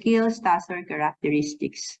similar skills, tasks, or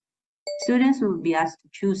characteristics. Students will be asked to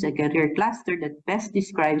choose a career cluster that best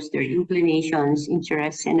describes their inclinations,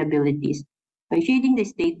 interests, and abilities by shading the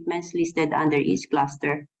statements listed under each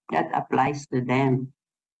cluster that applies to them.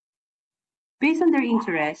 Based on their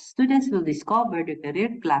interests, students will discover the career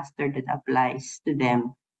cluster that applies to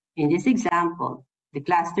them. In this example, the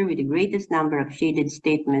cluster with the greatest number of shaded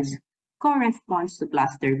statements corresponds to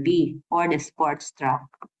cluster B, or the sports track.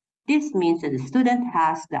 This means that the student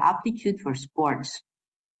has the aptitude for sports.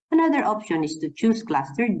 Another option is to choose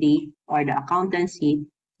cluster D, or the accountancy,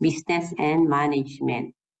 business, and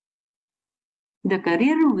management. The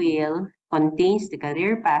career wheel contains the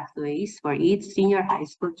career pathways for each senior high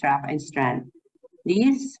school track and strand.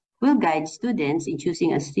 These will guide students in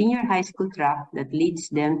choosing a senior high school track that leads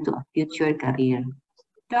them to a future career.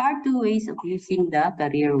 There are two ways of using the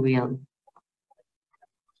career wheel.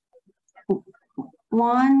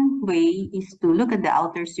 One way is to look at the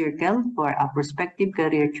outer circle for a prospective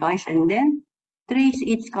career choice and then trace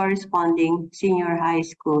its corresponding senior high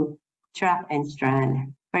school track and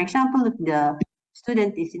strand. For example, if the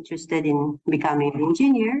student is interested in becoming an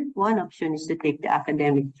engineer, one option is to take the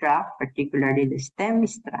academic track, particularly the STEM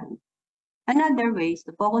strand. Another way is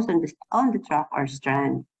to focus on the track or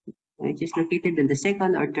strand, which is located in the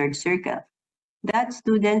second or third circle, that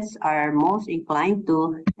students are most inclined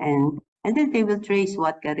to, and then they will trace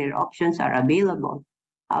what career options are available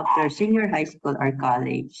after senior high school or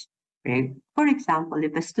college. For example,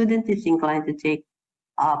 if a student is inclined to take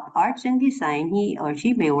up arts and design, he or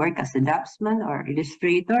she may work as a draftsman or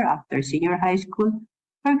illustrator after senior high school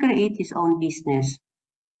or create his own business.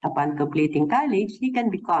 Upon completing college, he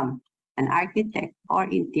can become an architect or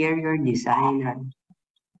interior designer.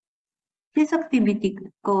 This activity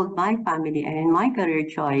called My Family and My Career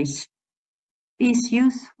Choice is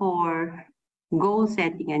used for goal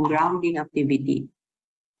setting and grounding activity.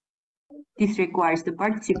 This requires the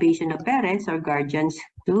participation of parents or guardians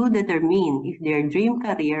to determine if their dream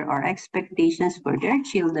career or expectations for their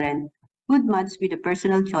children would match with the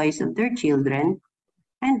personal choice of their children,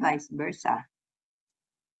 and vice versa.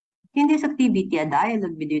 In this activity, a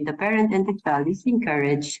dialogue between the parent and the child is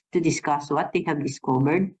encouraged to discuss what they have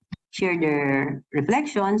discovered, share their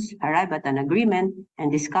reflections, arrive at an agreement,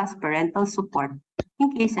 and discuss parental support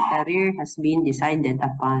in case a career has been decided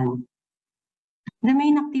upon. The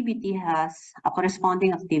main activity has a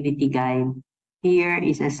corresponding activity guide. Here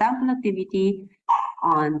is a sample activity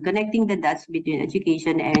on connecting the dots between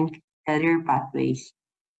education and career pathways.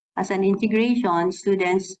 As an integration,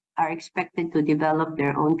 students are expected to develop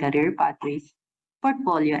their own career pathways,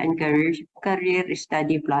 portfolio, and career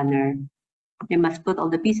study planner. They must put all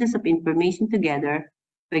the pieces of information together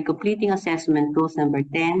by completing assessment tools number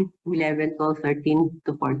 10, 11, 12, 13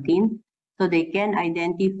 to 14, so they can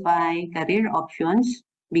identify career options,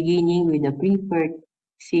 beginning with the preferred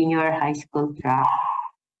senior high school track.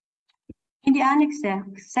 In the annex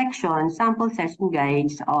section, sample session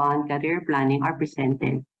guides on career planning are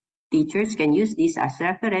presented. Teachers can use these as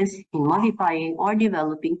reference in modifying or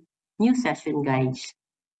developing new session guides.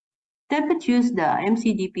 DepEd used the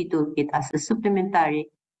MCDP toolkit as a supplementary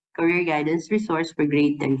career guidance resource for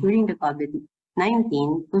grade 10 during the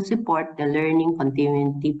COVID-19 to support the learning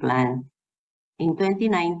continuity plan. In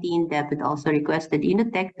 2019, DepEd also requested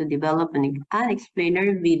Inotech to develop an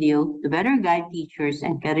explainer video to better guide teachers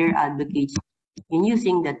and career advocates in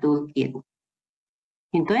using the toolkit.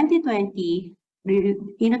 In 2020,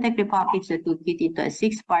 Inotech repackaged the toolkit into a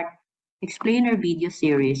 6-part explainer video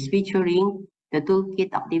series featuring the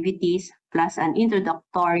toolkit activities plus an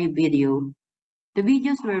introductory video. The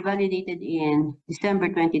videos were validated in December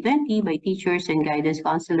 2020 by teachers and guidance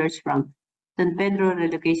counselors from San Pedro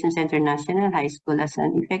Relocation Center National High School as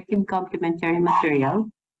an effective complementary material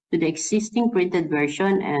to the existing printed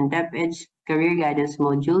version and DepEd's career guidance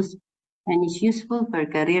modules, and is useful for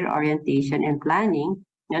career orientation and planning,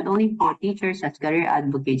 not only for teachers as career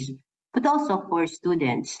advocates, but also for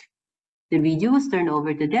students. The video was turned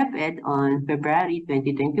over to DepEd on February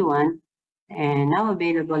 2021 and now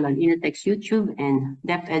available on Inotech's YouTube and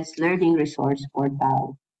DepEd's Learning Resource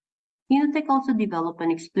portal. Inotech also developed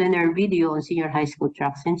an explainer video on senior high school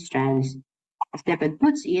tracks and strands. As DepEd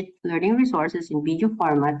puts it, learning resources in video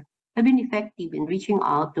format have been effective in reaching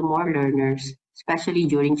out to more learners, especially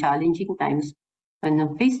during challenging times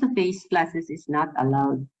when face-to-face classes is not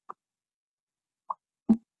allowed.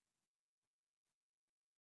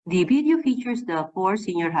 The video features the 4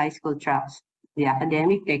 senior high school tracks: the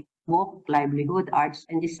academic, textbook, livelihood, arts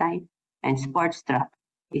and design, and sports track.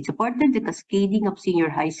 It supported the cascading of senior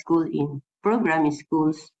high school program in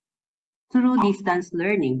schools through distance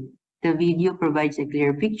learning. The video provides a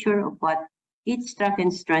clear picture of what each track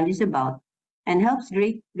and strand is about and helps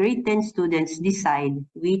grade 10 students decide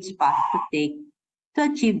which path to take to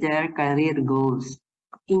achieve their career goals.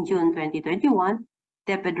 In June 2021,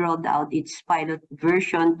 DepEd rolled out its pilot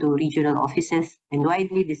version to regional offices and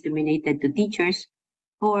widely disseminated to teachers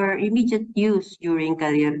for immediate use during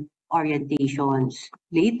career orientations.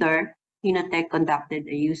 Later, Inotech conducted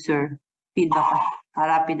a user feedback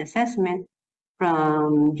rapid assessment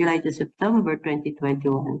from July to September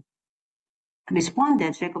 2021.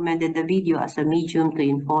 Respondents recommended the video as a medium to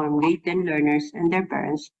inform grade 10 learners and their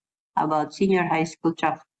parents about senior high school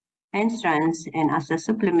tracks and strands, and as a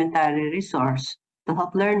supplementary resource to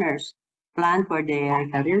help learners plan for their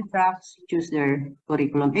career tracks, choose their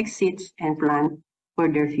curriculum exits, and plan for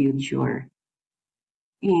their future.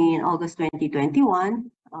 In August 2021,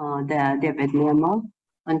 the DepEd memo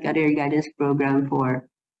on career guidance program for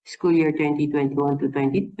school year 2021 to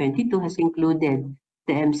 2022 has included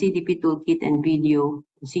the MCDP toolkit and video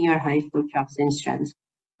senior high school tracks and strands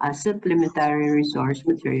as supplementary resource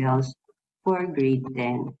materials for grade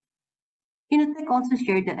 10. Inotech also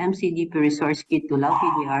shared the MCDP resource kit to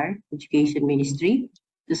LAPDR, Education Ministry,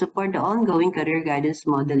 to support the ongoing career guidance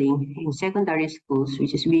modeling in secondary schools,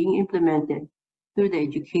 which is being implemented through the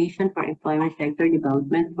Education for Employment Sector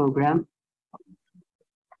Development Program,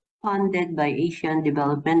 funded by Asian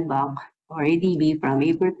Development Bank, or ADB, from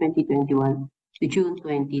April 2021 to June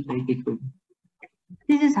 2022.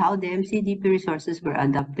 This is how the MCDP resources were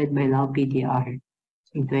adopted by LAPDR.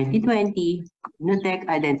 In 2020, Inotech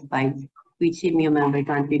identified which CMU member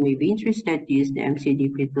country may be interested to use the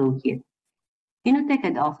MCDP toolkit. Inotech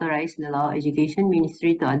had authorized the Law Education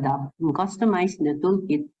Ministry to adopt and customize the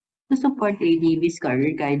toolkit to support ADB's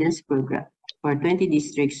career guidance program for 20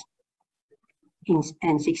 districts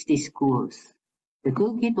and 60 schools. The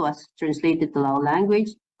toolkit was translated to Lao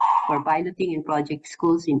language for piloting in project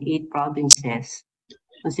schools in 8 provinces.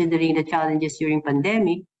 Considering the challenges during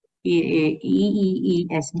pandemic, EEESDP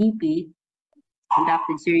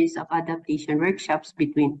conducted series of adaptation workshops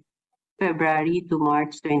between February to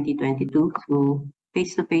March 2022 through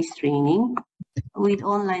face-to-face training, with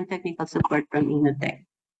online technical support from Innotech.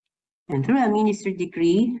 And through a ministry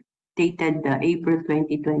decree dated April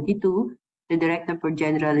 2022, the Director for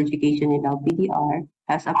General Education in LPDR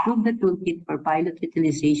has approved the toolkit for pilot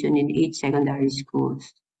utilization in 8 secondary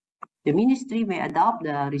schools. The ministry may adopt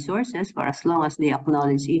the resources for as long as they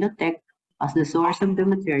acknowledge Innotech as the source of the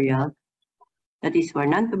material, that is for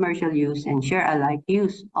non-commercial use and share alike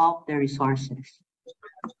use of the resources.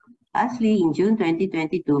 Lastly, in June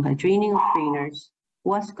 2022, a training of trainers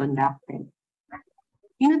was conducted.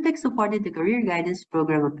 Innotech supported the career guidance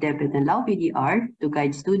program of DepEd and LPDR to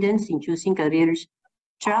guide students in choosing careers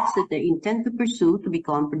tracks that they intend to pursue to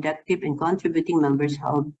become productive and contributing members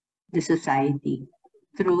of the society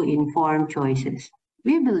through informed choices.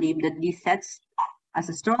 We believe that this sets as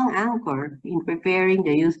a strong anchor in preparing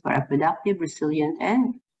the youth for a productive, resilient,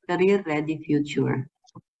 and career-ready future.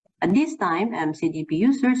 At this time, MCDP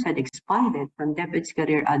users had expanded from DepEd's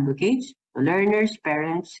career advocates to learners,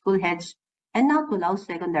 parents, school heads, and now to allow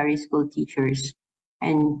secondary school teachers.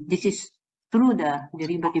 And this is through the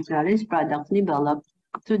derivative knowledge products developed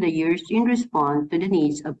through the years in response to the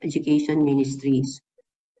needs of education ministries.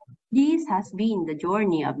 This has been the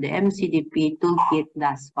journey of the MCDP toolkit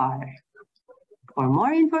thus far. For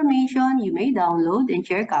more information, you may download and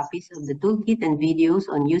share copies of the toolkit and videos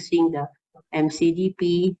on using the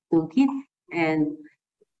MCDP toolkit and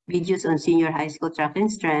videos on senior high school track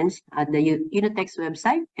and strands at the Innotech's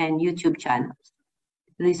website and YouTube channels.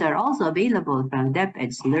 These are also available from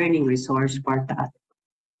DepEd's Learning Resource Portal.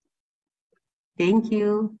 Thank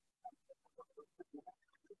you.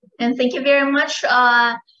 And thank you very much,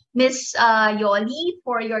 Ms. Yoli,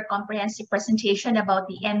 for your comprehensive presentation about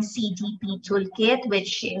the MCDP toolkit,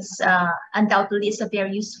 which is undoubtedly is a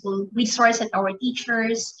very useful resource that our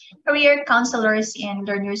teachers, career counselors, and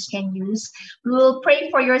learners can use. We will pray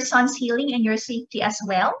for your son's healing and your safety as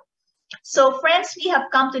well. So friends, we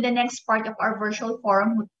have come to the next part of our virtual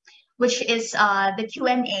forum, which is the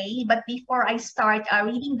Q&A. But before I start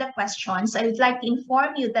reading the questions, I would like to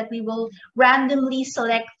inform you that we will randomly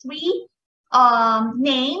select 3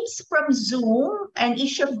 names from Zoom, and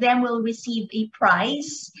each of them will receive a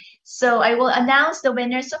prize. So I will announce the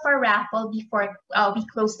winners of our raffle before we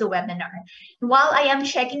close the webinar. While I am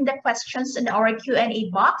checking the questions in our Q&A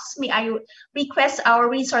box, may I request our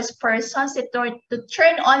resource persons to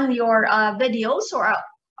turn on your videos so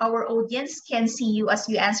our audience can see you as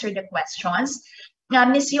you answer the questions.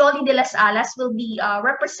 Ms. Yoli de las Alas will be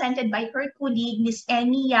represented by her colleague, Ms.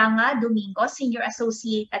 Eni Yanga Domingo, Senior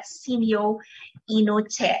Associate at Simio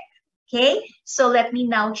Innotech. Okay, so let me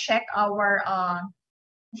now check our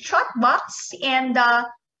chat box. And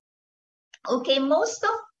okay, most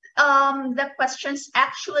of the questions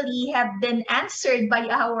actually have been answered by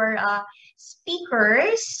our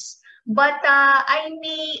speakers. But I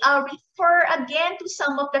may refer again to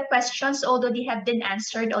some of the questions, although they have been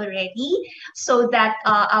answered already, so that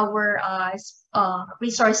our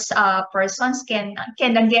resource persons can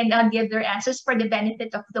again give their answers for the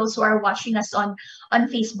benefit of those who are watching us on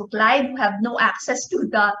Facebook Live, who have no access to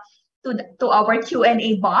our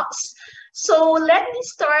Q&A box. So let me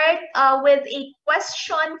start with a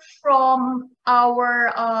question from our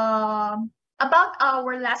about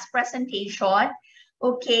our last presentation.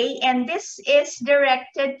 Okay, and this is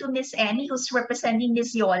directed to Ms. Annie, who's representing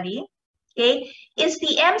Ms. Yoli. Okay, is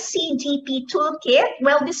the MCDP toolkit?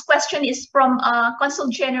 Well, this question is from Consul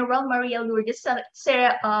General Maria Lourdes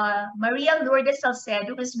Salcedo,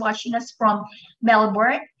 who is watching us from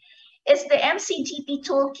Melbourne. Is the MCDP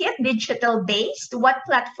toolkit digital-based? What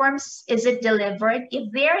platforms is it delivered?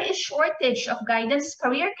 If there is shortage of guidance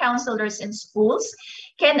career counselors in schools,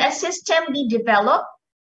 can a system be developed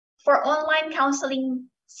for online counseling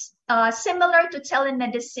similar to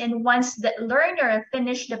telemedicine once the learner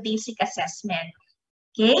finished the basic assessment?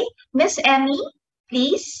 Okay, Ms. Emmy,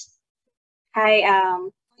 please. Hi,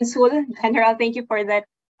 Consul General, thank you for that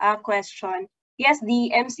question. Yes,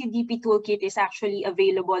 the MCDP toolkit is actually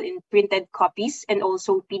available in printed copies and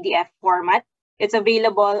also PDF format. It's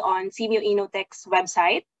available on Simio Innotech's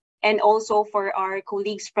website, and also for our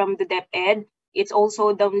colleagues from the DepEd, it's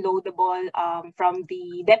also downloadable from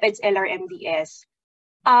the DepEd's LRMDS.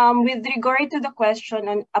 With regard to the question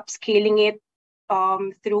on upscaling it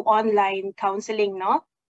through online counseling, no?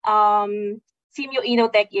 Simio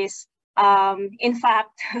Innotech is in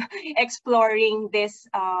fact exploring this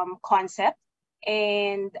concept,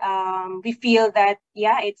 and we feel that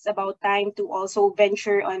it's about time to also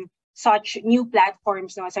venture on such new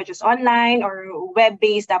platforms, no? Such as online or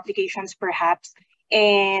web-based applications perhaps.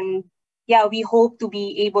 And we hope to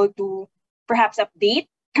be able to perhaps update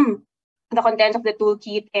the content of the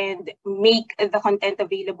toolkit and make the content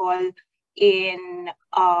available in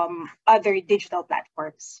other digital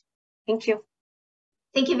platforms. Thank you.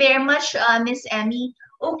 Thank you very much, Ms. Emmy.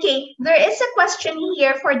 Okay, there is a question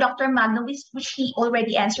here for Dr. Magno, which he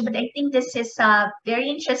already answered, but I think this is very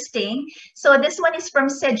interesting. So this one is from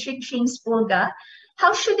Cedric James Pulga.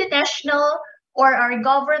 How should the national or our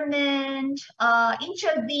government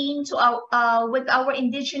intervene to with our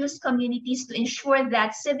indigenous communities to ensure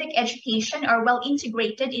that civic education are well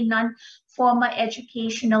integrated in non-formal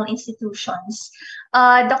educational institutions?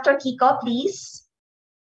 Dr. Kiko, please.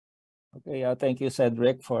 Okay, thank you,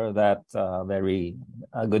 Cedric, for that very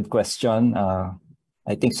good question.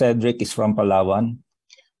 I think Cedric is from Palawan,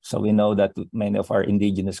 so we know that many of our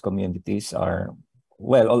indigenous communities are,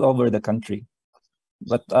 well, all over the country.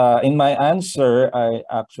 But in my answer, I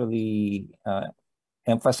actually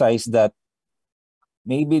emphasize that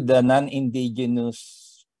maybe the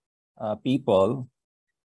non-indigenous people,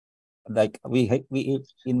 like we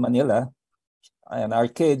in Manila, and our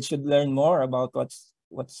kids should learn more about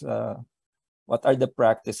what are the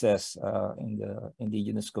practices in the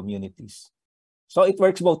indigenous communities. So it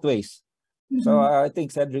works both ways. Mm-hmm. So I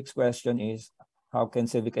think Cedric's question is, how can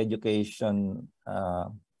civic education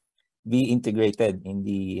be integrated in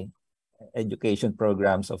the education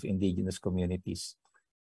programs of indigenous communities?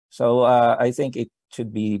 So I think it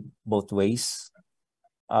should be both ways.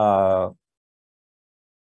 Because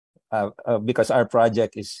our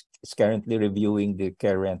project is currently reviewing the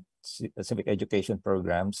current civic education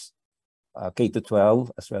programs,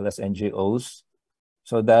 K-12, as well as NGOs.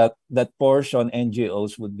 So that portion,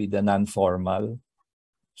 NGOs, would be the non-formal.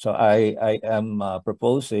 So I am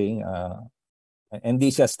proposing, and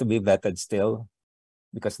this has to be vetted still,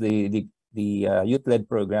 because the youth-led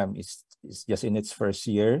program is just in its first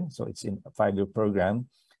year, so it's in a 5-year program.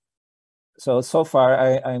 So far,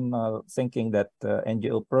 I'm thinking that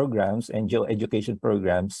NGO programs, NGO education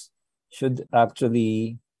programs, should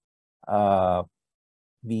actually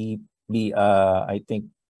be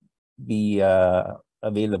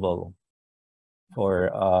available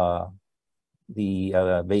for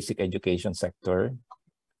the basic education sector,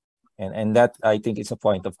 and that I think is a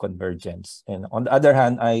point of convergence. And on the other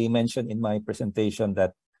hand, I mentioned in my presentation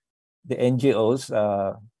that the NGOs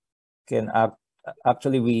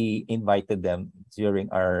actually, we invited them during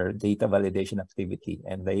our data validation activity,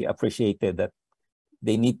 and they appreciated that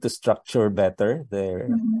they need to structure better their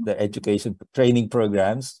education training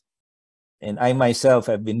programs. And I myself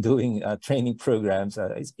have been doing training programs.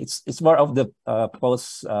 It's more of the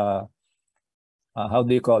post, how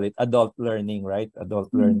do you call it? Adult learning, right? Adult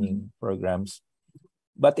learning programs.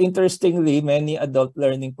 But interestingly, many adult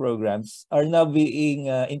learning programs are now being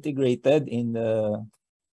integrated in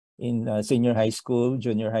senior high school,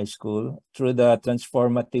 junior high school, through the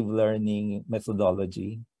transformative learning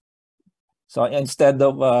methodology. So instead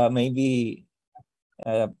of maybe,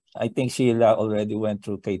 I think Sheila already went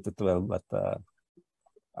through K-12, but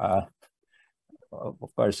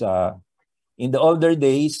of course, in the older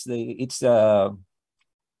days, it's a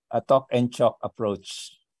talk and chalk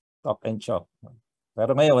approach. Talk and chalk.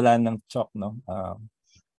 Pero ngayon wala nang chalk, no?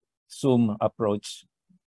 Zoom approach.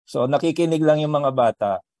 So nakikinig lang yung mga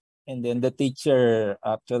bata, and then the teacher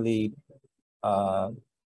actually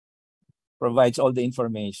provides all the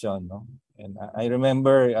information, no? And I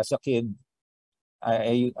remember as a kid,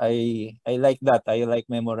 I like that. I like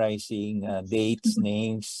memorizing dates,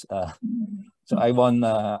 names. So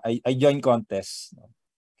I joined contests,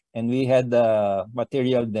 and we had a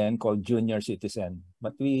material then called Junior Citizen,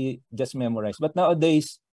 but we just memorized. But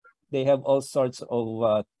nowadays, they have all sorts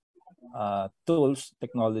of tools,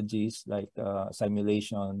 technologies like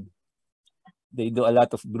simulation. They do a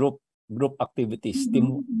lot of group activities,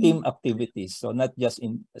 team activities. So not just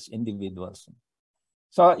as individuals.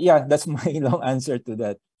 So yeah, that's my long answer to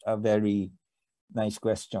that very nice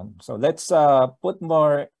question. So let's put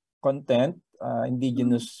more content,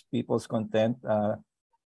 indigenous people's content.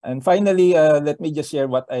 And finally, let me just share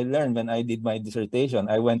what I learned when I did my dissertation.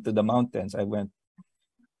 I went to the mountains. I went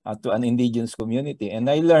to an indigenous community, and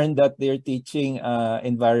I learned that they're teaching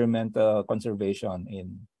environmental conservation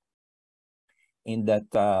in that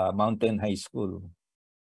mountain high school.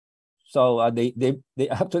 So they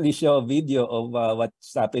actually show a video of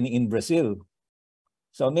what's happening in Brazil.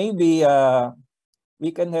 So maybe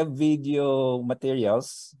we can have video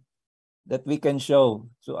materials that we can show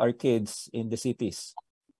to our kids in the cities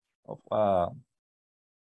of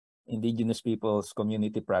indigenous people's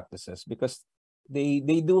community practices, because they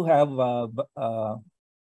do have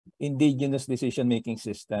indigenous decision-making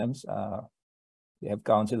systems. They have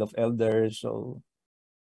council of elders, so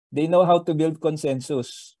they know how to build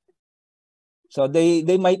consensus. So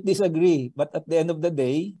they might disagree, but at the end of the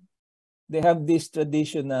day, they have this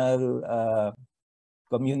traditional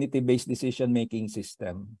community-based decision-making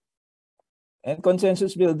system. And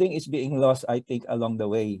consensus building is being lost, I think, along the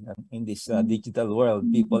way in this digital world.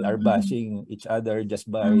 People are bashing each other just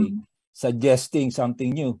by suggesting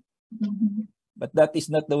something new. But that is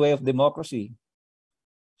not the way of democracy.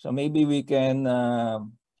 So maybe we can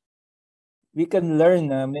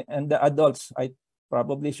learn, and the adults, I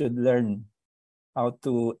probably should learn how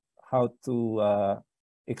to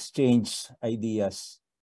exchange ideas,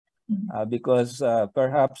 because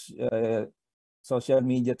perhaps social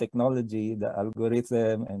media technology, the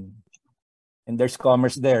algorithm, and there's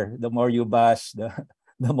commerce there. The more you bash,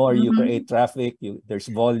 the more you create traffic. There's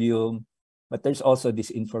volume, but there's also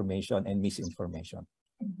disinformation and misinformation.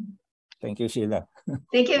 Thank you, Sheila.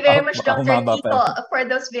 Thank you very much, Dr. Tito, for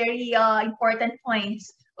those very important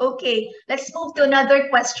points. Okay, let's move to another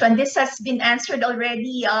question. This has been answered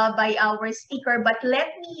already by our speaker, but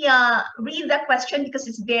let me read the question because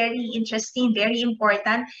it's very interesting, very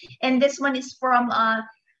important. And this one is from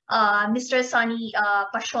Mr. Sonny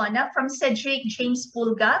Pasiona from Cedric James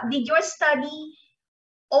Pulga. Did your study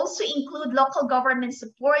also include local government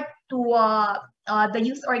support to the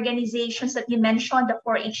youth organizations that you mentioned, the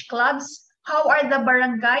 4-H clubs? How are the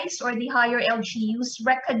barangays or the higher LGUs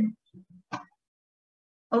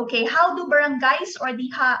how do barangays or the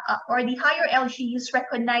higher LGUs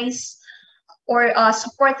recognize or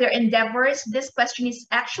support their endeavors? This question is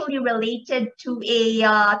actually related to a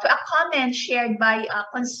comment shared by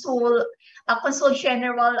Consul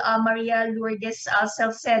General Maria Lourdes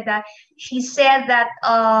Salceda. She said that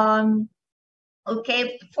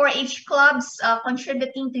 4-H clubs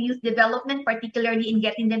contributing to youth development, particularly in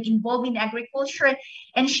getting them involved in agriculture.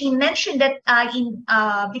 And she mentioned that in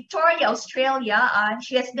Victoria, Australia,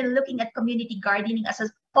 she has been looking at community gardening as a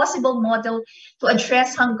possible model to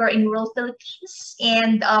address hunger in rural Philippines.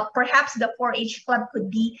 And perhaps the 4-H club could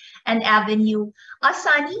be an avenue.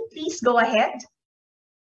 Sonny, please go ahead.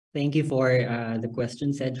 Thank you for the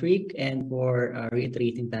question, Cedric, and for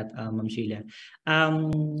reiterating that, Ma'am Sheila.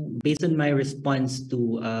 Based on my response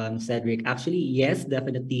to Cedric, actually, yes,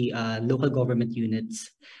 definitely local government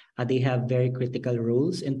units, they have very critical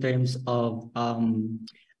roles in terms of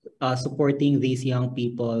supporting these young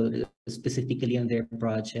people, specifically on their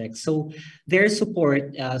projects. So their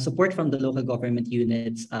support from the local government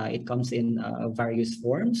units, it comes in various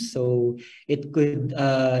forms. So it could,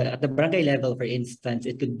 at the barangay level, for instance,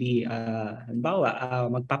 it could be, halimbawa,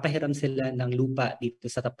 magpapahiram sila ng lupa dito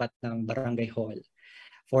sa tapat ng barangay hall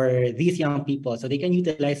for these young people. So they can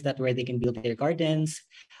utilize that where they can build their gardens.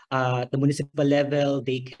 At the municipal level,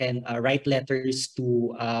 they can write letters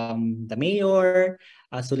to the mayor,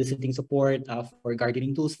 soliciting support for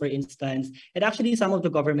gardening tools, for instance. And actually, some of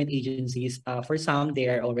the government agencies, for some, they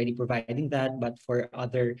are already providing that, but for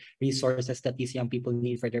other resources that these young people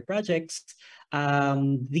need for their projects,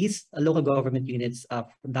 these local government units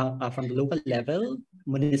from the local level,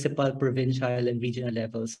 municipal, provincial, and regional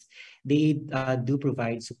levels, they do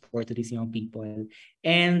provide support to these young people.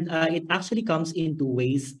 And it actually comes in two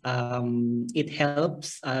ways. It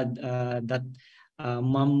helps that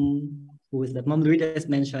Mom Lourdes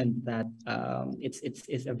mentioned that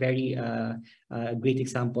it's a very great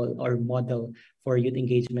example or model for youth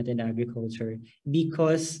engagement in agriculture,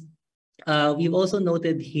 because we've also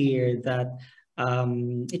noted here that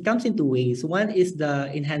it comes in two ways. One is the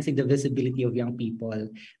enhancing the visibility of young people,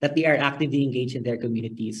 that they are actively engaged in their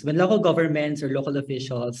communities. When local governments or local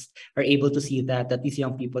officials are able to see that these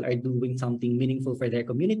young people are doing something meaningful for their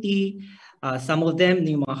community, some of them,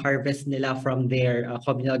 yung mga harvest nila from their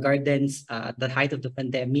communal gardens at the height of the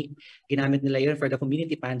pandemic, ginamit nila yun for the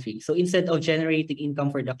community pantry. So instead of generating income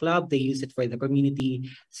for the club, they use it for the community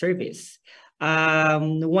service.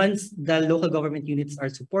 Once the local government units are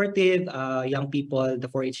supportive, young people, the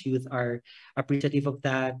 4-H youth are appreciative of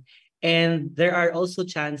that. And there are also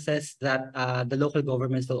chances that the local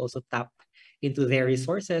governments will also tap into their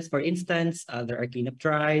resources. For instance, there are cleanup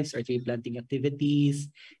drives or tree planting activities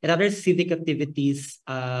and other civic activities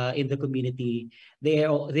in the community. They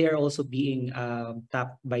are also being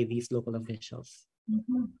tapped by these local officials.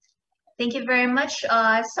 Thank you very much,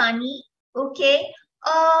 Sonny. Okay.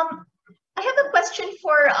 I have a question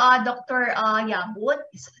for Dr. Yabut.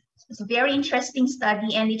 It's a very interesting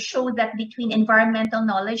study, and it showed that between environmental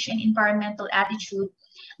knowledge and environmental attitude,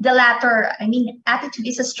 the latter, attitude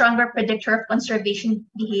is a stronger predictor of conservation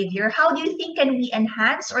behavior. How do you think can we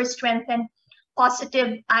enhance or strengthen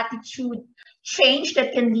positive attitude change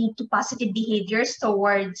that can lead to positive behaviors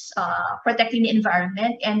towards protecting the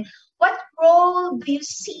environment? And what role do you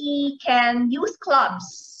see can youth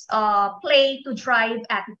clubs play to drive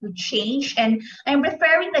attitude change. And I'm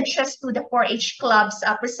referring not just to the 4-H clubs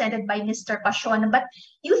presented by Mr. Pasiona, but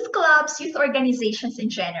youth clubs, youth organizations in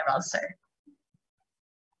general, sir.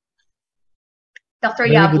 Dr.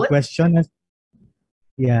 Very Yabut? good question.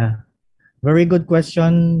 Yeah, very good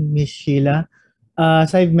question, Miss Sheila.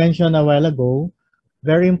 As I've mentioned a while ago,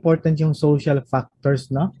 very important yung social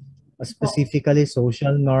factors, no? Specifically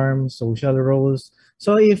social norms, social roles.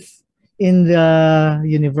 So if in the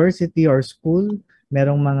university or school,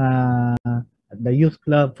 merong mga the youth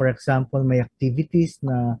club, for example, may activities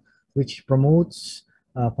na which promotes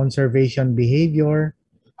conservation behavior,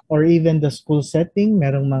 or even the school setting,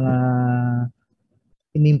 merong mga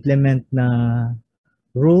in-implement na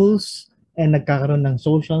rules and nagkakaroon ng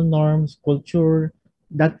social norms, culture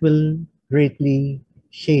that will greatly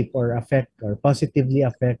shape or affect or positively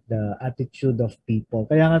affect the attitude of people.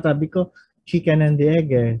 Kaya nga sabi ko, chicken and the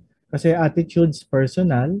egg eh. Kasi attitudes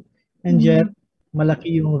personal and yet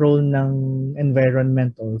malaki yung role ng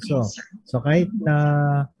environment also. So kahit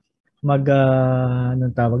na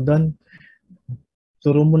anong tawag doon,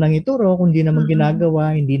 turo mo nang ituro, kung di naman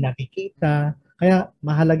ginagawa, hindi nakikita. Kaya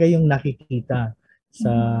mahalaga yung nakikita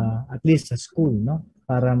sa at least sa school, no?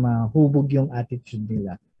 Para mahubog yung attitude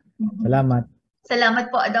nila. Salamat. Salamat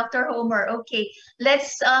po, Dr. Homer. Okay,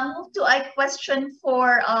 let's move to a question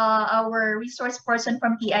for our resource person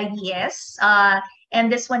from PIDS. And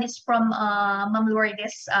this one is from Ma'am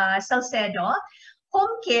Lourdes Salcedo.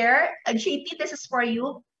 Home care, JP, this is for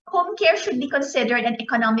you. Home care should be considered an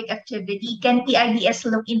economic activity. Can PIDS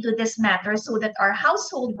look into this matter so that our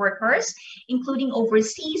household workers, including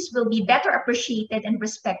overseas, will be better appreciated and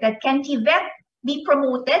respected? Can TVET be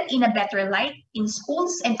promoted in a better light in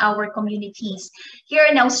schools and our communities? Here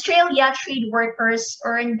in Australia, trade workers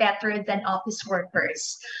earn better than office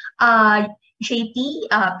workers. JP,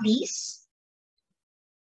 please.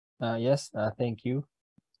 Yes, thank you.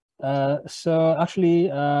 So actually,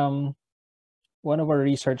 one of our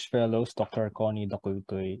research fellows, Dr. Connie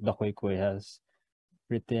Dakoy has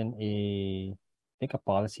written I think a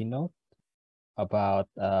policy note about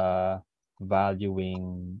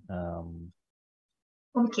valuing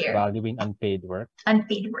valuing unpaid work.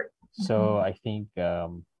 Unpaid work. So I think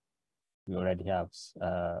we already have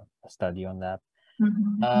a study on that.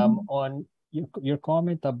 On your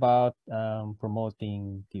comment about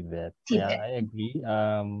promoting TVET, yeah, I agree.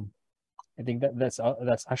 I think that's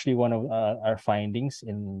actually one of our findings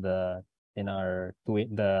in the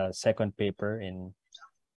second paper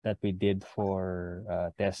that we did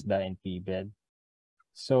for TESDA and PIDS.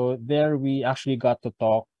 So there we actually got to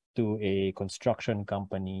talk to a construction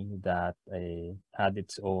company that had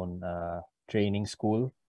its own training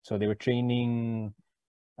school. So they were training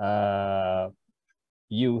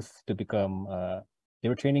youth to become they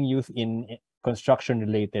were training youth in construction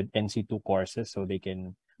related NC2 courses so they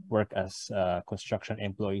can work as construction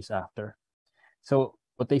employees after. So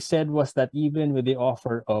what they said was that even with the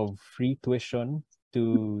offer of free tuition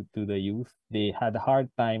to the youth, they had a hard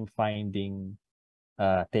time finding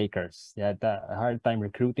takers. They had a hard time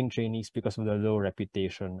recruiting trainees because of the low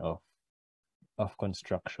reputation of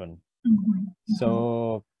construction.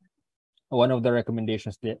 So one of the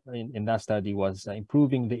recommendations in that study was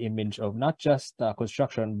improving the image of not just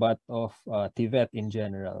construction, but of TVET in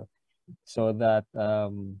general, so that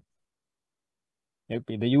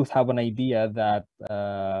the youth have an idea that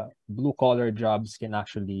blue-collar jobs can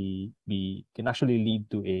actually lead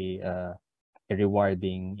to a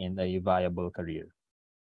rewarding and a viable career.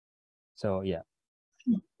 So yeah.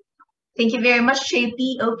 Thank you very much,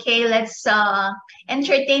 JP. Okay, let's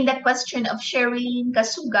entertain the question of Sherilyn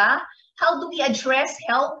Kasuga. How do we address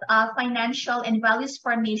health, financial, and values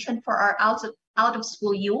formation for our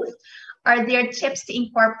out-of-school youth? Are there tips to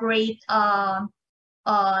incorporate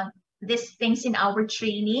these things in our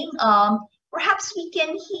training? Perhaps we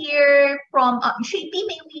can hear from JP.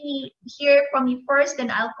 May we hear from you first,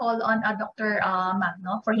 then I'll call on Dr.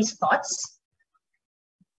 Magno for his thoughts.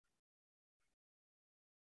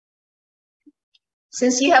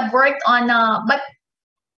 Since you have worked on,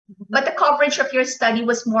 but the coverage of your study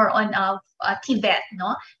was more on TVET,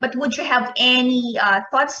 no? But would you have any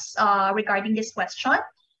thoughts regarding this question?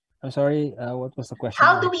 I'm sorry, what was the question?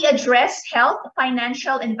 How do we address health,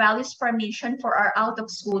 financial, and values formation for our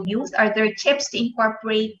out-of-school youth? Are there tips to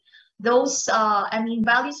incorporate those,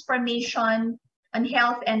 values formation on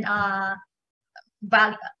health and,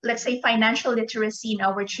 let's say, financial literacy in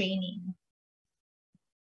our training?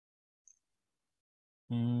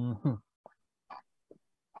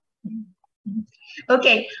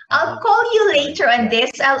 Okay, I'll call you later on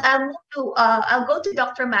this. I'll go to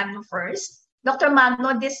Dr. Magno first. Dr.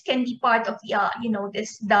 Magno, this can be part of the,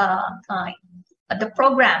 the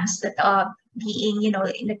programs that are being,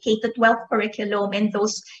 in the K-12 curriculum, and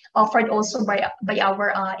those offered also by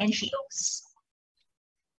our NGOs.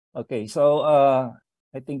 Okay, so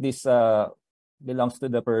I think this belongs to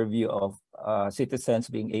the purview of citizens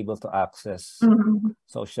being able to access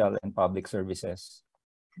social and public services.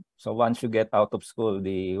 So once you get out of school,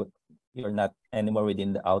 you're not anymore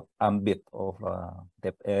within the ambit of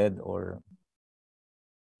DepEd or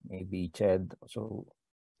maybe CHED. So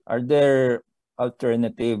are there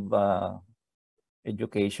alternative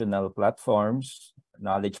educational platforms,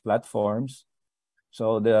 knowledge platforms?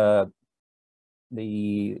 So the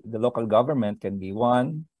local government can be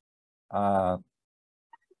one,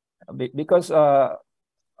 because a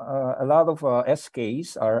lot of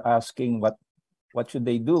SKs are asking what should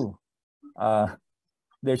they do.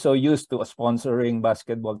 They're so used to sponsoring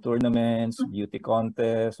basketball tournaments, beauty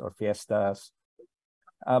contests, or fiestas.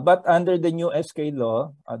 But under the new SK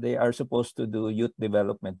law, they are supposed to do youth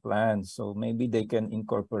development plans. So maybe they can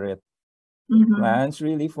incorporate plans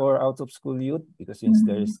really for out-of-school youth, because since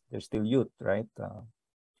they're still youth, right?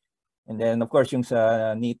 And then, of course, yung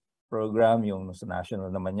sa NEET program, yung sa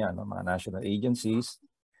national naman yan, mga national agencies.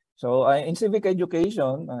 So in civic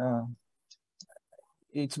education,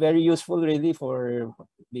 it's very useful really for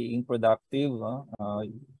being productive.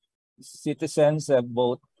 Citizens have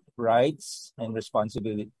both rights and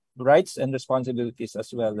responsibilities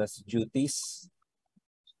as well as duties.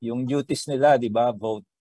 Yung duties nila, di ba, vote.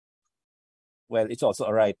 Well, it's also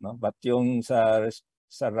a right, no? But yung sa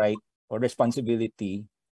right or responsibility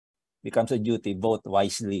becomes a duty, vote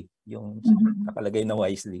wisely. Yung nakalagay na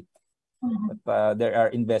wisely. But there are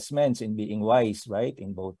investments in being wise, right?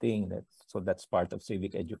 In voting. So that's part of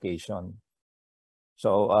civic education.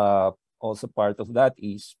 So also part of that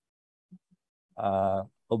is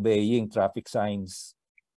obeying traffic signs.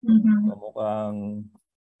 So mukhang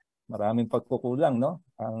maraming pagkukulang, no?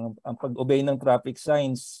 Ang pag-obey ng traffic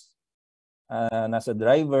signs, nasa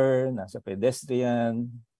driver, nasa pedestrian,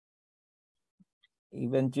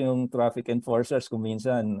 even yung traffic enforcers kung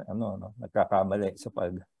minsan nagkakamali sa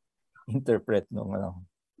pag-interpret nung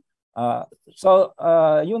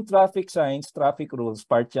yung traffic signs, traffic rules,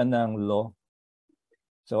 part yan ng law.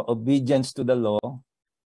 So obedience to the law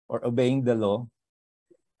or obeying the law.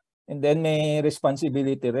 And then may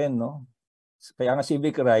responsibility rin, no? Kaya nga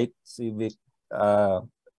civic right, civic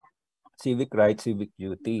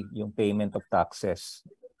duty, yung payment of taxes.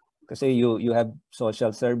 Kasi you have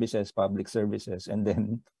social services, public services, and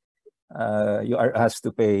then you are asked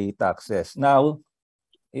to pay taxes. Now,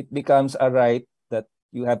 it becomes a right that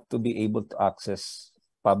you have to be able to access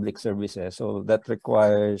public services. So that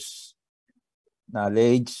requires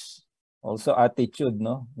knowledge, also attitude,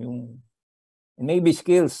 no? Maybe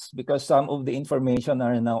skills, because some of the information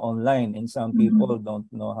are now online and some people don't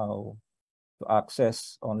know how to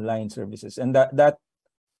access online services. And that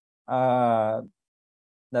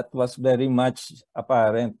was very much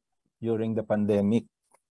apparent during the pandemic.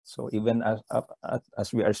 So even as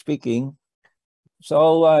we are speaking,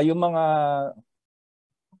 so yung mga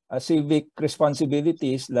civic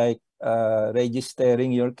responsibilities like registering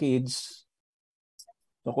your kids.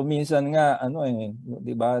 So kung minsan nga,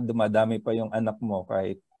 'di ba, dumadami pa yung anak mo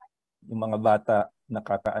kahit yung mga bata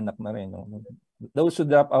nakakaanak na rin. No? Those who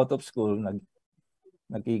drop out of school,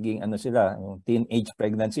 nagiging sila, yung teenage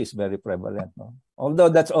pregnancy is very prevalent. No?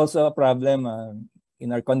 Although that's also a problem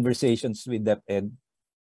in our conversations with DepEd.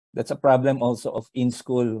 That's a problem also of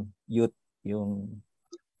in-school youth, yung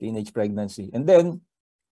teenage pregnancy. And then,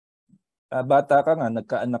 bata ka nga,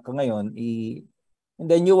 nagkaanak ka ngayon, and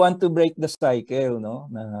then you want to break the cycle, no?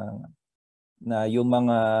 Na yung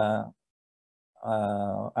mga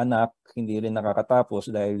anak hindi rin nakakatapos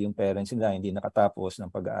dahil yung parents nila hindi nakatapos ng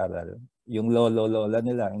pag-aaral. Yung lolo-lola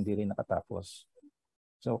nila hindi rin nakatapos.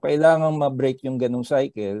 So kailangan ma-break yung ganung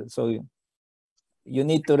cycle. So you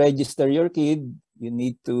need to register your kid, you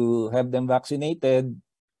need to have them vaccinated,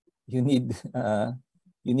 you need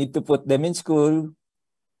to put them in school,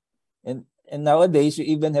 and nowadays you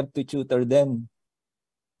even have to tutor them.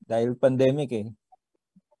 Dahil pandemic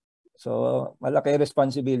So malaki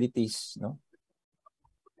responsibilities, no?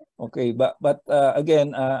 Okay, but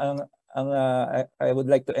again, I would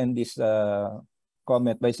like to end this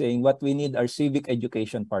comment by saying what we need are civic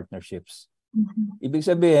education partnerships. Ibig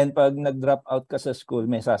sabihin, pag nag-drop out ka sa school,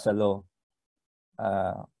 may sasalo.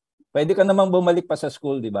 Pwede ka namang bumalik pa sa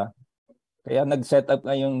school, di ba? Kaya nag-set up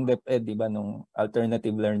na yung DepEd, di ba, nung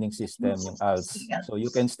alternative learning system, yung ALS. So you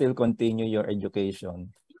can still continue your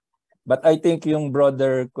education. But I think yung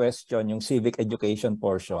broader question, yung civic education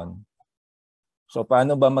portion, So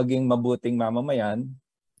paano ba maging mabuting mamamayan?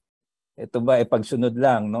 Ito ba ay pagsunod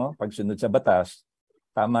lang, no? Pagsunod sa batas.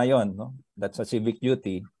 Tama 'yon, no? That's a civic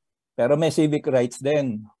duty. Pero may civic rights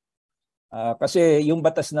din. Kasi yung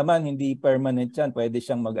batas naman hindi permanent 'yan. Pwede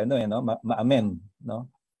siyang ma-amend,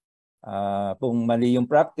 no? Kung mali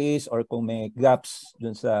yung practice or kung may gaps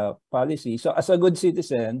dun sa policy. So as a good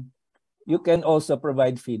citizen, you can also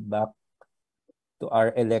provide feedback to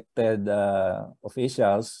our elected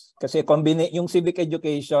officials. Kasi yung civic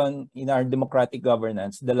education in our democratic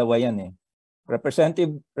governance, dalawa yan eh.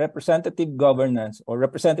 Representative governance or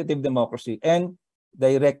representative democracy and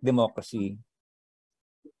direct democracy.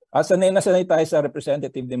 Sanay na sanay tayo sa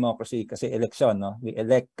representative democracy kasi election, no? We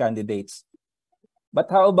elect candidates.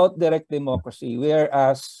 But how about direct democracy?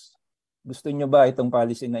 Whereas, gusto nyo ba itong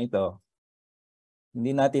policy na ito?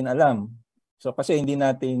 Hindi natin alam. So kasi hindi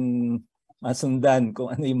natin masundan kung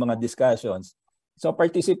ano yung mga discussions. So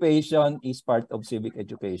participation is part of civic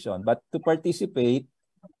education. But to participate,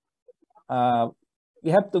 we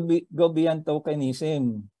have to go beyond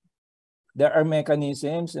tokenism. There are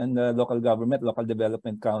mechanisms in the local government, local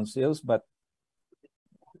development councils, but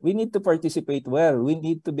we need to participate well. We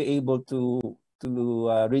need to be able to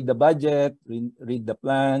read the budget, read the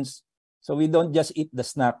plans, so we don't just eat the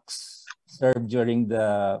snacks served during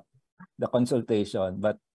the consultation,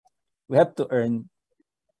 but we have to earn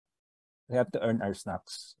our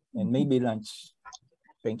snacks and maybe lunch.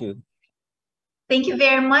 Thank you. Thank you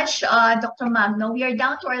very much, Dr. Magno. We are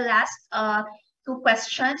down to our last two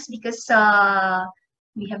questions because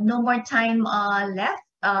we have no more time left.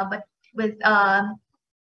 But with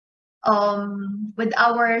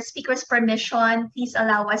our speaker's permission, please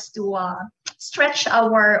allow us to stretch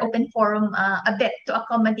our open forum a bit to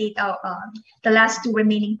accommodate the last two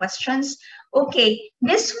remaining questions. Okay,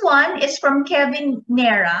 this one is from Kevin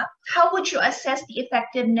Nera. How would you assess the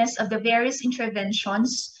effectiveness of the various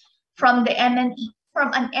interventions from the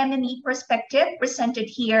from an MNE perspective presented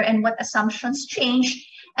here, and what assumptions changed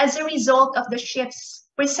as a result of the shifts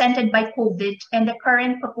presented by COVID and the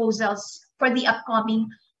current proposals for the upcoming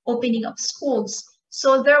opening of schools?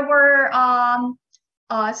 So there were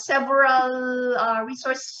several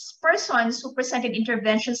resource persons who presented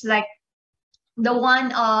interventions like the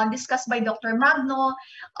one discussed by Dr. Magno,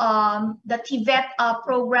 the TVET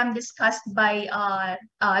program discussed by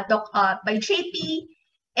JP,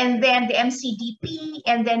 and then the MCDP,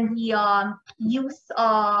 and then the youth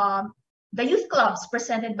clubs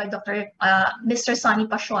presented by Mr. Sonny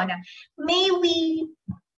Pasiona. May we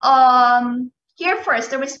hear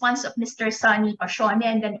first the response of Mr. Sonny Pasiona,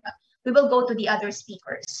 and then we will go to the other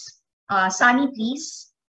speakers. Sonny,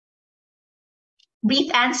 please. Brief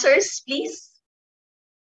answers, please.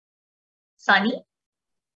 Sonny?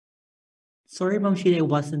 Sorry, Ma'am Sheila, I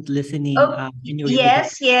wasn't listening. Oh,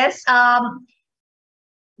 yes.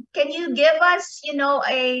 Can you give us,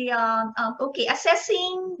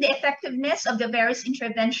 assessing the effectiveness of the various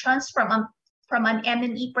interventions from an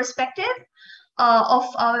M&E perspective of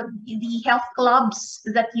the health clubs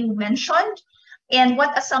that you mentioned, and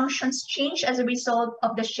what assumptions changed as a result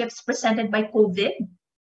of the shifts presented by COVID?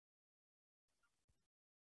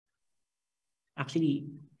 Actually,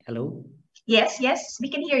 hello? Yes, we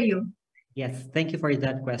can hear you. Yes, thank you for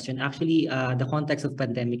that question. Actually, the context of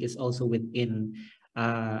pandemic is also within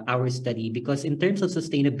our study, because in terms of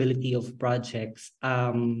sustainability of projects,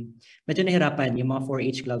 medyo nahirapan yung mga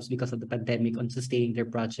 4-H clubs because of the pandemic on sustaining their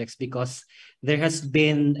projects, because there has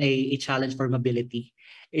been a challenge for mobility.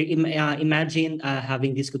 Imagine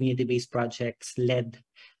having these community-based projects led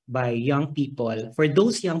by young people. For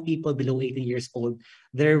those young people below 18 years old,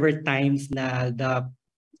 there were times na the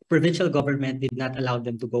provincial government did not allow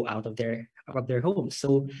them to go out of their homes.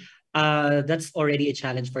 So that's already a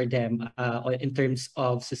challenge for them in terms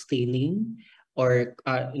of sustaining or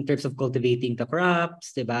in terms of cultivating the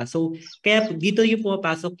crops, diba? So kaya dito yung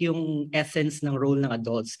pumapasok yung essence ng role ng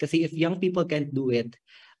adults. Kasi if young people can't do it,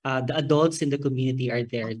 the adults in the community are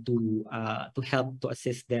there to help, to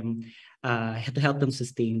assist them, to help them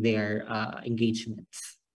sustain their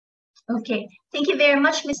engagements. Okay, thank you very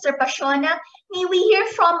much, Mr. Pasiona. May we hear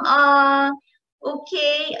from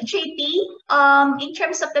JP, in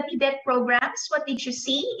terms of the PIDS programs, what did you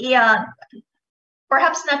see? Yeah,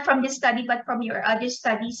 perhaps not from this study, but from your other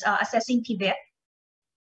studies assessing PIDS.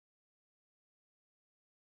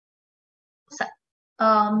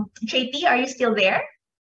 JP, are you still there?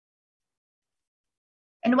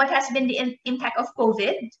 And what has been the impact of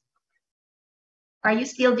COVID? Are you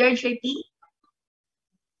still there, JP?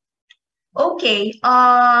 Okay,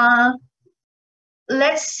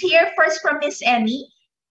 let's hear first from Miss Emmy.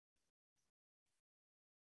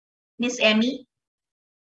 Miss Emmy?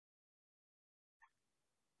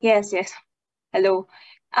 Yes, yes. Hello.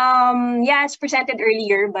 Yeah, as presented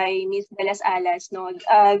earlier by Ms. De Las Alas, no,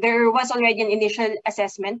 there was already an initial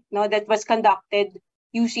assessment, no, that was conducted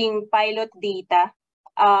using pilot data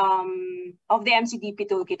of the MCDP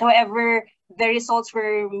toolkit. However, the results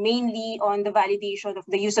were mainly on the validation of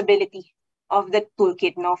the usability of the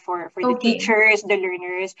toolkit, no, for the teachers, the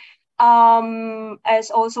learners. As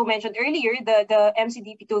also mentioned earlier, the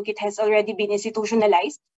MCDP toolkit has already been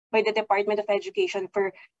institutionalized by the Department of Education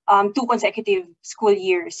for 2 consecutive school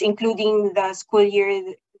years, including the school year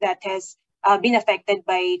that has been affected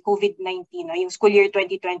by COVID-19, yung school year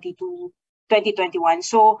 2020 to 2021.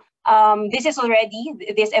 So this is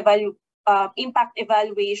already, this impact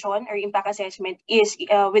evaluation or impact assessment is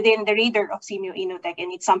within the radar of CMU Innotech,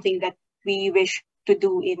 and it's something that we wish to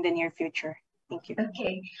do in the near future. Thank you.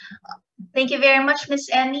 Okay. Thank you very much, Ms.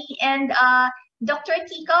 Emmy. And Dr.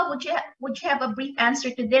 Kiko, would you have a brief answer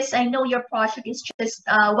to this? I know your project is just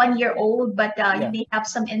 1 year old, but you may have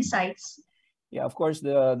some insights. Yeah, of course,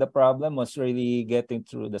 the problem was really getting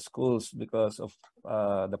through the schools because of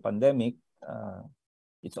the pandemic.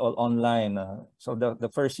 It's all online. So the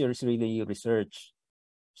first year is really research.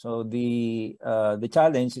 So the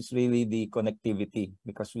challenge is really the connectivity,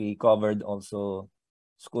 because we covered also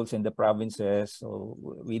schools in the provinces. So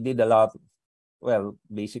we did a lot. Well,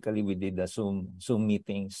 basically we did the Zoom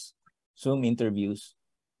meetings, Zoom interviews.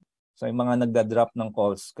 So yung mga nagda-drop ng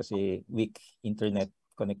calls kasi weak internet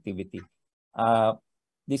connectivity.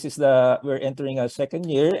 We're entering a second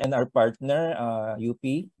year, and our partner, UP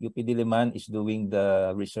Diliman, is doing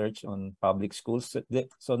the research on public schools.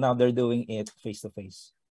 So now they're doing it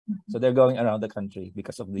face-to-face. So they're going around the country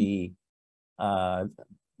because of the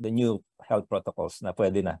new health protocols na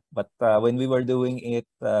pwede na. But when we were doing it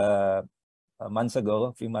a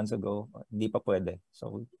few months ago, hindi pa pwede.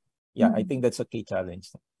 So yeah, I think that's a key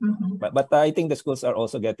challenge. But I think the schools are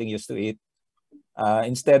also getting used to it.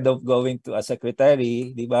 Instead of going to a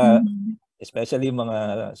secretary, di ba, especially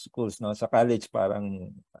mga schools, no, sa college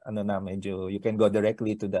parang medyo you can go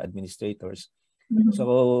directly to the administrators.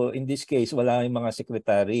 So in this case, wala yung mga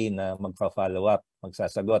secretary na magpa-follow up,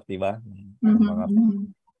 magsasagot, di ba? Mga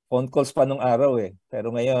phone calls pa nung araw eh.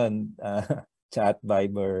 Pero ngayon, chat,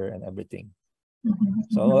 Viber, and everything.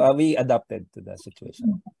 So we adapted to the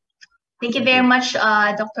situation. Thank you very much,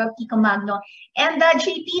 Dr. Kiko Magno. And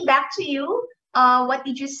JP, back to you. What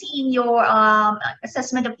did you see in your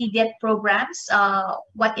assessment of PDET programs?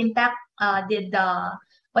 What impact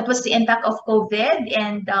what was the impact of COVID?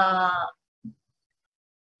 And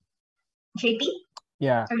JP?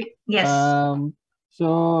 Yeah. Yes.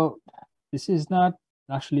 So this is not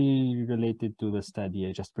actually related to the study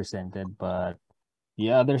I just presented, but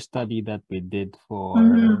the other study that we did for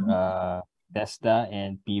TESDA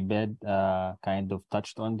and PIDS kind of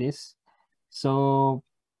touched on this. So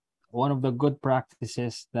one of the good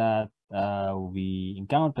practices that we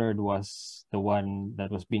encountered was the one that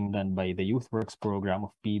was being done by the YouthWorks program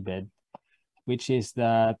of PIDS, which is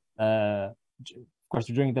that, of course,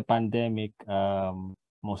 during the pandemic,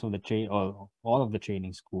 most of the all of the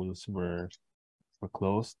training schools were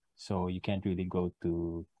closed, so you can't really go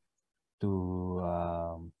to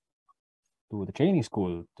the training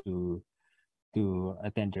school to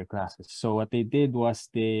attend your classes. So what they did was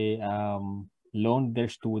they loaned their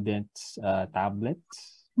students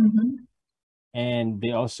tablets, and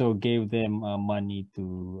they also gave them money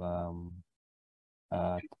to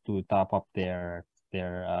top up their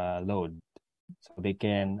load, so they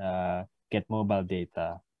can get mobile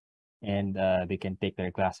data, and they can take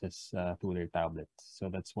their classes through their tablets. So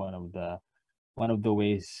that's one of the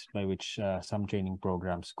ways by which some training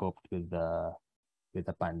programs coped with the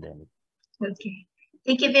pandemic. Okay.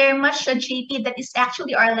 Thank you very much, JP. That is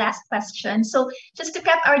actually our last question. So just to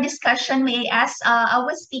cap our discussion, may I ask our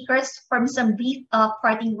speakers from some brief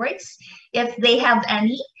parting words, if they have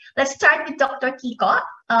any. Let's start with Dr. Kiko.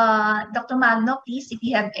 Dr. Magno, please, if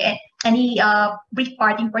you have any brief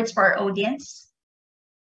parting words for our audience.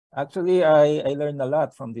 Actually, I learned a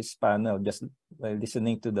lot from this panel just by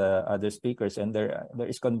listening to the other speakers, and there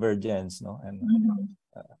is convergence, no? And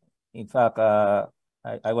in fact,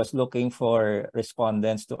 I was looking for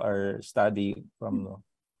respondents to our study from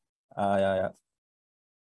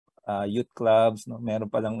youth clubs, no? Meron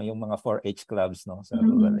pa lang yung mga 4-H clubs, no, sa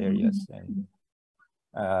rural areas, and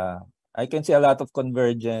I can see a lot of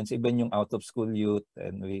convergence, even yung out of school youth,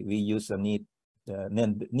 and we use a NEET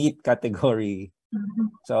category.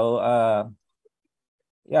 So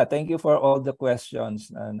yeah, thank you for all the questions,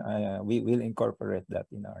 and we will incorporate that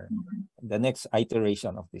in the next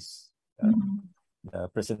iteration of this the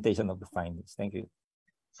presentation of the findings. Thank you.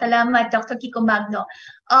 Salamat, Dr. Kiko Magno.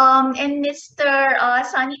 And Mr.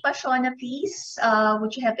 Sonny Pasiona, please,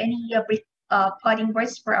 would you have any brief parting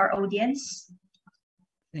words for our audience?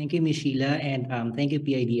 Thank you, Ms. Sheila, and thank you,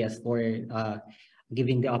 PIDS, for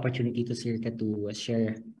giving the opportunity to SEARCA to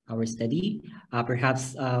share our study.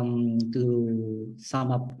 Perhaps to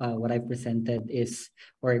sum up what I presented is,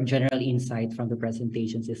 or general insight from the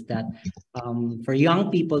presentations is that for young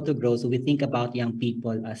people to grow, so we think about young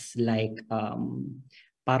people as like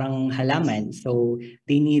parang halaman. So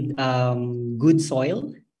they need good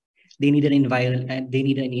soil. They need an environment. They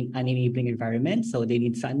need an enabling environment. So they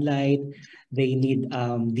need sunlight. They need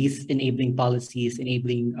these enabling policies,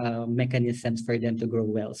 enabling mechanisms for them to grow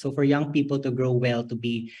well. So for young people to grow well, to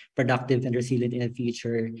be productive and resilient in the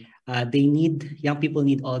future, young people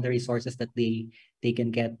need all the resources that they can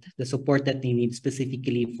get, the support that they need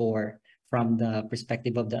specifically from the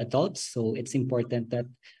perspective of the adults. So it's important that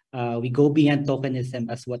we go beyond tokenism,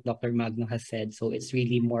 as what Dr. Magno has said. So it's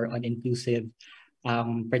really more on inclusive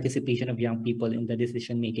participation of young people in the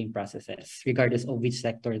decision-making processes, regardless of which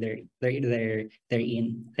sector they're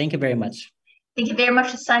in. Thank you very much. Thank you very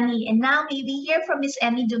much, Sonny. And now may we hear from Ms.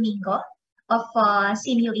 Emmy Domingo of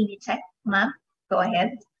CMU Initech. Ma'am, go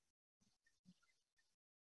ahead.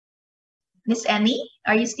 Miss Emmy,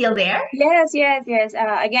 are you still there? Yes.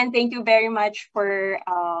 Again, thank you very much for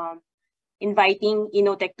inviting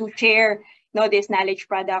Inotech to share this knowledge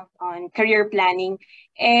product on career planning.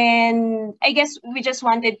 And I guess we just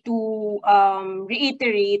wanted to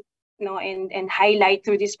reiterate and highlight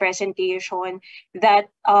through this presentation that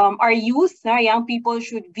our youth, young people,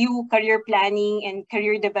 should view career planning and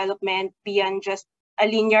career development beyond just a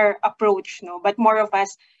linear approach, but more of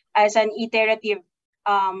us as an iterative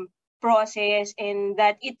process, and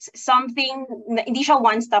that it's something, hindi siya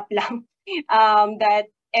one-stop lang, that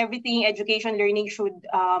everything education learning should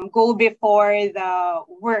go before the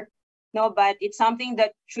work, but it's something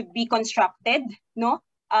that should be constructed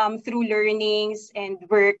through learnings and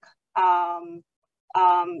work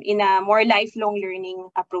in a more lifelong learning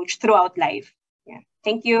approach throughout life.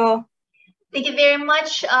 Thank you. Thank you very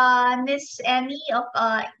much, Miss Emmy of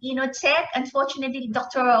Inotech. Unfortunately,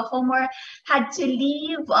 Dr. Homer had to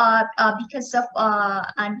leave because of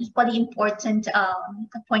an equally important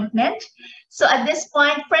appointment. So at this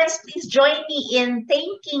point, friends, please join me in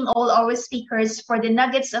thanking all our speakers for the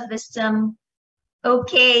nuggets of wisdom.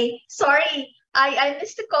 Okay, sorry, I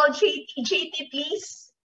missed the call. JT,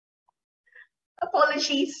 please.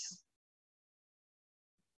 Apologies.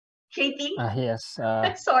 JT? Yes.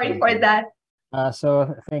 Sorry for that.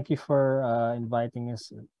 So thank you for inviting us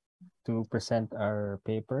to present our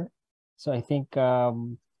paper. So I think the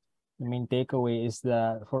main takeaway is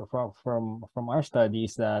that from our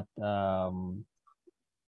studies that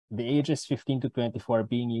the ages 15 to 24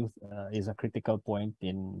 being youth is a critical point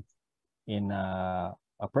in a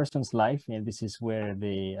person's life, and this is where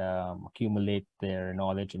they accumulate their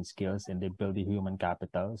knowledge and skills, and they build the human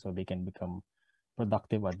capital so they can become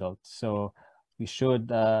productive adults. So we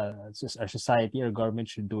should, our society, our government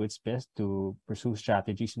should do its best to pursue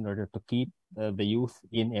strategies in order to keep the youth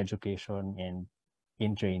in education and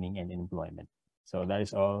in training and employment. So that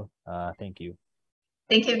is all. Thank you.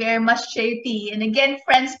 Thank you very much, JP. And again,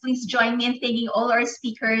 friends, please join me in thanking all our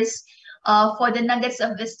speakers for the nuggets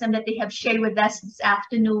of wisdom that they have shared with us this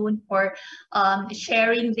afternoon, for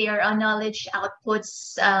sharing their knowledge,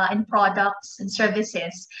 outputs, and products and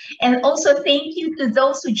services. And also thank you to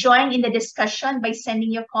those who joined in the discussion by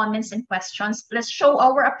sending your comments and questions. Let's show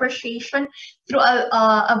our appreciation through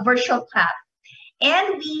a virtual clap.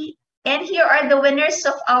 And here are the winners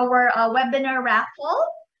of our webinar raffle.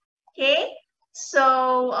 Okay,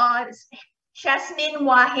 so Jasmine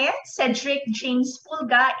Wahe, Cedric James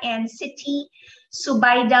Pulga, and Siti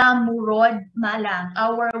Subaida Murod Malang.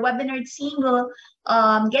 Our webinar team will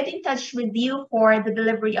get in touch with you for the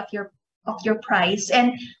delivery of your prize.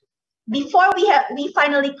 And before we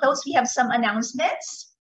finally close, we have some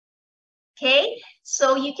announcements. Okay,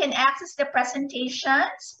 so you can access the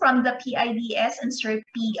presentations from the PIDS and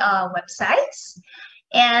SEARCA websites.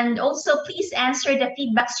 And also please answer the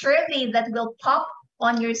feedback survey that will pop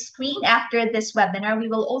on your screen after this webinar. We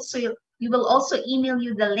will also email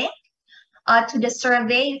you the link to the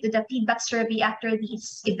survey, to the feedback survey after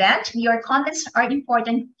this event. Your comments are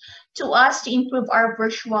important to us to improve our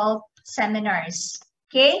virtual seminars.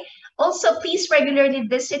 Okay. Also, please regularly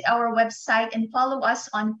visit our website and follow us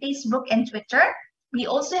on Facebook and Twitter. We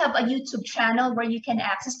also have a YouTube channel where you can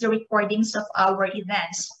access the recordings of our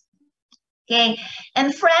events. Okay,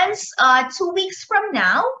 and friends, 2 weeks from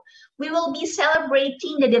now, we will be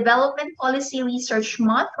celebrating the Development Policy Research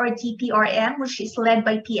Month, or DPRM, which is led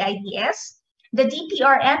by PIDS. The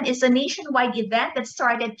DPRM is a nationwide event that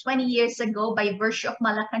started 20 years ago by virtue of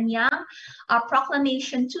Malacanang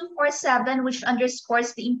Proclamation 247, which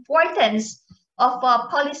underscores the importance of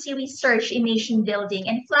policy research in nation building.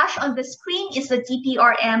 And flash on the screen is the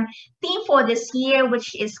DPRM theme for this year,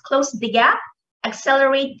 which is Close the Gap,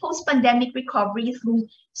 Accelerate Post-Pandemic Recovery Through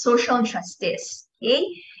Social Justice. Okay,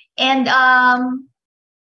 and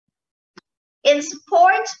in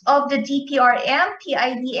support of the DPRM,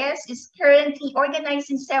 PIDS is currently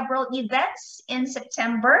organizing several events in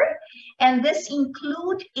September, and this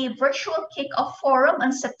include a virtual kickoff forum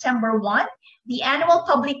on September 1, the annual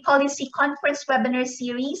Public Policy Conference webinar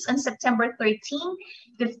series on September 13,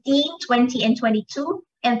 15, 20, and 22,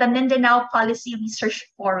 and the Mindanao Policy Research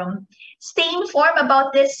Forum. Stay informed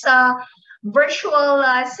about this virtual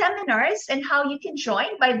seminars and how you can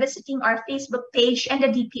join by visiting our Facebook page and the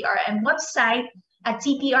DPRM website at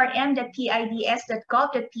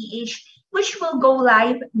dprm.pids.gov.ph, which will go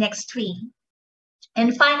live next week.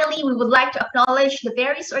 And finally, we would like to acknowledge the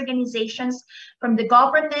various organizations from the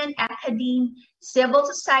government, academia, civil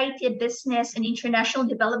society, business, and international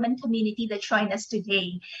development community that join us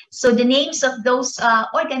today. So the names of those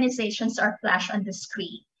organizations are flashed on the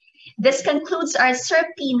screen. This concludes our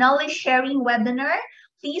SEARCA knowledge sharing webinar.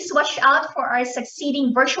 Please watch out for our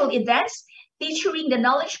succeeding virtual events featuring the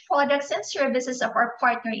knowledge products and services of our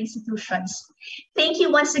partner institutions. Thank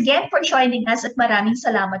you once again for joining us at maraming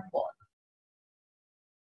salamat po.